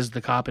 who is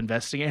the cop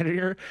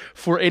investigator,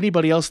 for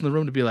anybody else in the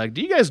room to be like,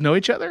 do you guys know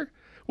each other?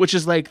 Which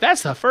is like,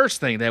 that's the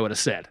first thing they would have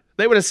said.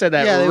 They would have said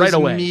that right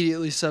away.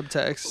 Immediately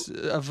subtext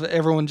of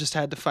everyone just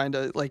had to find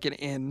an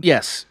in.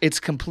 Yes,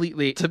 it's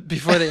completely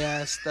before they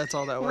asked. That's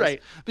all that was.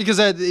 Right, because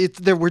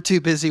we're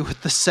too busy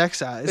with the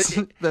sex eyes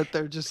that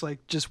they're just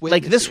witnessing.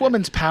 Like this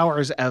woman's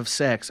powers of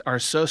sex are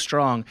so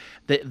strong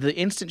that the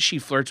instant she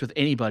flirts with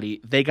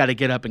anybody, they got to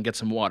get up and get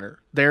some water.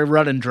 They're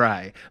running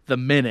dry the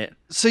minute.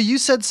 So you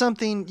said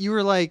something. You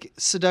were like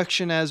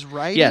seduction as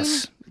writing.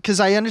 Yes, because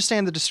I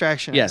understand the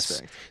distraction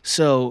aspect.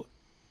 So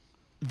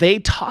they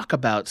talk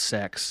about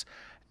sex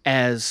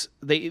as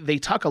they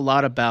talk a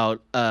lot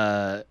about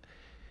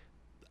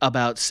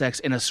about sex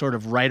in a sort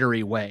of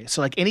writery way.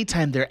 So like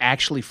anytime they're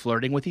actually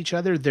flirting with each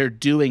other, they're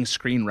doing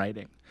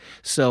screenwriting.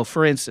 So,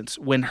 for instance,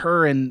 when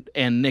her and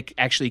Nick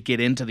actually get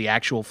into the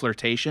actual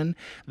flirtation,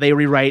 they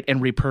rewrite and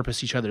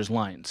repurpose each other's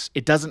lines.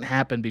 It doesn't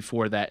happen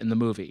before that in the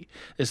movie.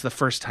 It's the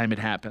first time it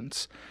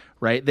happens,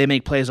 right? They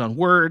make plays on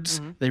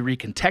words. Mm-hmm. They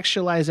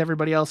recontextualize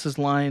everybody else's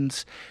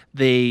lines.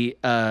 They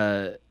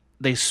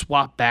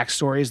swap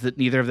backstories that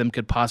neither of them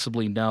could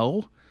possibly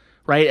know,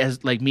 right?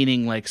 As like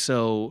meaning like,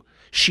 so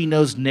she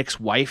knows Nick's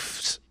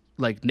wife's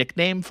like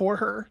nickname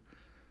for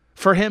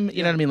him,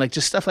 you know what I mean? Like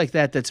just stuff like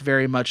that. That's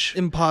very much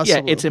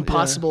impossible. Yeah, it's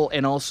impossible,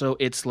 and also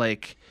it's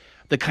like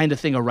the kind of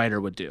thing a writer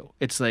would do.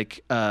 It's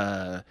like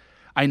I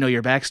know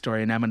your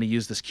backstory, and I'm going to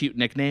use this cute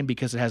nickname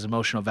because it has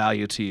emotional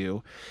value to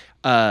you.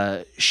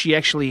 She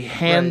actually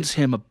hands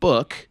him a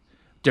book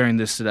during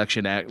this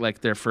seduction act,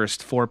 like their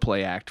first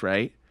foreplay act,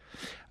 right?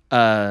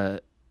 And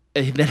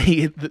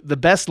then the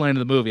best line of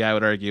the movie, I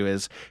would argue,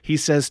 is he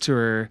says to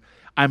her,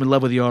 "I'm in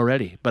love with you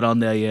already, but I'll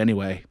nail you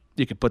anyway.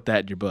 You could put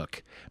that in your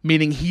book."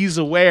 Meaning he's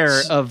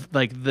aware of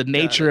like the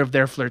nature of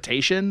their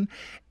flirtation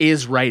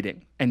is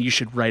writing, and you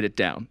should write it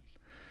down,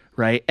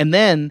 right? And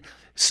then,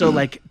 so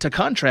like to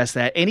contrast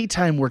that,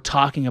 anytime we're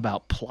talking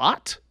about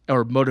plot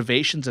or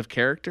motivations of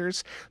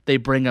characters, they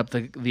bring up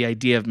the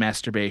idea of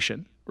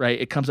masturbation, right?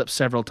 It comes up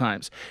several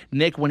times.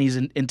 Nick, when he's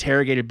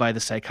interrogated by the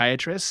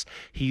psychiatrist,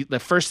 the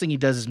first thing he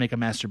does is make a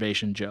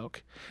masturbation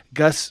joke.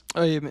 Gus,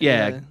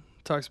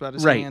 talks about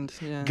his hand.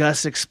 Yeah.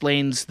 Gus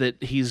explains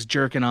that he's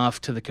jerking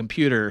off to the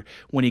computer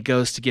when he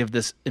goes to give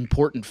this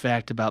important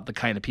fact about the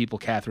kind of people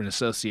Catherine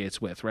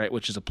associates with, right?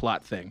 Which is a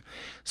plot thing.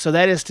 So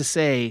that is to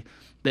say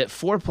that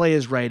foreplay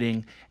is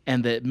writing,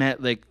 and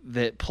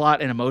that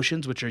plot and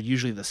emotions, which are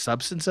usually the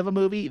substance of a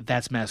movie,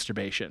 that's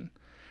masturbation,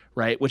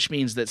 right? Which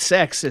means that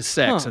sex is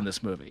sex in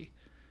this movie,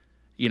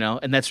 you know,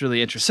 and that's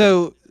really interesting.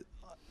 So,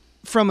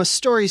 from a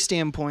story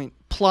standpoint,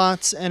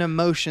 plots and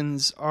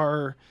emotions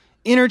are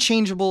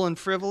interchangeable and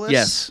frivolous.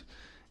 Yes.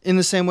 In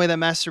the same way that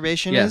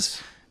masturbation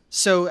is.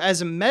 So as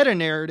a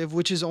meta-narrative,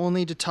 which is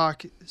only to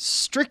talk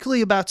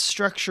strictly about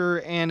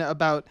structure and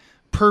about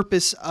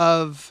purpose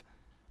of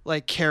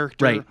like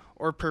character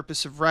or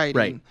purpose of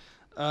writing,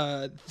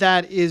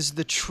 that is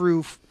the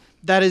truth.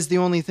 That is the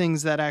only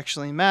things that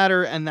actually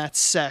matter, and that's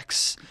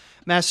sex.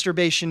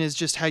 Masturbation is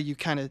just how you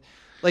kind of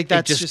like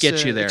that's just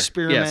gets you there.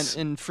 Experiment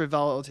in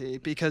frivolity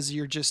because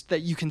you're just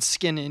that you can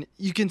skin in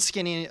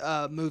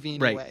a movie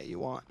any way you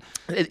want.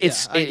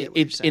 It's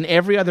in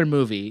every other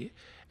movie,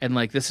 and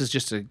like this is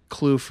just a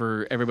clue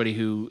for everybody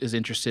who is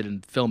interested in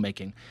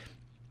filmmaking.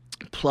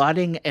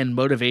 Plotting and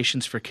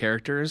motivations for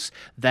characters,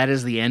 that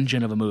is the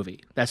engine of a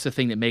movie. That's the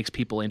thing that makes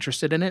people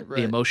interested in it,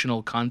 the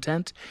emotional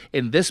content.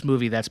 In this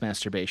movie, that's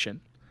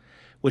masturbation.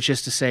 Which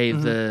is to say,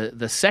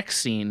 the sex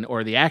scene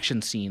or the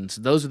action scenes,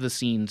 those are the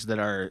scenes that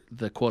are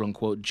the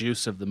quote-unquote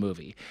juice of the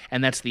movie.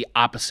 And that's the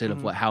opposite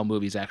of how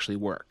movies actually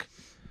work.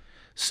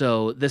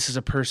 So this is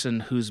a person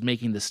who's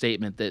making the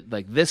statement that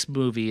like this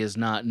movie is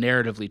not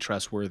narratively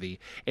trustworthy.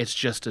 It's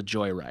just a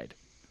joyride.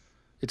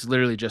 It's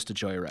literally just a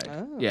joyride.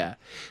 Oh. Yeah.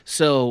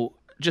 So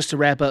just to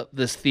wrap up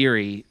this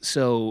theory,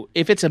 so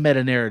if it's a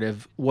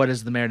meta-narrative, what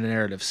is the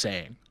meta-narrative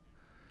saying?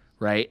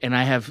 Right? And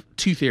I have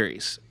two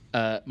theories.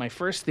 My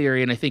first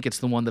theory, and I think it's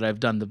the one that I've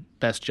done the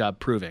best job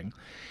proving,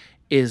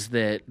 is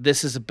that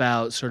this is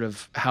about sort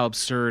of how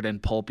absurd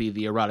and pulpy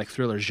the erotic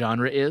thriller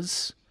genre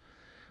is.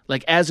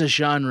 Like, as a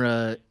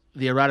genre,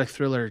 the erotic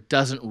thriller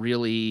doesn't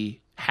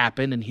really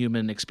happen in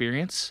human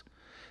experience.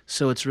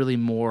 So it's really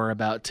more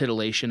about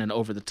titillation and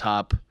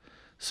over-the-top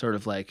sort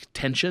of, like,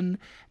 tension.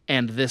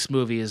 And this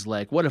movie is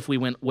like, what if we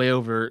went way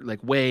over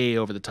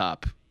the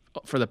top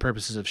for the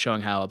purposes of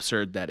showing how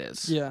absurd that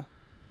is? Yeah.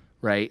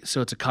 Right? So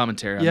it's a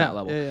commentary on that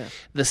level. Yeah.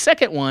 The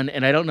second one,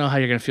 and I don't know how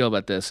you're going to feel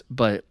about this,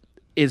 but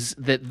is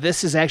that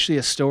this is actually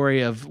a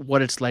story of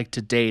what it's like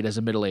to date as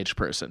a middle-aged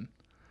person.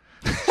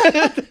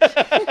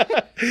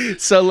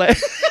 So like,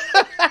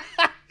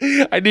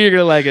 I knew you were going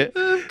to like it.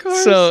 Of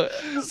course.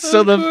 So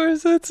of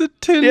course, that's a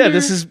Tinder. Yeah,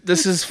 this is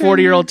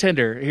 40-year-old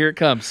Tinder. Here it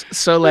comes.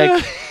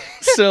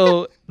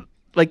 So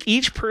like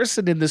each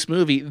person in this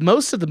movie,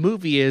 most of the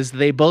movie is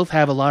they both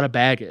have a lot of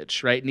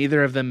baggage, right?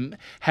 Neither of them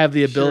have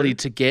the ability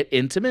to get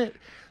intimate.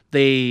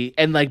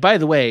 And like, by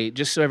the way,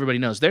 just so everybody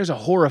knows, there's a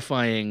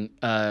horrifying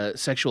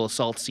sexual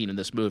assault scene in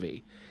this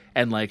movie.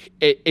 And like,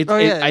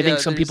 I think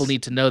some people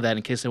need to know that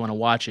in case they want to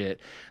watch it.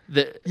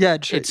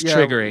 It's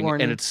triggering,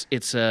 warning. And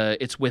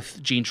it's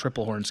with Jean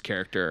Triplehorn's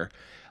character,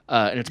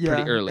 and it's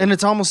pretty early. And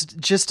it's almost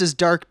just as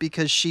dark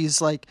because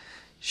she's like,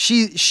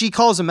 She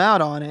calls him out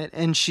on it,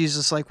 and she's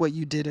just like, "What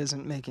you did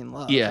isn't making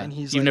love." Yeah, and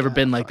he's you've never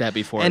been like that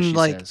before. And she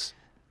says.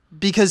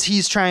 Because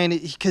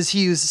because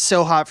he was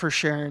so hot for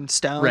Sharon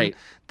Stone,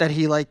 that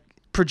he like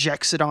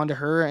projects it onto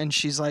her, and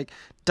she's like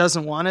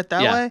doesn't want it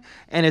that way,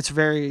 and it's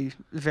very,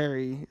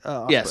 very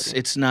yes,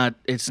 it's not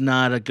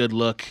a good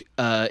look.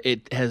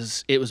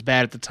 It was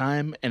bad at the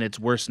time, and it's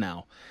worse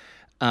now,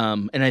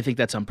 and I think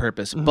that's on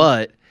purpose. Mm-hmm.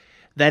 But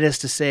that is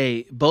to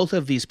say, both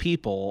of these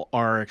people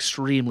are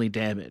extremely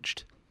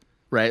damaged.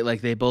 right?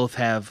 Like they both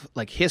have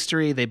like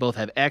history, they both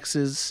have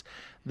exes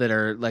that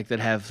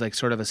have like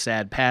sort of a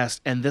sad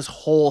past, and this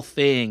whole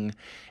thing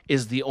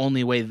is the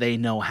only way they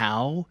know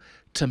how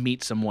to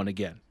meet someone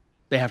again.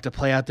 They have to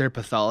play out their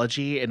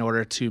pathology in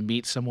order to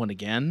meet someone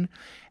again,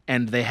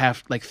 and they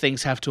have like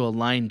things have to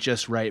align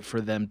just right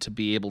for them to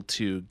be able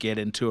to get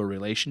into a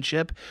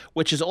relationship,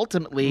 which is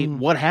ultimately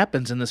what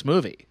happens in this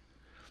movie.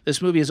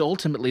 This movie is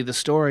ultimately the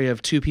story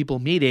of two people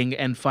meeting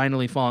and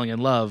finally falling in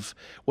love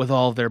with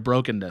all of their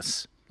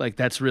brokenness. Like,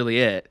 that's really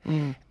it.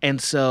 And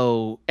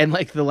so, and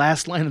like the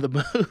last line of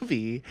the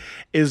movie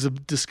is a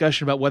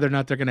discussion about whether or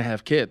not they're going to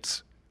have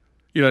kids.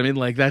 You know what I mean?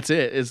 Like, that's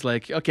it. It's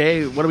like,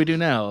 okay, what do we do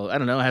now? I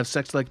don't know. Have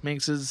sex like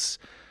minxes,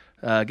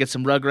 get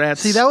some Rugrats,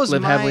 See, that was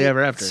live happily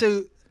ever after.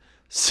 So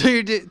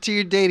to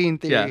your dating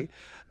theory,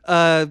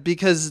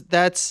 because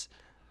that's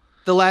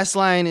the last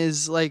line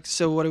is like,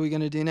 so what are we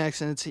going to do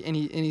next? And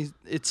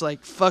it's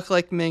like, fuck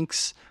like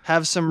minx,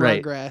 have some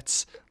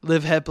Rugrats,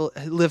 live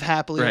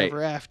happily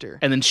ever after.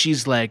 And then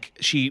she's like,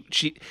 she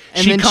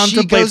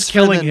contemplates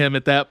killing him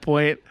at that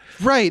point.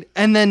 Right.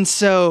 And then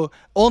so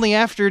only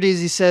after it is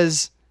he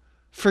says,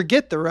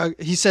 forget the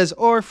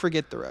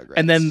Rugrats.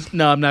 And then,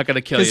 no, I'm not going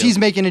to kill you. Because he's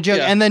making a joke.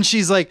 Yeah. And then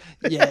she's like,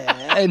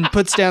 yeah, and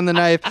puts down the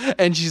knife.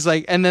 And she's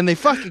like, and then they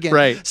fuck again.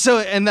 Right. So,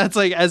 and that's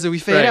like, as we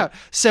fade out.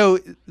 So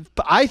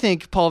I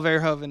think Paul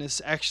Verhoeven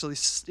is actually,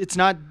 it's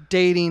not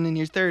dating in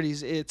your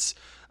 30s. It's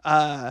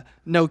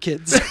no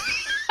kids.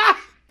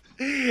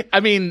 I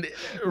mean,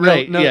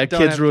 right? No, yeah,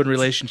 kids ruin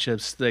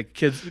relationships. The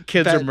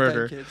kids are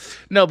murder. Kids.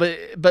 No,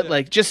 but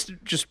like just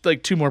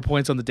like two more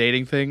points on the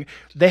dating thing.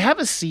 They have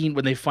a scene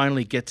when they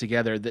finally get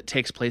together that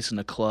takes place in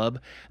a club.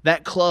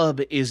 That club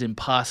is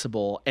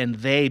impossible, and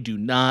they do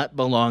not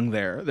belong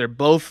there. They're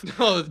both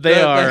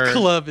that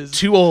club is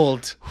too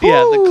old. Woo!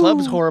 Yeah, the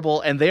club's horrible,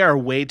 and they are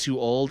way too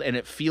old, and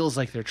it feels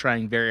like they're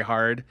trying very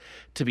hard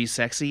to be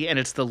sexy, and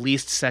it's the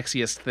least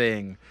sexiest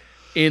thing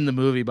in the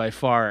movie by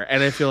far,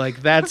 and I feel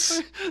like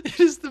that's it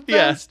is the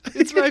best.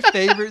 Yeah. It's my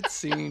favorite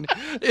scene.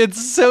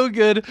 It's so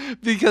good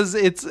because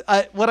it's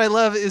what I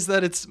love is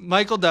that it's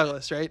Michael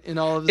Douglas, right, in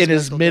all of his in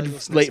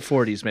his late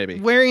 40s, maybe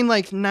wearing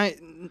like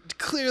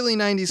clearly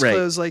 90s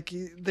clothes, like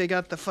they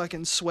got the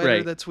fucking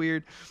sweater that's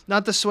weird,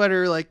 not the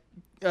sweater like.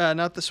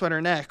 Not the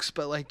sweater necks,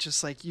 but like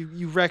just like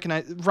you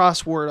recognize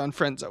Ross wore it on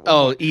Friends at one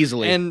point.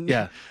 Easily,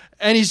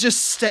 and he's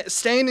just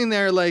standing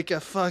there like a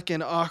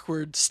fucking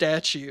awkward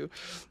statue.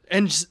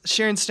 And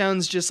Sharon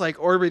Stone's just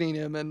like orbiting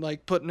him and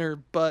like putting her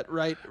butt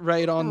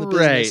right on the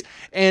business.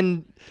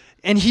 And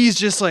he's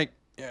just like,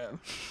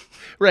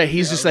 Right.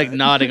 He's just like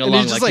nodding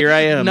along like, here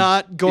I am.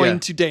 Not going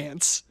to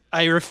dance.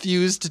 I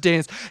refuse to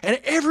dance. And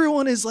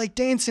everyone is like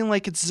dancing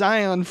like it's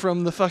Zion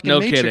from the fucking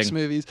Matrix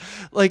movies.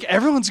 Like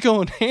everyone's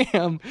going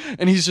ham.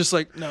 And he's just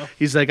like, no.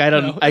 He's like, I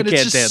can't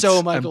dance.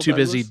 So I'm too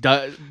busy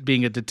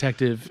being a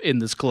detective in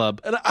this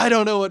club. And I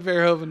don't know what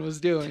Verhoeven was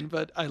doing,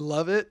 but I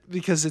love it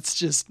because it's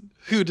just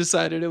who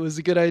decided it was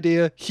a good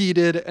idea. He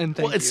did, and thank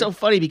you. Well, it's so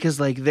funny because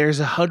like there's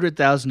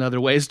 100,000 other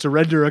ways to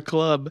render a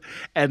club,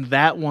 and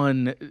that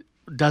one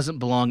doesn't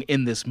belong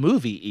in this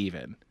movie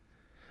even.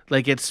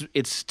 Like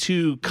it's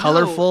too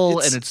colorful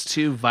and it's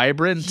too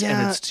vibrant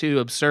and it's too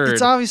absurd.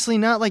 It's obviously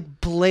not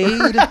like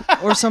Blade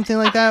or something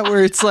like that,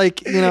 where it's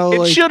like, you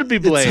know, it should be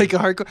Blade. It's like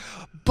a hardcore,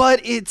 but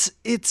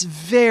it's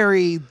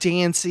very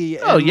dancey.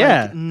 Oh and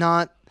yeah,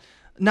 like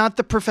not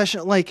the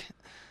professional. Like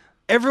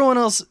everyone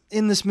else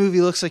in this movie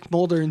looks like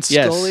Mulder and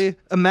Scully. Yes.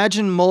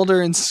 Imagine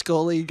Mulder and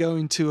Scully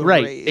going to a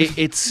rave.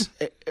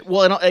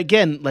 And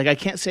again, like I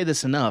can't say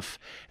this enough.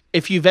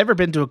 If you've ever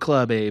been to a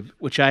club, Abe,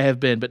 which I have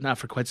been, but not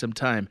for quite some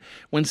time,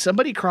 when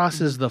somebody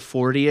crosses the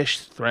 40-ish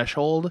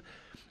threshold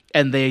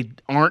and they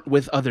aren't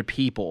with other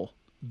people,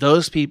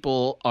 those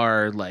people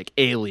are like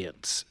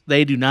aliens.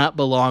 They do not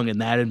belong in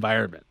that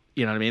environment.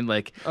 You know what I mean?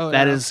 Like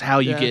that is how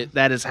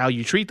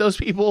you treat those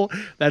people.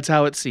 That's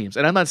how it seems.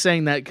 And I'm not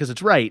saying that because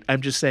it's right. I'm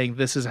just saying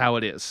this is how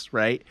it is,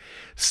 right?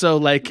 So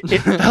like it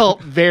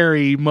felt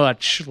very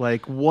much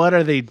like, what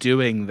are they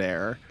doing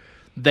there?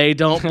 They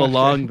don't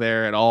belong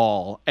there at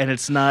all, and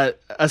it's not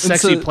a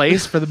sexy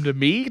place for them to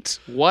meet.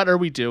 What are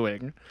we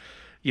doing?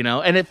 You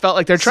know, and it felt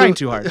like they're trying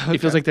too hard.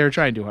 It feels like they're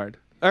trying too hard.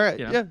 All right,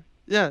 you know?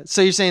 Yeah.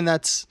 So you're saying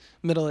that's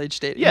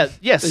middle-aged dating? Yeah,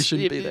 yes. They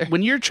shouldn't be there.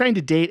 When you're trying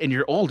to date and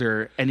you're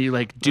older and you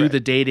like do the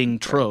dating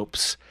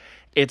tropes,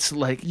 it's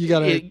like you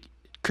gotta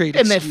create,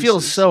 and it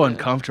feels so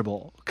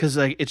uncomfortable because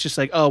like it's just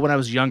like, oh, when I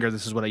was younger,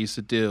 this is what I used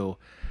to do.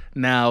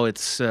 Now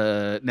it's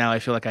now I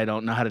feel like I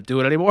don't know how to do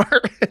it anymore.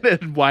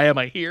 And why am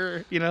I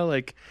here? You know,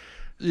 like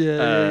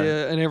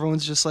yeah. And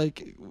everyone's just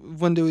like,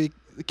 when do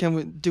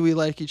we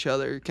like each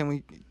other?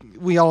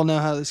 We all know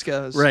how this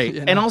goes, right?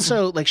 You know? And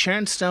also, like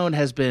Sharon Stone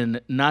has been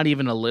not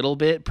even a little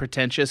bit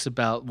pretentious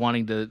about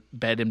wanting to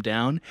bed him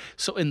down.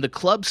 So in the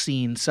club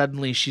scene,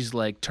 suddenly she's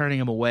like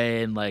turning him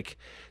away and like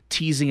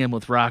teasing him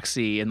with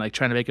Roxy and like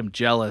trying to make him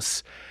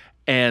jealous.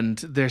 And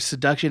their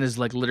seduction is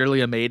like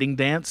literally a mating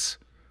dance.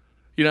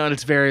 You know, and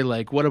it's very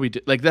like, what do we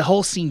do? Like the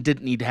whole scene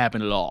didn't need to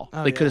happen at all.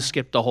 They could have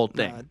skipped the whole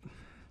thing.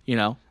 You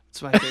know,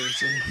 it's my favorite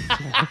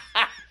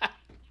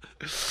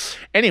scene.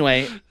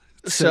 Anyway,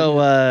 So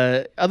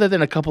other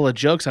than a couple of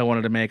jokes I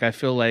wanted to make, I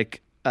feel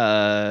like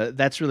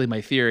that's really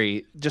my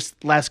theory.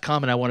 Just last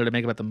comment I wanted to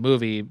make about the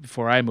movie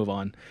before I move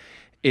on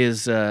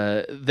is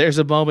there's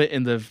a moment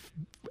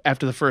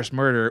after the first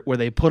murder where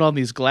they put on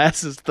these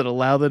glasses that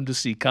allow them to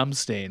see cum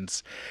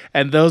stains,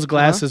 and those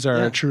glasses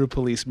are a true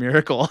police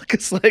miracle.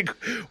 Because like,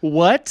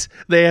 what?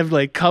 They have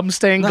like cum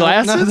stain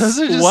glasses? No, those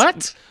are just,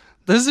 what?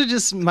 Those are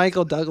just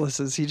Michael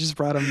Douglas's. He just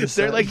brought them to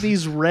set. They're like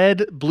these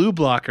red blue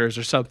blockers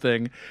or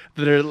something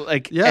that are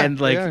like,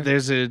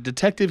 there's a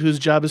detective whose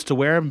job is to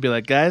wear them and be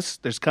like, guys,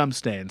 there's cum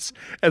stains.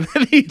 And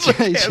then he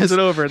hands it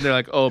over and they're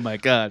like, oh my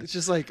God. It's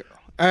just like,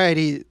 all right,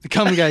 the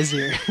cum guy's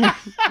here.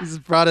 He's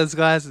brought his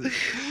glasses.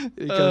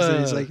 He comes in,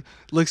 he's like,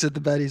 looks at the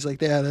bed. He's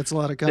like, yeah, that's a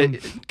lot of cum.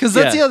 Because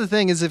that's the other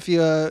thing is if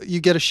you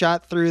get a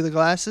shot through the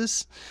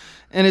glasses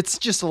and it's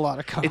just a lot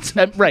of cum. It's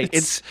right.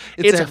 It's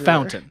a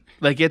fountain.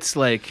 Like, it's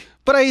like...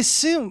 But I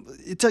assume,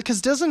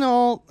 because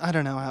I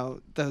don't know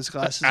how those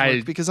glasses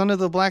work, because under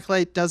the black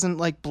light, doesn't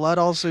like blood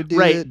also do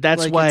right, it? Right,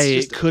 that's like, why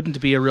it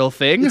couldn't be a real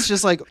thing. It's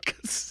just like,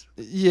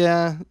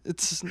 yeah,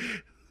 it's...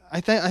 I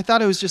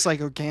thought it was just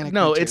like organic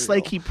material. It's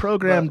like he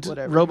programmed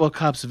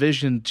RoboCop's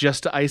vision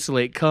just to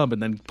isolate cum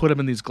and then put him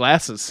in these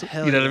glasses.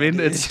 Hell you know what I mean?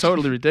 Dude. It's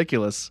totally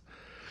ridiculous.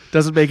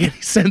 Doesn't make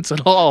any sense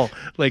at all.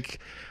 Like,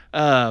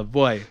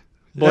 boy,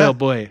 oh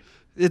boy.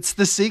 It's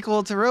the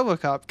sequel to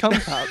RoboCop, Cum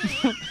Cop.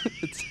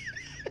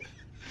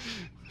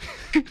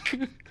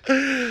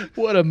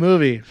 What a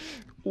movie.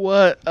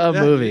 What a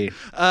movie.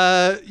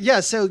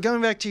 So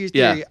going back to your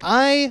theory,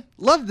 I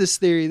love this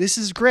theory. This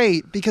is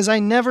great because I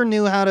never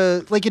knew how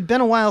to, like, it'd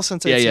been a while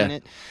since I'd seen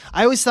it.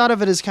 I always thought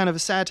of it as kind of a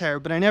satire,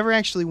 but I never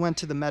actually went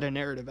to the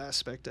meta-narrative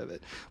aspect of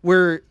it,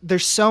 where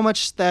there's so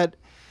much that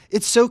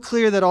it's so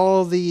clear that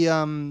all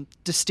the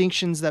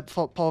distinctions that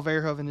Paul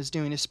Verhoeven is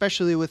doing,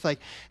 especially with like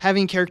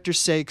having characters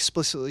say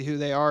explicitly who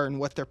they are and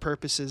what their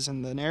purpose is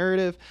in the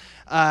narrative,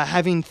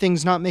 having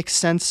things not make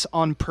sense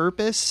on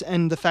purpose,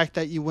 and the fact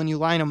that when you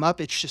line them up,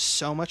 it's just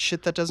so much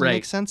shit that doesn't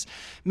make sense.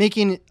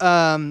 Making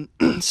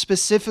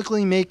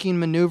specifically making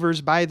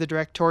maneuvers by the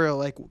directorial,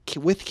 like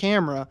with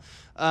camera.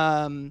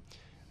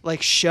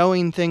 Like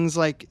showing things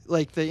like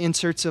the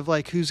inserts of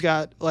like who's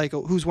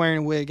wearing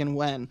a wig and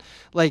when,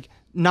 like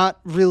not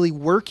really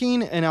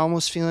working and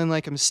almost feeling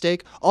like a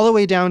mistake, all the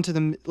way down to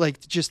the like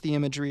just the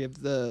imagery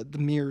of the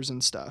mirrors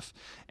and stuff,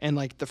 and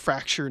like the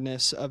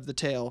fracturedness of the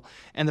tale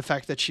and the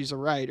fact that she's a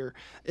writer.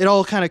 It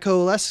all kind of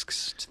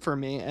coalesced for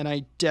me, and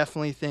I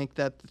definitely think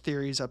that the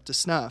theory's up to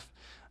snuff.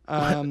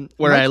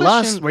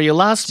 Where you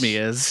lost me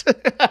is.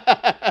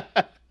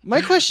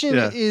 My question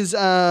is,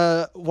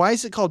 why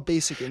is it called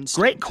Basic Instinct?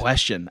 Great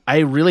question. I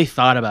really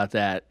thought about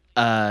that.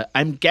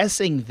 I'm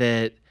guessing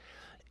that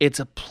it's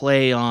a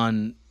play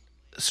on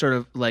sort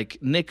of like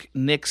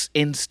Nick's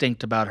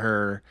instinct about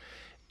her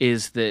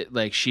is that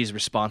like she's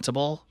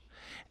responsible,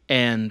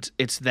 and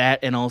it's that,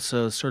 and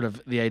also sort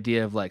of the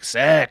idea of like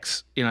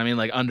sex. You know what I mean?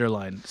 Like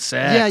underline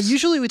sex. Yeah,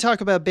 usually we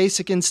talk about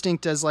Basic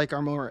Instinct as like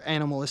our more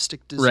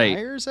animalistic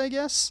desires, I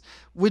guess,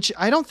 which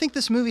I don't think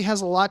this movie has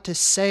a lot to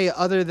say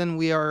other than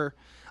we are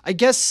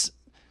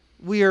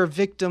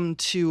victim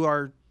to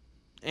our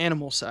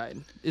animal side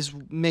is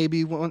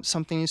maybe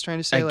something he's trying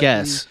to say. I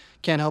guess. We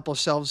can't help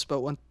ourselves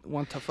but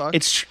want to fuck.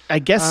 I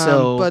guess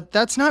so. But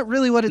that's not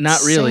really what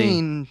it's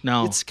saying.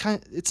 No.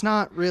 It's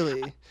not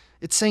really.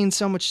 It's saying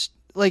so much,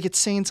 like it's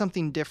saying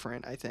something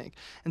different, I think.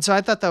 And so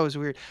I thought that was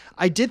weird.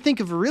 I did think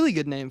of a really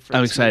good name for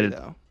this movie,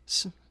 though.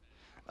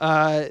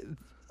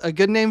 A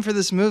good name for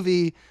this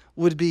movie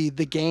would be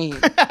The Game.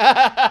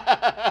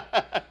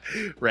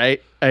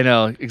 Right? I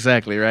know,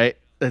 exactly, right?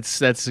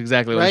 That's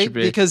exactly what it should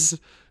be. Because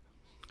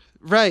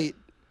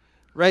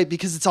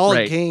it's all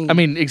a game. I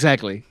mean,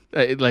 exactly.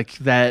 Like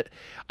that.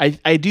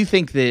 I do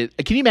think that.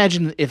 Can you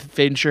imagine if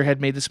Fincher had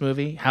made this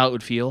movie, how it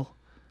would feel?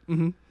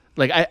 Mm-hmm.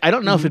 Like I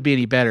don't know if it'd be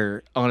any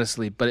better,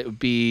 honestly, but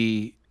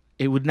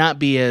it would not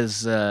be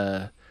as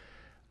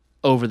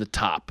over the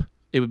top.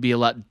 It would be a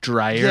lot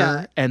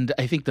drier, and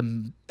I think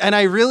and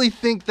I really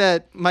think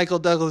that Michael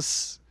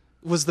Douglas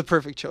was the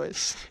perfect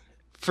choice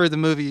for the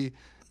movie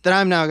that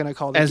I'm now going to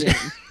call The Game.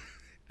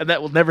 And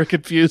that will never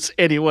confuse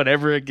anyone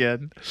ever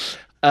again.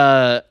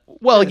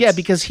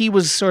 Because he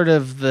was sort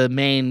of the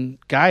main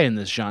guy in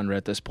this genre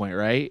at this point,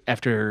 right?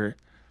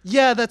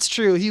 Yeah, that's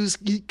true.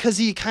 Because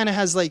he kind of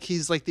has like,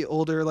 he's like the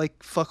older, like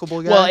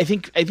fuckable guy. Well, I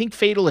think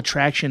Fatal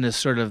Attraction is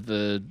sort of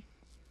the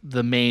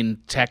main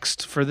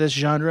text for this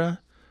genre.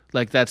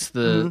 Like that's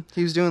the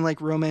he was doing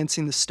like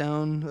Romancing the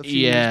Stone a few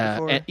years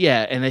before.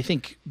 And I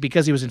think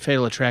because he was in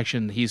Fatal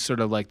Attraction, he's sort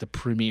of like the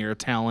premier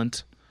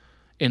talent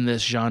in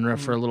this genre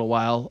for a little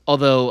while.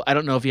 Although I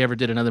don't know if he ever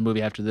did another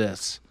movie after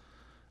this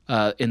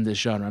in this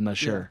genre. I'm not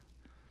sure.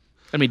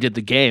 I mean, he did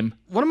The Game.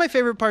 One of my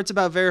favorite parts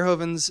about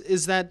Verhoeven's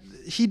is that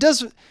he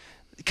does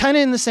kind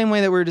of in the same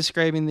way that we're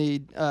describing the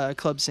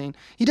club scene.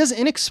 He does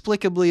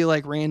inexplicably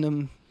like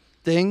random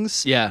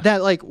things. Yeah.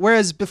 That like,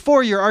 whereas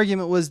before your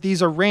argument was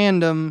these are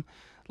random.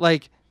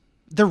 Like,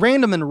 they're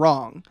random and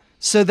wrong.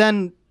 So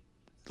then,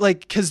 like,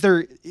 because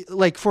they're,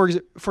 like, for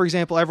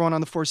example, everyone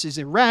on the force is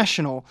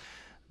irrational.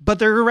 but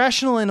they're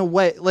irrational in a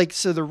way, like,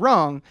 so they're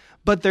wrong,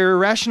 but they're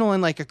irrational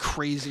in like a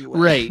crazy way.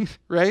 Right.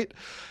 Right?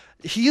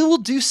 He will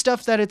do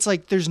stuff that it's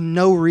like there's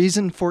no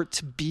reason for it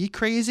to be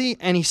crazy,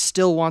 and he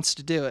still wants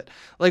to do it.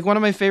 Like, one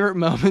of my favorite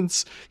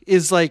moments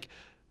is like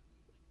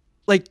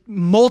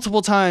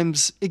multiple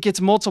times it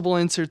gets multiple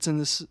inserts in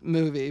this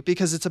movie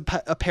because it's a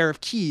pair of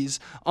keys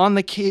on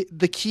the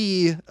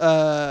key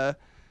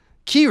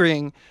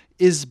ring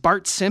is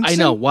Bart Simpson. I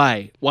know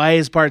why. Why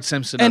is Bart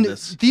Simpson and on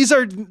this? These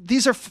are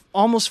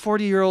almost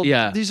 40-year-old.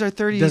 Yeah, these are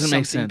 30 doesn't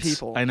make something sense.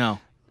 people. I know.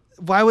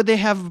 Why would they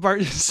have a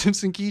Bart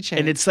Simpson keychain?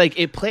 And it's like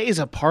it plays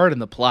a part in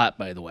the plot.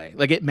 By the way,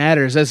 like it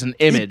matters as an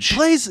image. It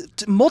plays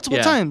multiple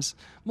times.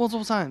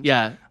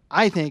 Yeah.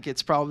 I think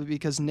it's probably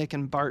because Nick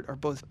and Bart are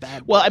both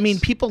bad. Well, boys. I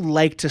mean, people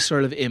like to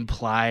sort of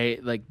imply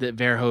like that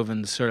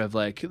Verhoeven's sort of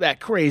like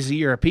that crazy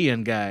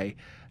European guy.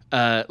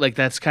 Like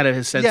that's kind of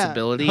his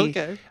sensibility. Yeah,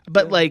 okay.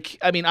 But like,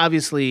 I mean,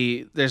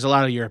 obviously there's a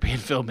lot of European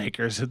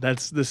filmmakers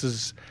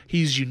and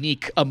he's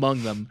unique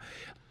among them.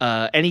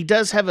 And he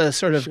does have a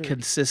sort of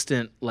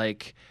consistent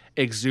like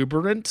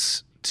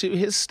exuberance to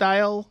his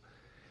style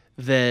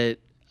that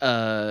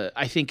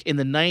I think in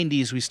the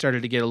 90s we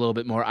started to get a little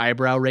bit more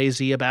eyebrow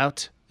raisy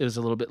about. It was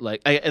a little bit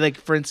like,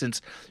 for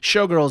instance,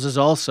 Showgirls is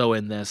also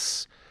in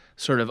this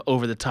sort of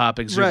over-the-top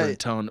exuberant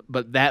tone,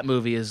 but that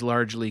movie is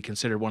largely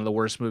considered one of the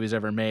worst movies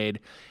ever made,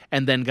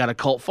 and then got a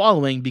cult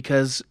following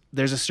because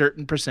there's a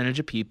certain percentage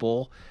of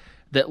people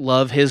that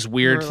love his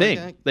weird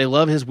thing. They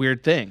love his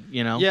weird thing,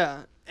 you know? Yeah.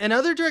 And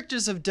other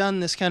directors have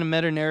done this kind of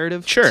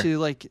meta-narrative to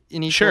like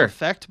an equal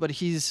effect, but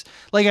he's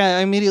like, I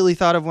immediately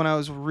thought of when I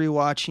was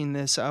rewatching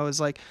this, I was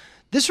like,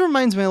 this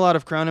reminds me a lot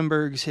of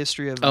Cronenberg's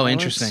History of Violence. Oh,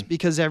 interesting.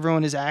 Because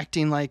everyone is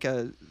acting like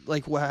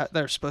what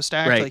they're supposed to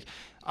act like.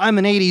 I'm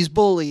an 80s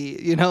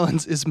bully, you know,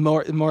 and is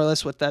more or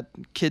less what that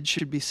kid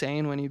should be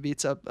saying when he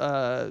beats up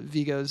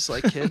Vigo's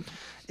like kid.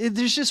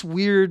 There's just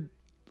weird,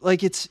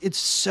 like it's like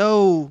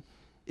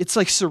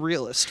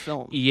surrealist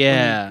film.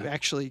 Yeah. When you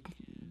actually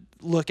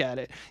look at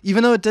it,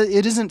 even though it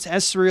isn't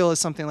as surreal as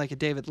something like a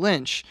David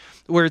Lynch,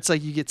 where it's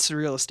like you get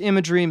surrealist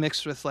imagery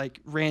mixed with like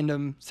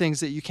random things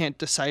that you can't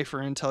decipher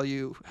until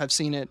you have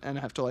seen it and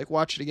have to like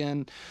watch it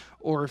again,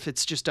 or if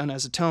it's just done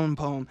as a tone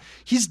poem.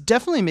 He's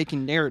definitely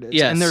making narratives,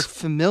 and they're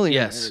familiar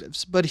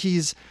narratives, but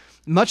he's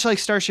much like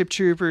Starship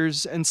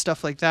Troopers and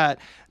stuff like that.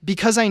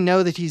 Because I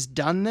know that he's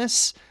done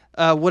this,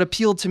 what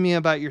appealed to me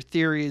about your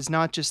theory is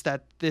not just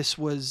that this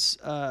was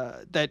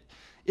that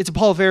it's a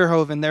Paul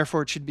Verhoeven,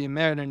 therefore it should be a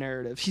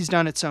meta-narrative. He's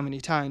done it so many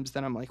times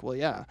that I'm like, well,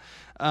 yeah.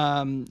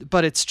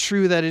 But it's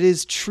true that it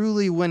is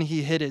truly when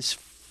he hit his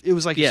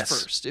his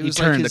first. It was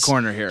turned the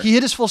corner here. He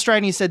hit his full stride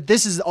and he said,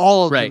 this is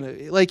all of the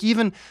movie. Like,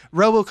 even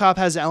RoboCop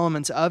has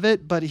elements of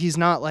it, but he's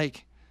not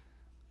like,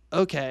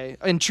 okay.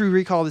 And True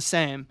Recall the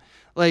same.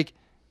 Like,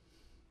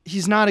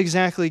 he's not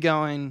exactly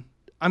going,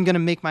 I'm going to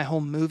make my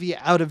whole movie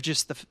out of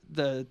just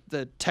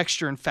the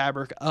texture and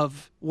fabric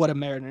of what a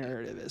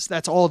meta-narrative is.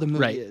 That's all the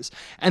movie is.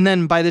 And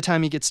then by the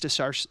time he gets to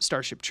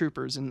Starship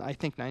Troopers in, I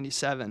think,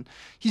 97,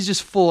 he's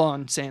just full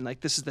on saying,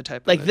 like, this is the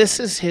type of movie. This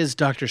is his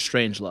Dr.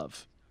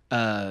 Strangelove,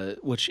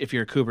 which if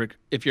you're a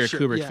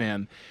Kubrick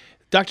fan,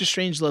 Dr.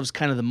 Strangelove's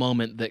kind of the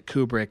moment that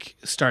Kubrick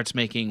starts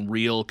making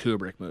real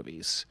Kubrick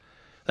movies.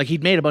 Like,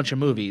 he'd made a bunch of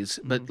movies,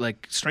 but,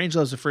 like,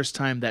 Strangelove's the first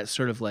time that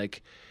sort of,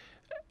 like,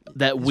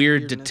 that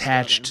weird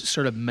detached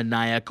sort of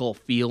maniacal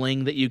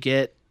feeling that you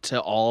get to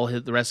all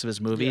the rest of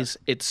his movies,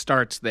 it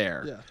starts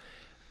there.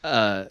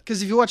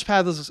 Because if you watch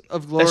Paths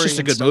of Glory, that's just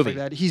a good movie. Like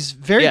that, he's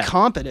very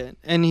competent,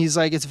 and he's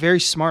like, it's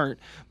very smart,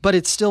 but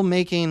it's still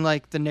making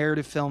like the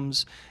narrative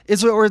films.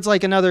 It's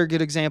like another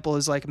good example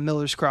is like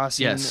Miller's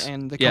Crossing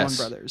and the Coen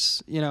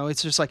Brothers. You know,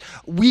 it's just like,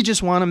 we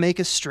just want to make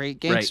a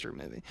straight gangster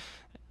movie.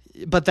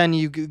 But then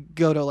you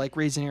go to like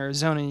Raising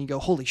Arizona and you go,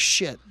 holy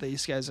shit,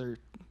 these guys are.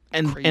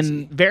 And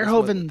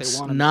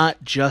Verhoeven's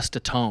not just a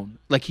tone.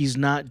 Like, he's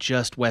not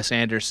just Wes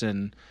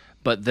Anderson,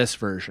 but this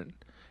version.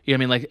 You know what I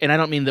mean? Like, and I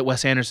don't mean that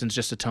Wes Anderson's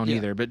just a tone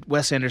either, but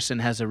Wes Anderson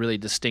has a really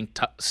distinct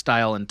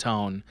style and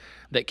tone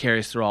that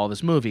carries through all of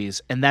his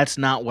movies, and that's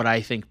not what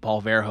I think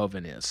Paul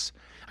Verhoeven is.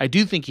 I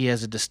do think he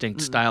has a distinct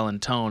style and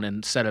tone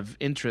and set of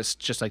interests,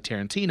 just like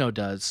Tarantino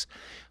does,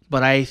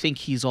 but I think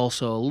he's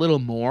also a little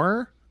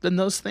more than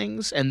those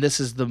things, and this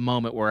is the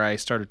moment where I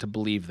started to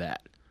believe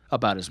that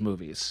about his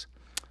movies.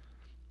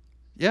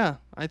 Yeah,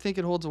 I think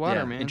it holds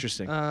water, man.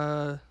 Interesting.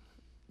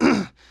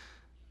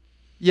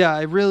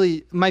 Yeah,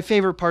 my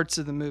favorite parts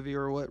of the movie,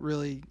 or what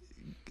really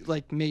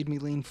like made me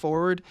lean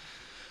forward,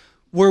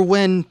 were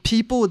when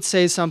people would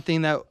say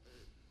something that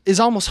is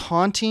almost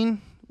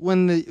haunting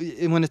when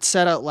it's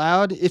said out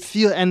loud.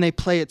 And they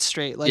play it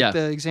straight. Like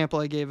the example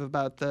I gave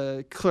about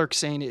the clerk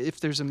saying, if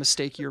there's a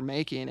mistake, you're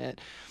making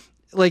it.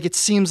 Like, it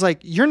seems like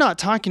you're not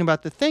talking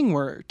about the thing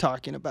we're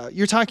talking about.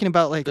 You're talking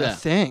about like a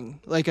thing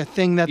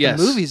that the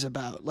movie's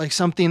about, like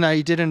something that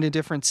I did in a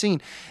different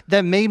scene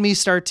that made me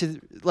start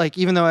to like,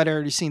 even though I'd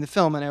already seen the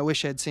film and I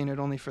wish I'd seen it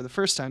only for the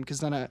first time.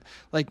 Cause then I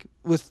like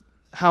with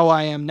how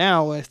I am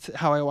now with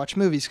how I watch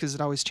movies, cause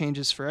it always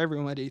changes for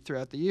everybody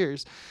throughout the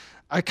years.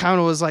 I kind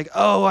of was like,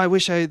 oh, I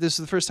wish this was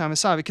the first time I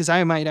saw it, because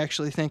I might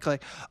actually think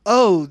like,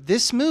 oh,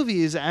 this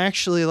movie is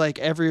actually like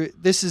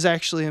this is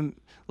actually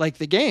like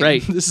the game.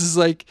 Right. This is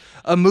like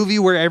a movie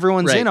where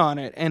everyone's right. in on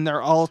it and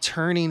they're all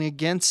turning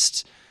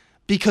against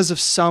because of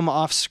some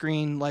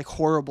off-screen like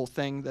horrible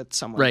thing that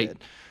someone right. did.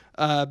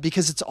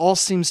 Because it all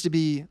seems to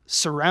be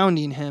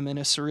surrounding him in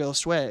a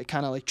surrealist way,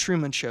 kind of like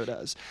Truman Show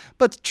does.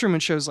 But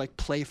Truman Show is like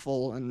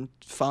playful and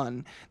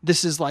fun.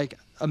 This is like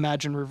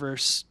imagine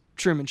reverse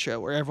Truman Show,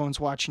 where everyone's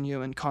watching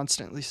you and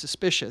constantly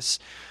suspicious,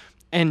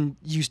 and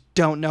you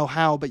don't know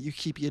how, but you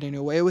keep getting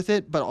away with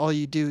it. But all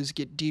you do is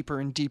get deeper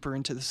and deeper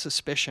into the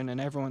suspicion,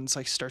 and everyone's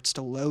like starts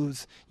to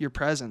loathe your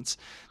presence.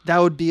 That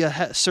would be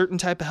a certain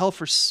type of hell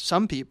for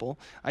some people.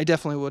 I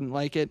definitely wouldn't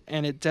like it,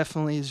 and it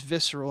definitely is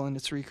visceral in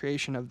its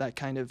recreation of that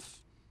kind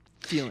of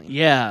feeling.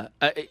 Yeah,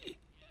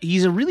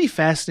 he's a really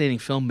fascinating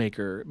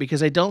filmmaker,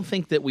 because I don't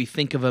think that we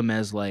think of him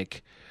as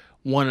like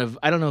one of,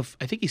 I don't know if,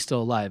 I think he's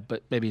still alive,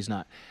 but maybe he's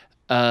not.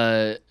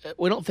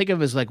 We don't think of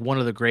him as like one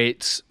of the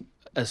greats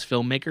as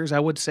filmmakers, I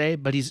would say,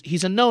 but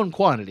he's a known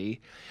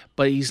quantity,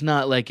 but he's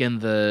not like in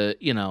the,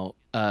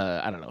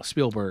 I don't know,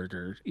 Spielberg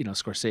or,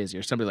 Scorsese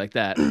or somebody like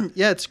that.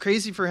 Yeah, it's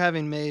crazy for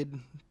having made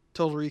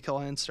Total Recall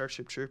and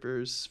Starship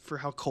Troopers, for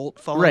how cult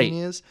following right. he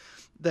is,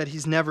 that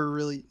he's never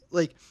really,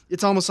 like,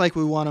 it's almost like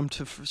we want him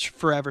to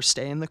forever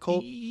stay in the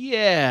cult.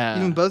 Yeah.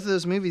 Even both of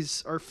those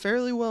movies are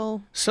fairly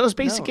well So is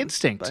Basic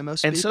Instinct, by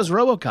most and people. so is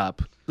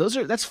RoboCop.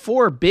 That's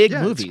 4 big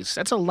movies.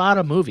 That's a lot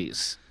of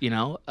movies,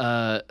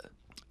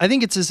 I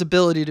think it's his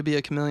ability to be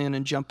a chameleon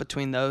and jump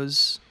between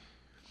those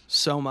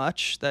so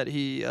much that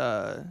he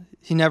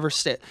always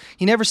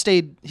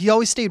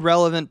stayed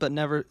relevant, but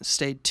never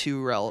stayed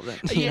too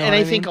relevant. And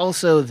I think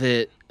also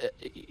that,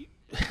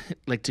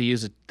 like, to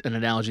use an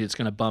analogy that's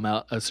going to bum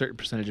out a certain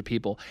percentage of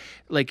people,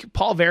 like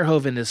Paul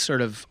Verhoeven is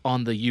sort of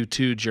on the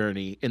U2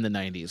 journey in the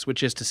 90s,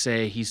 which is to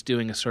say he's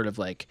doing a sort of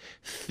like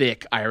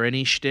thick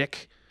irony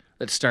shtick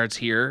that starts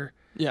here.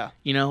 Yeah.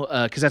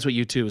 Because that's what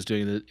U2 was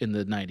doing in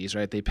the 90s,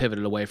 right? They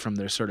pivoted away from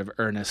their sort of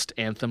earnest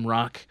anthem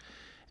rock.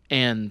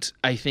 And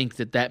I think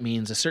that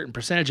means a certain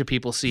percentage of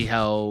people see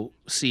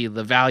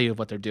the value of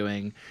what they're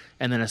doing,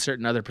 and then a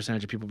certain other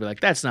percentage of people be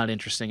like, that's not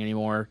interesting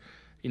anymore.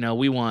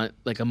 We want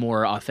like a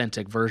more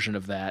authentic version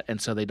of that,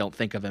 and so they don't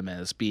think of him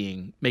as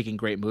making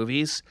great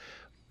movies.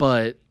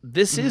 But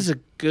this is a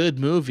good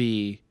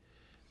movie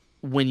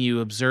when you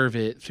observe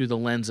it through the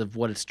lens of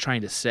what it's trying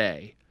to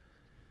say.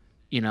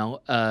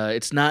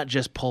 It's not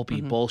just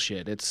pulpy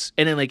bullshit.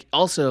 And then, like,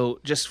 also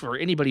just for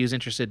anybody who's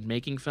interested in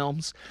making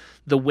films,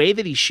 the way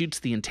that he shoots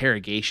the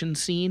interrogation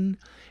scene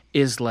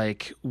is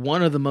like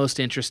one of the most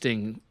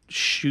interesting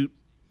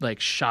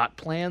shot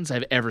plans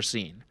I've ever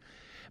seen.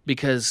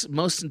 Because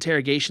most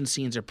interrogation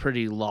scenes are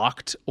pretty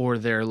locked, or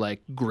they're like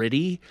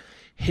gritty.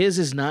 His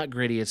is not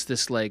gritty. It's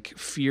this like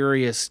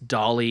furious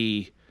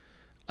dolly,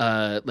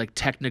 like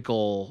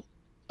technical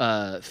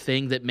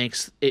thing that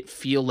makes it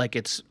feel like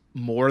it's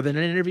more than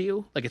an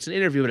interview. Like it's an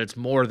interview, but it's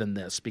more than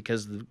this,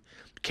 because the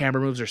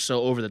camera moves are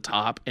so over the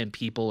top and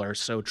people are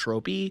so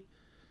tropey.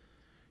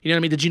 You know what I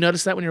mean? Did you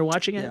notice that when you were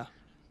watching it? Yeah.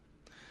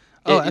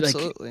 Oh,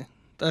 absolutely.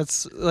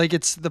 That's like,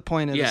 it's the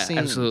point of the scene.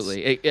 Yeah,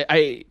 absolutely.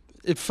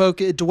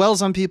 It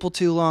dwells on people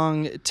too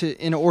long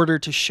in order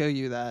to show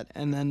you that,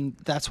 and then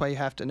that's why you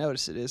have to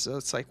notice it. So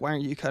it's like, why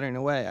aren't you cutting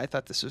away? I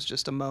thought this was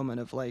just a moment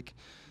of like,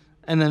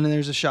 and then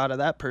there's a shot of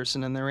that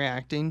person and they're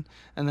reacting,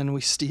 and then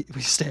we stay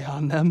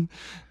on them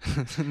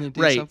and they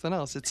do something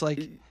else. It's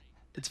like,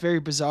 it's very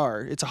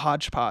bizarre. It's a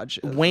hodgepodge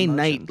of Wayne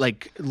emotions. Knight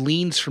like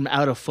leans from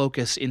out of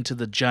focus into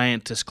the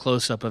giantess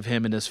close-up of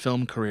him in his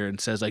film career and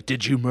says like,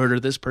 did you murder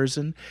this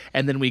person?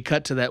 And then we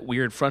cut to that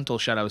weird frontal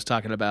shot I was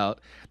talking about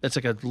that's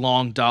like a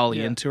long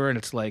dolly into her, and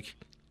it's like,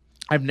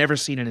 I've never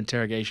seen an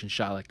interrogation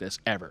shot like this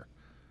ever.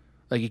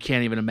 Like, you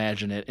can't even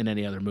imagine it in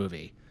any other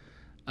movie.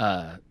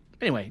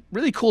 Anyway,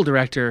 really cool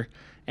director,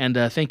 and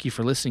thank you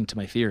for listening to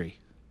my theory.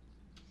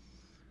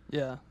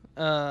 Yeah.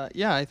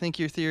 I think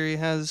your theory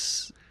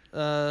has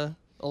a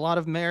lot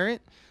of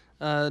merit.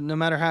 No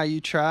matter how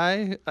you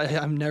try,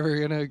 I'm never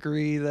going to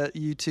agree that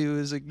U2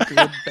 is a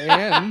good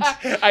band.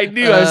 I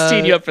knew I was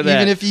teeing you up for that.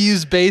 Even if you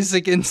use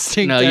Basic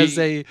Instinct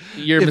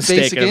you're if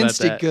Basic Instinct about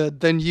that. Good,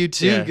 then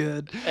U2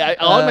 good.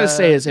 All I'm going to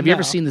say is, have you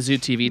ever seen the Zoo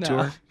TV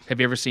tour? Have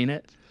you ever seen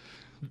it?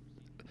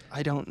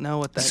 I don't know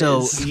what that is.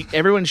 So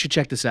everyone should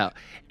check this out.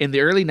 In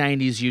the early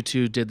 90s,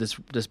 U2 did this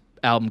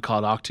album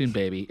called Achtung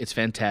Baby. It's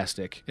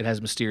fantastic. It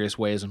has Mysterious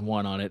Ways and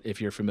One on it,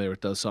 if you're familiar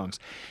with those songs.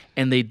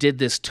 And they did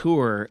this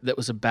tour that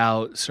was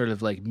about sort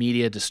of like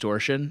media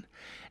distortion,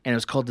 and it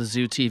was called the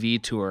Zoo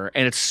TV tour.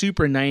 And it's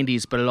super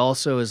 90s, but it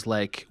also is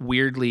like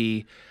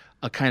weirdly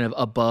a kind of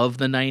above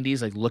the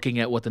 90s, like looking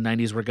at what the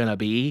 90s were going to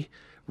be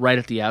right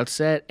at the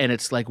outset. And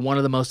it's like one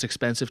of the most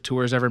expensive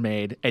tours ever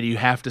made, and you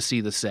have to see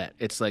the set.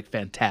 It's like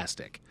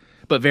fantastic,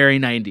 but very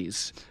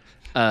 90s.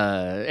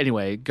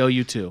 Anyway, go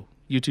U2.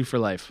 U2 for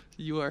life.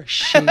 You are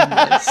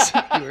shameless.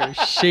 You are a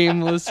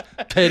shameless,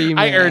 petty man.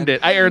 I earned it.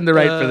 I earned the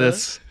right for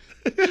this.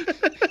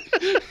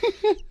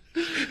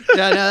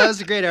 Yeah, no, that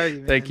was a great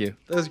argument. Thank you.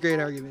 That was a great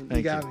argument.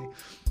 You got me.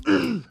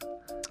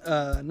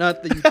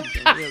 Not the YouTube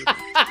thing.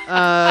 The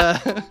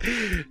other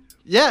thing.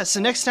 Yeah, so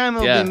next time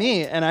it'll be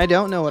me, and I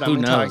don't know what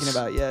I'm talking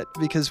about yet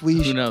because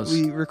we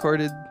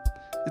recorded.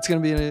 It's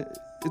going to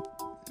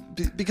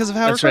be because of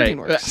how recording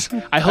works.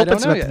 I hope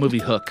it's about the movie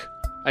Hook.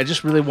 I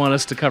just really want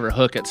us to cover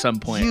Hook at some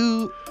point.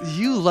 You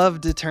love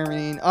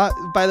determining.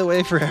 By the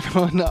way, for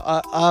everyone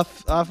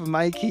off of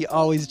Mike, he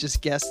always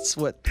just guesses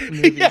what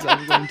movies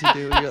I'm going to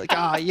do. You're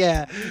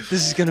like,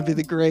 this is going to be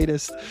the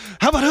greatest.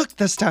 How about Hook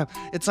this time?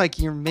 It's like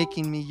you're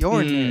making me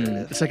your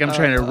narrative. It's like I'm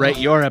trying to write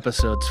your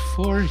episodes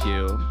for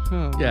you.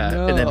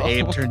 No. And then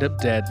Abe turned up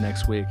dead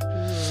next week.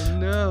 Oh,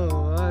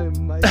 no,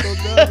 I'm Michael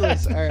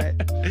Douglas. All right.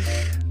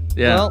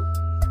 Yeah. Well,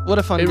 what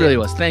a fun game. It really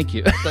was. Thank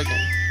you.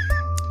 Okay.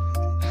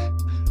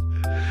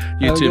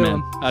 You too,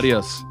 man.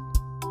 Adios.